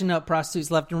slashing up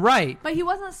prostitutes left and right. But he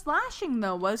wasn't slashing,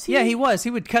 though, was he? Yeah, he was. He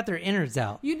would cut their innards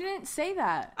out. You didn't say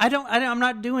that. I'm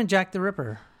not doing Jack the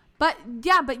Ripper. But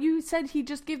you said he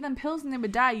just gave them pills and they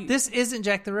would die. This isn't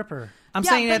Jack the Ripper. I'm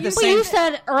saying at the same... Well, you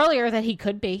said earlier that he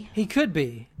could be. He could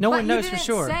be. No one knows for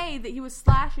sure. But you didn't say that he was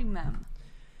slashing them.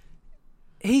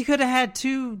 He could have had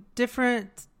 2 different...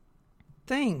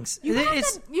 things. You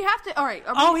have to. All right.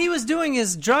 All he was doing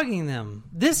is drugging them.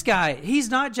 This guy, he's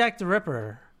not Jack the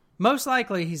Ripper. Most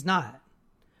likely, he's not.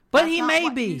 But he may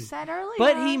be. You said earlier.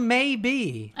 But he may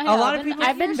be. I know, a lot of people.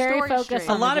 I've been very focused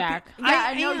on Jack.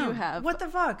 I know you have. What the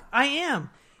fuck? I am.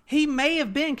 He may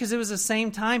have been because it was the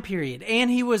same time period, and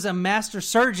he was a master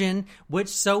surgeon, which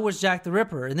so was Jack the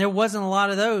Ripper, and there wasn't a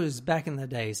lot of those back in the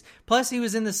days. Plus, he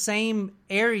was in the same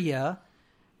area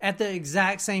at the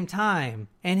exact same time,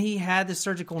 and he had the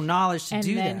surgical knowledge to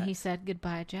do that. And then he said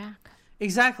goodbye, Jack.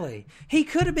 Exactly. He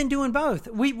could have been doing both.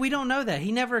 We don't know that.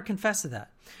 He never confessed to that.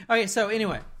 Okay, so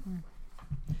anyway,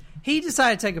 he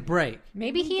decided to take a break.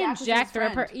 Maybe he and Jack the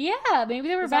Ripper. Yeah, maybe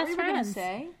they were best friends.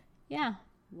 Say? Yeah.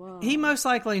 Whoa. He most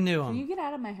likely knew him. Can you get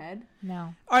out of my head?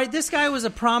 No. All right, this guy was a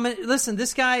prominent... Listen,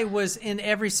 this guy was in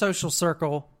every social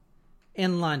circle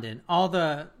in London. All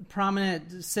the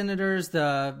prominent senators,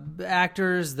 the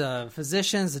actors, the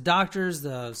physicians, the doctors,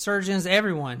 the surgeons,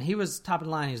 everyone. He was top of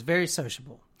the line. He was very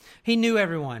sociable. He knew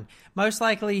everyone. Most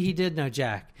likely, he did know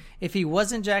Jack. If he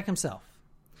wasn't Jack himself.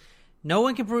 No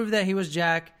one can prove that he was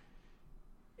Jack.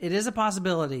 It is a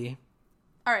possibility.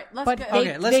 All right, let's but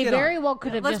get... They very well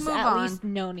could have just at on. least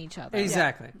known each other.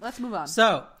 Exactly. Yeah. Let's move on.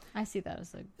 So... I see that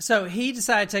as like... So he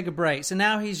decided to take a break. So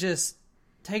now he's just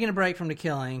taking a break from the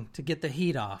killing to get the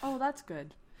heat off. Oh, that's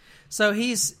good. So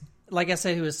he's, like I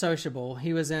said, he was sociable.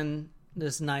 He was in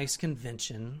this nice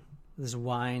convention, this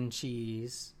wine,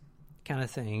 cheese kind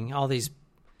of thing. All these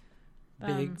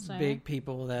big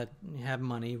people that have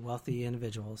money, wealthy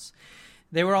individuals.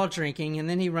 They were all drinking, and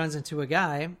then he runs into a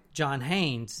guy, John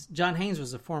Haynes. John Haynes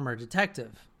was a former detective,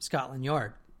 Scotland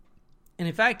Yard. And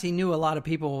in fact, he knew a lot of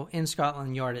people in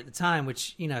Scotland Yard at the time,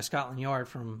 which, you know, Scotland Yard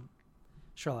from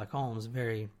Sherlock Holmes,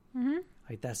 very,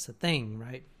 like, that's the thing,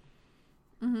 right?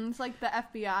 Mm-hmm. It's like the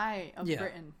FBI of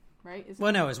Britain, right?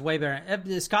 Well, no, it's way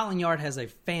better. Scotland Yard has a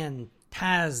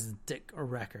fantastic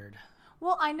record.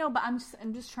 Well, I know, but I'm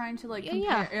just trying to like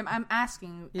compare. Yeah. I'm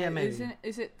asking. Yeah, maybe.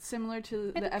 Is it similar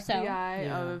to the FBI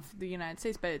of the United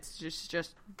States, but it's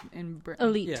just in Britain?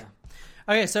 Elite. Yeah.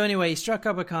 Okay, so anyway, he struck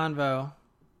up a convo.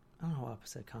 I don't know what I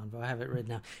said convo. I have it written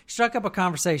down. He struck up a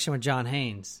conversation with John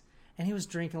Haynes, and he was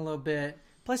drinking a little bit.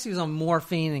 Plus, he was on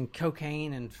morphine and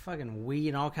cocaine and fucking weed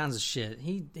and all kinds of shit.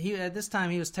 He at this time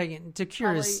he was taking to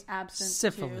cure his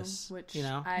syphilis, too, which you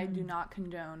know. I do not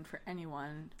condone for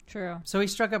anyone. True. So he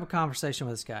struck up a conversation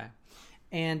with this guy,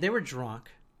 and they were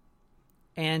drunk.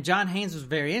 And John Haynes was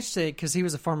very interested because he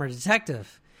was a former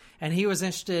detective, and he was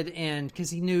interested in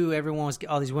because he knew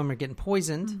all these women were getting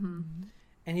poisoned. Mm-hmm.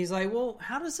 And he's like, well,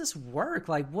 how does this work?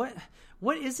 Like, what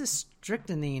is this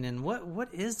strychnine? And what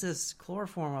is this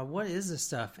chloroform? What is this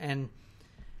stuff? And,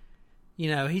 you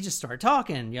know, he just started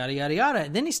talking, yada, yada, yada.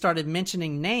 And then he started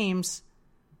mentioning names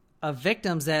of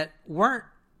victims that weren't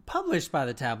published by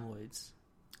the tabloids,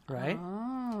 right?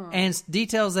 Oh. And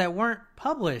details that weren't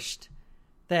published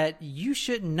that you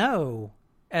shouldn't know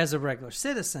as a regular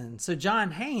citizen. So John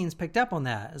Haynes picked up on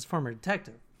that as a former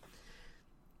detective.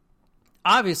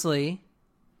 Obviously,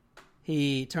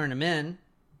 he turned him in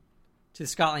to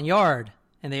Scotland Yard,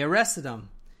 and they arrested him.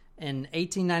 In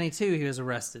 1892, he was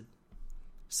arrested.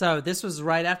 So this was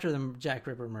right after the Jack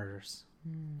Ripper murders,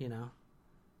 you know.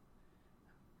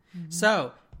 Mm-hmm.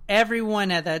 So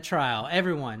everyone at that trial,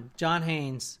 John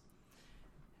Haynes,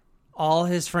 all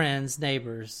his friends,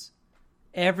 neighbors,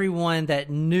 everyone that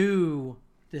knew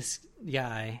this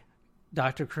guy,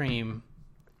 Dr. Cream,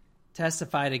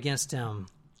 testified against him.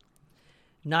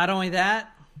 Not only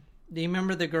that, do you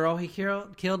remember the girl he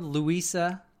killed,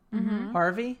 Louisa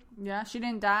Harvey? Yeah, she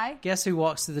didn't die. Guess who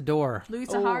walks through the door?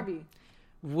 Louisa Harvey.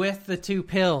 With the 2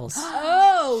 pills.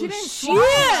 Oh, she didn't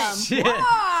shit. Wow.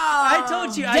 I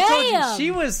told you.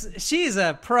 She's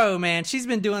a pro, man. She's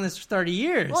been doing this for 30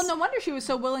 years. Well, no wonder she was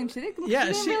so willing to take them. Yeah,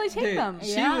 she didn't really take them.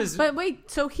 She was. But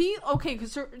wait, so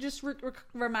because just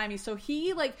remind me. So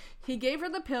he gave her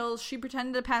the pills. She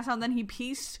pretended to pass out. Then he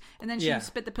pieced, and then she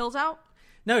spit the pills out.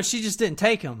 No, she just didn't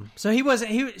take him. So she was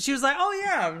like, oh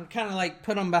yeah, and kind of like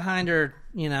put him behind her,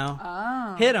 you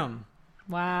know, hit him.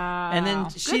 Wow. And then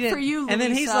she Good didn't. for you, and then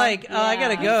he's Lisa. like, oh, I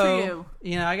gotta go. Good for you.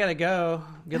 You know, I gotta go.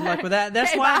 Good luck with that. That's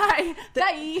hey, why.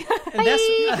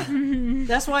 Bye.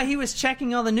 That's why he was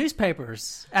checking all the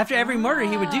newspapers after every murder.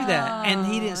 He would do that, and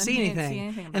he didn't see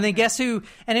anything. And then guess who?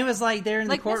 And it was like they're in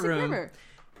the courtroom.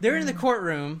 They're in the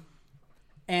courtroom.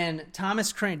 And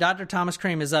Dr. Thomas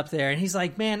Cream is up there, and he's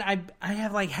like, man, I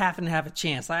have like half and half a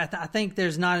chance. I think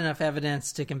there's not enough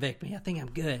evidence to convict me. I think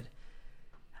I'm good.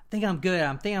 I think I'm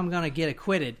going to get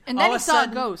acquitted. And then he saw a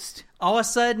ghost. All of a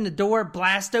sudden, the door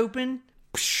blast open,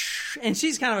 and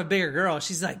she's kind of a bigger girl.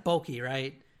 She's like bulky,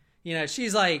 right? You know,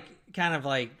 she's like kind of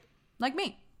like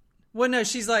me. Well, no,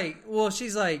 she's like,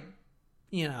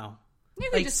 you know. You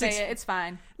can just say it. It's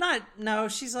fine.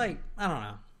 She's like, I don't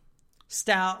know,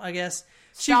 stout, I guess.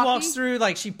 She Stocky? walks through,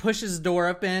 like, she pushes the door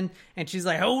open, and she's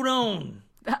like, hold on.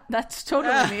 That's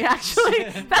totally me, actually.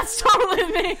 That's totally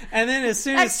me. And then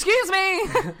Excuse me.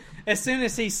 As soon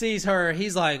as he sees her,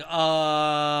 he's like, what?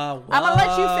 I'm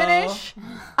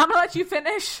gonna let you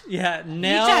finish. Yeah,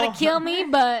 Nell. You try to kill me,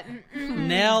 but...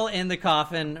 Nell in the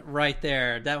coffin right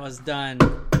there. That was done.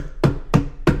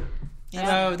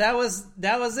 Yeah. So that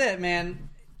was it, man.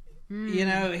 You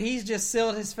know, he's just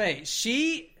sealed his fate.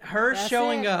 Her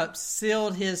showing up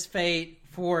sealed his fate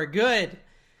for good.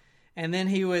 And then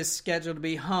he was scheduled to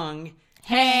be hanged,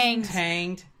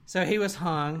 So he was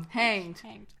hung. Hanged.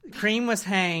 Cream was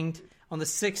hanged on the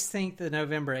 16th of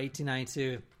November,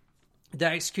 1892. The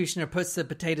executioner puts the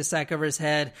potato sack over his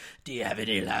head. Do you have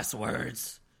any last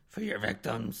words for your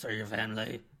victims or your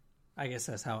family? I guess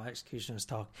that's how executioners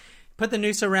talk. Put the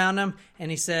noose around him, and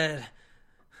he said,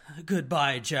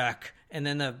 "Goodbye, Jack." And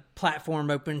then the platform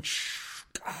opened,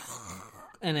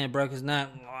 and then it broke his neck,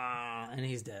 and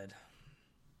he's dead.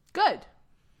 Good.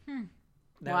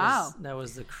 That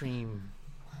was the Cream.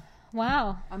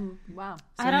 Wow. Wow.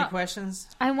 So any questions?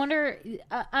 I wonder,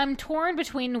 I'm torn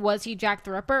between was he Jack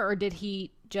the Ripper or did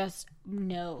he just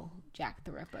know Jack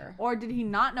the Ripper? Or did he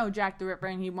not know Jack the Ripper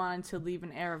and he wanted to leave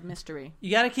an air of mystery?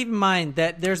 You got to keep in mind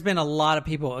that there's been a lot of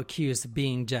people accused of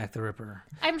being Jack the Ripper.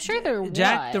 I'm sure there was.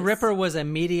 Jack the Ripper was a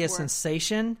media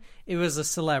sensation. It was a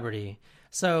celebrity.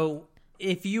 So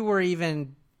if you were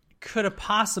even could have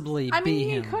possibly be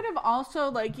him. He could have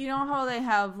also, like, you know how they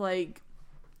have, like,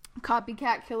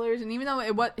 copycat killers, and even though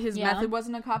his method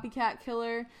wasn't a copycat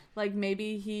killer, like,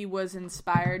 maybe he was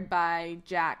inspired by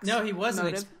Jack's he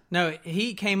wasn't. motive. No,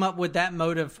 he came up with that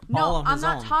motive all on his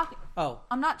own.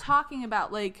 I'm not talking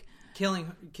about, like,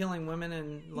 killing women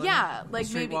and like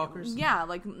streetwalkers.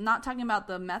 Like, not talking about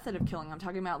the method of killing. I'm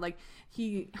talking about, like,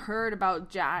 he heard about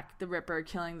Jack the Ripper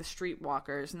killing the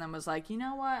streetwalkers and then was like, you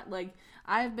know what, like,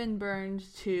 I've been burned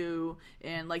too,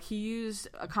 and, like, he used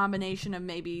a combination of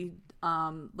maybe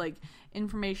like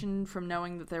information from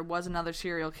knowing that there was another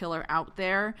serial killer out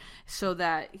there so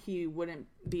that he wouldn't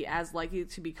be as likely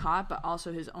to be caught, but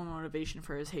also his own motivation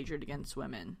for his hatred against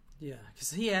women. Yeah, because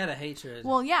he had a hatred.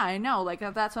 Well, yeah, I know. Like,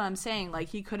 that's what I'm saying. Like,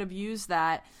 he could have used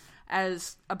that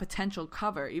as a potential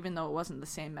cover, even though it wasn't the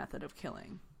same method of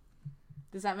killing.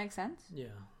 Does that make sense? Yeah.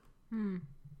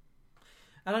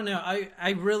 I don't know.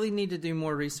 I really need to do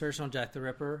more research on Jack the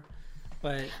Ripper.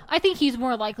 But I think he's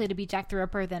more likely to be Jack the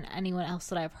Ripper than anyone else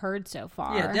that I've heard so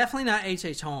far. Yeah, definitely not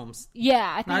H.H. Holmes.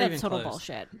 Yeah, I think not that's total close.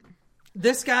 bullshit.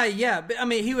 This guy, yeah. But, I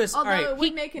mean, he was... Although all right, it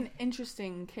would make an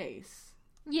interesting case.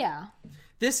 Yeah.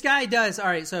 This guy does... All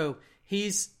right, so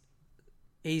he's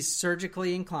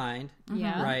surgically inclined.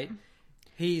 Yeah. Right?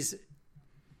 He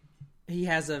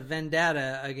has a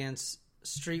vendetta against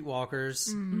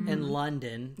streetwalkers in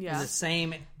London. Yeah. In the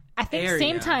same I think area,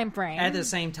 same time frame. At the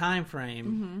same time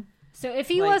frame. So if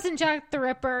he wasn't Jack the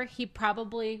Ripper, he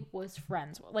probably was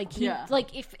friends. Like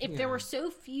if there were so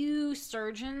few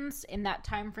surgeons in that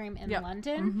time frame in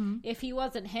London, if he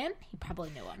wasn't him, he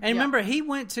probably knew him. And remember, he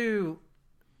went to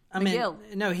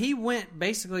McGill. He went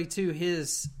basically to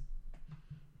his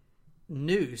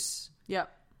noose.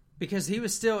 Yep. Because he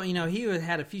was still, he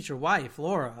had a future wife,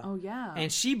 Laura. Oh, yeah.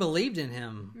 And she believed in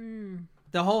him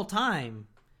the whole time.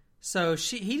 So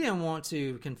he didn't want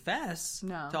to confess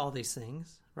to all these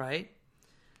things, right?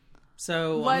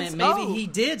 So, maybe he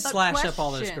did slash up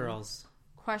all those girls.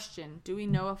 Question. Do we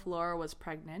know if Laura was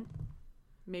pregnant?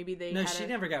 Maybe they No, she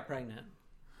never got pregnant.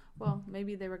 Well,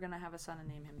 maybe they were going to have a son and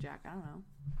name him Jack. I don't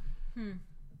know.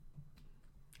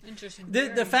 Interesting.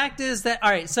 The fact is that,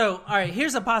 all right,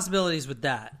 here's the possibilities with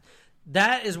that.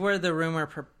 That is where the rumor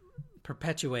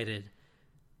perpetuated.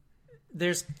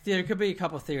 There could be a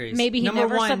couple theories. Maybe he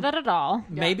never said that at all.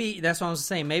 Maybe that's what I was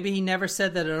saying. Maybe he never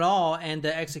said that at all, and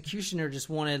the executioner just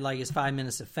wanted like his 5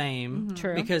 minutes of fame.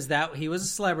 True. Because he was a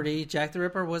celebrity. Jack the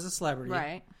Ripper was a celebrity.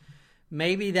 Right.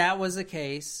 Maybe that was the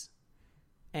case,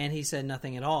 and he said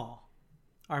nothing at all.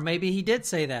 Or maybe he did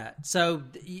say that. So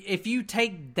if you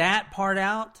take that part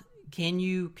out, can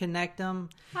you connect them?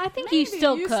 I think you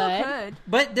still could.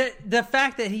 But the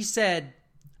fact that he said,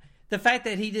 the fact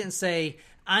that he didn't say,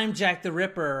 I'm Jack the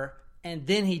Ripper, and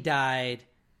then he died,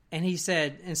 and he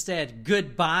said instead,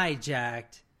 goodbye,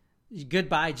 Jack.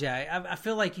 Goodbye, Jack. I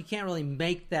feel like you can't really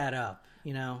make that up,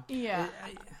 Yeah.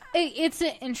 It's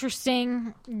an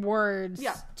interesting words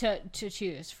to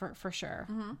choose for sure.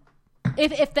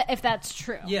 If that's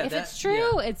true. Yeah, if it's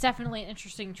true, it's definitely an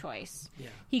interesting choice. Yeah.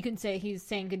 He could say he's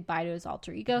saying goodbye to his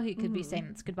alter ego. He could be saying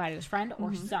it's goodbye to his friend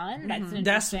or son. That's an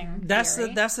interesting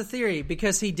theory. That's the theory,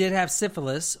 because he did have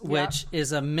syphilis, which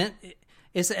is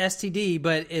it's an STD,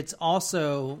 but it's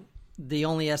also the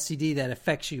only STD that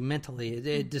affects you mentally.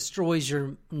 It destroys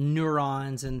your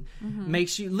neurons and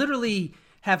makes you literally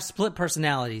have split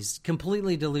personalities,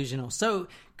 completely delusional. So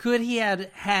could he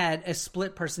had a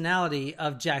split personality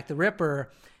of Jack the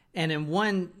Ripper, and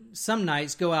in some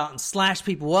nights go out and slash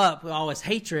people up with all his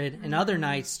hatred, and other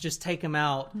nights just take them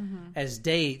out as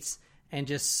dates and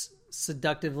just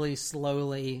seductively,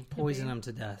 slowly poison them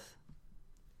to death?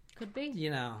 Could be.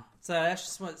 So that's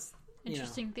just what's...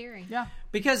 Interesting theory. Yeah.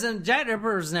 Because Jack the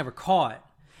Ripper was never caught.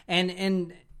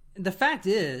 And the fact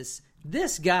is,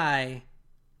 this guy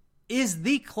is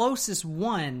the closest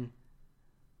one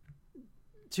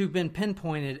to been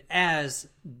pinpointed as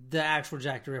the actual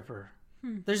Jack the Ripper.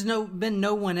 There's been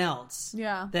no one else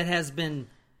that has been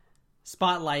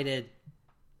spotlighted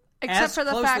except for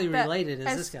the closely fact that, related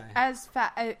as this guy.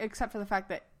 Except for the fact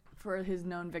that for his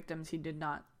known victims, he did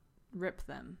not rip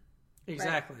them.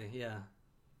 Exactly, right? Yeah.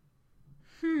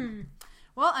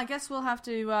 Well, I guess we'll have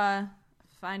to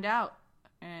find out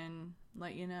and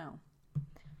let you know.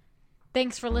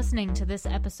 Thanks for listening to this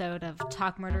episode of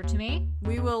Talk Murder to Me.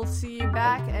 We will see you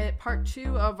back at part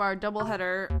 2 of our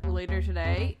doubleheader later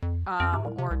today,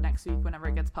 or next week whenever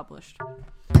it gets published.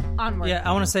 Onward. Yeah,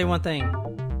 I want to say one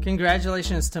thing.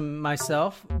 Congratulations to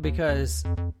myself, because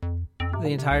the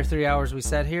entire 3 hours we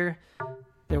sat here,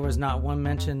 there was not one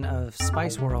mention of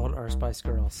Spice World or Spice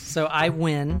Girls. So I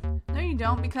win. No, you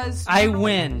don't, because... I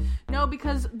win. No,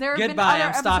 because there have been Goodbye, other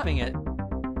I'm stopping it.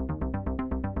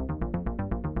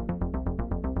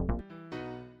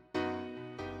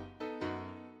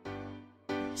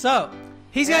 So,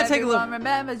 he's got to take a look. Everyone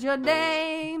remembers your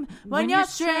name when you're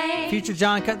strange. Future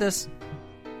John, cut this.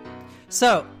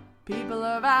 So, people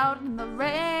are out in the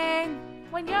rain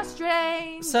when you're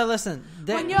strange. So listen.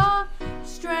 When you're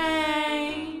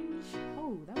strange.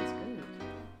 Oh, that was good.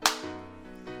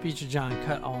 Future John,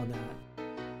 cut all of that.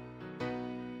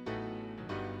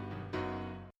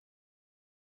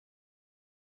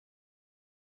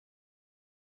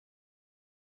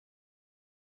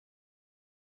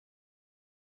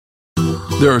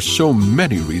 There are so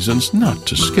many reasons not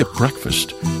to skip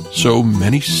breakfast. So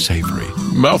many savory,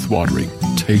 mouth-watering,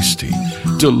 tasty,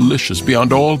 delicious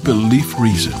beyond all belief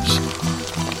reasons.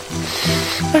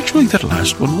 Actually, that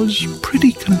last one was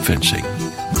pretty convincing.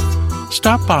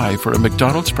 Stop by for a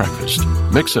McDonald's breakfast.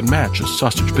 Mix and match a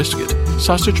sausage biscuit,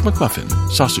 sausage McMuffin,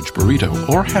 sausage burrito,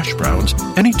 or hash browns,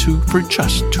 any two for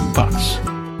just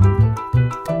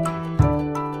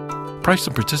 $2. Price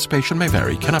and participation may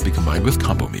vary, cannot be combined with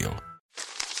combo meal.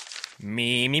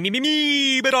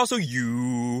 Me, but also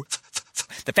you.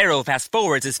 The Pharaoh fast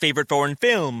forwards his favorite foreign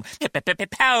film,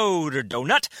 Powder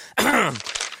Donut.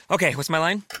 Okay, what's my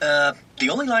line? The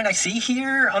only line I see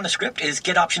here on the script is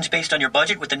get options based on your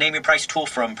budget with the Name Your Price tool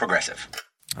from Progressive.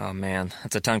 Oh man,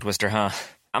 that's a tongue twister, huh?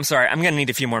 I'm sorry, I'm gonna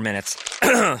need a few more minutes.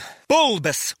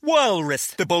 Bulbous Walrus,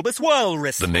 the Bulbous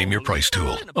Walrus. The Name Your Price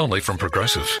tool, only from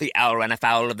Progressive. The owl ran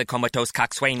afoul of the comatose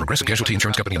coxswain. Progressive Casualty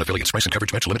Insurance Company and affiliates. Price and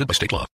coverage match limited by state law.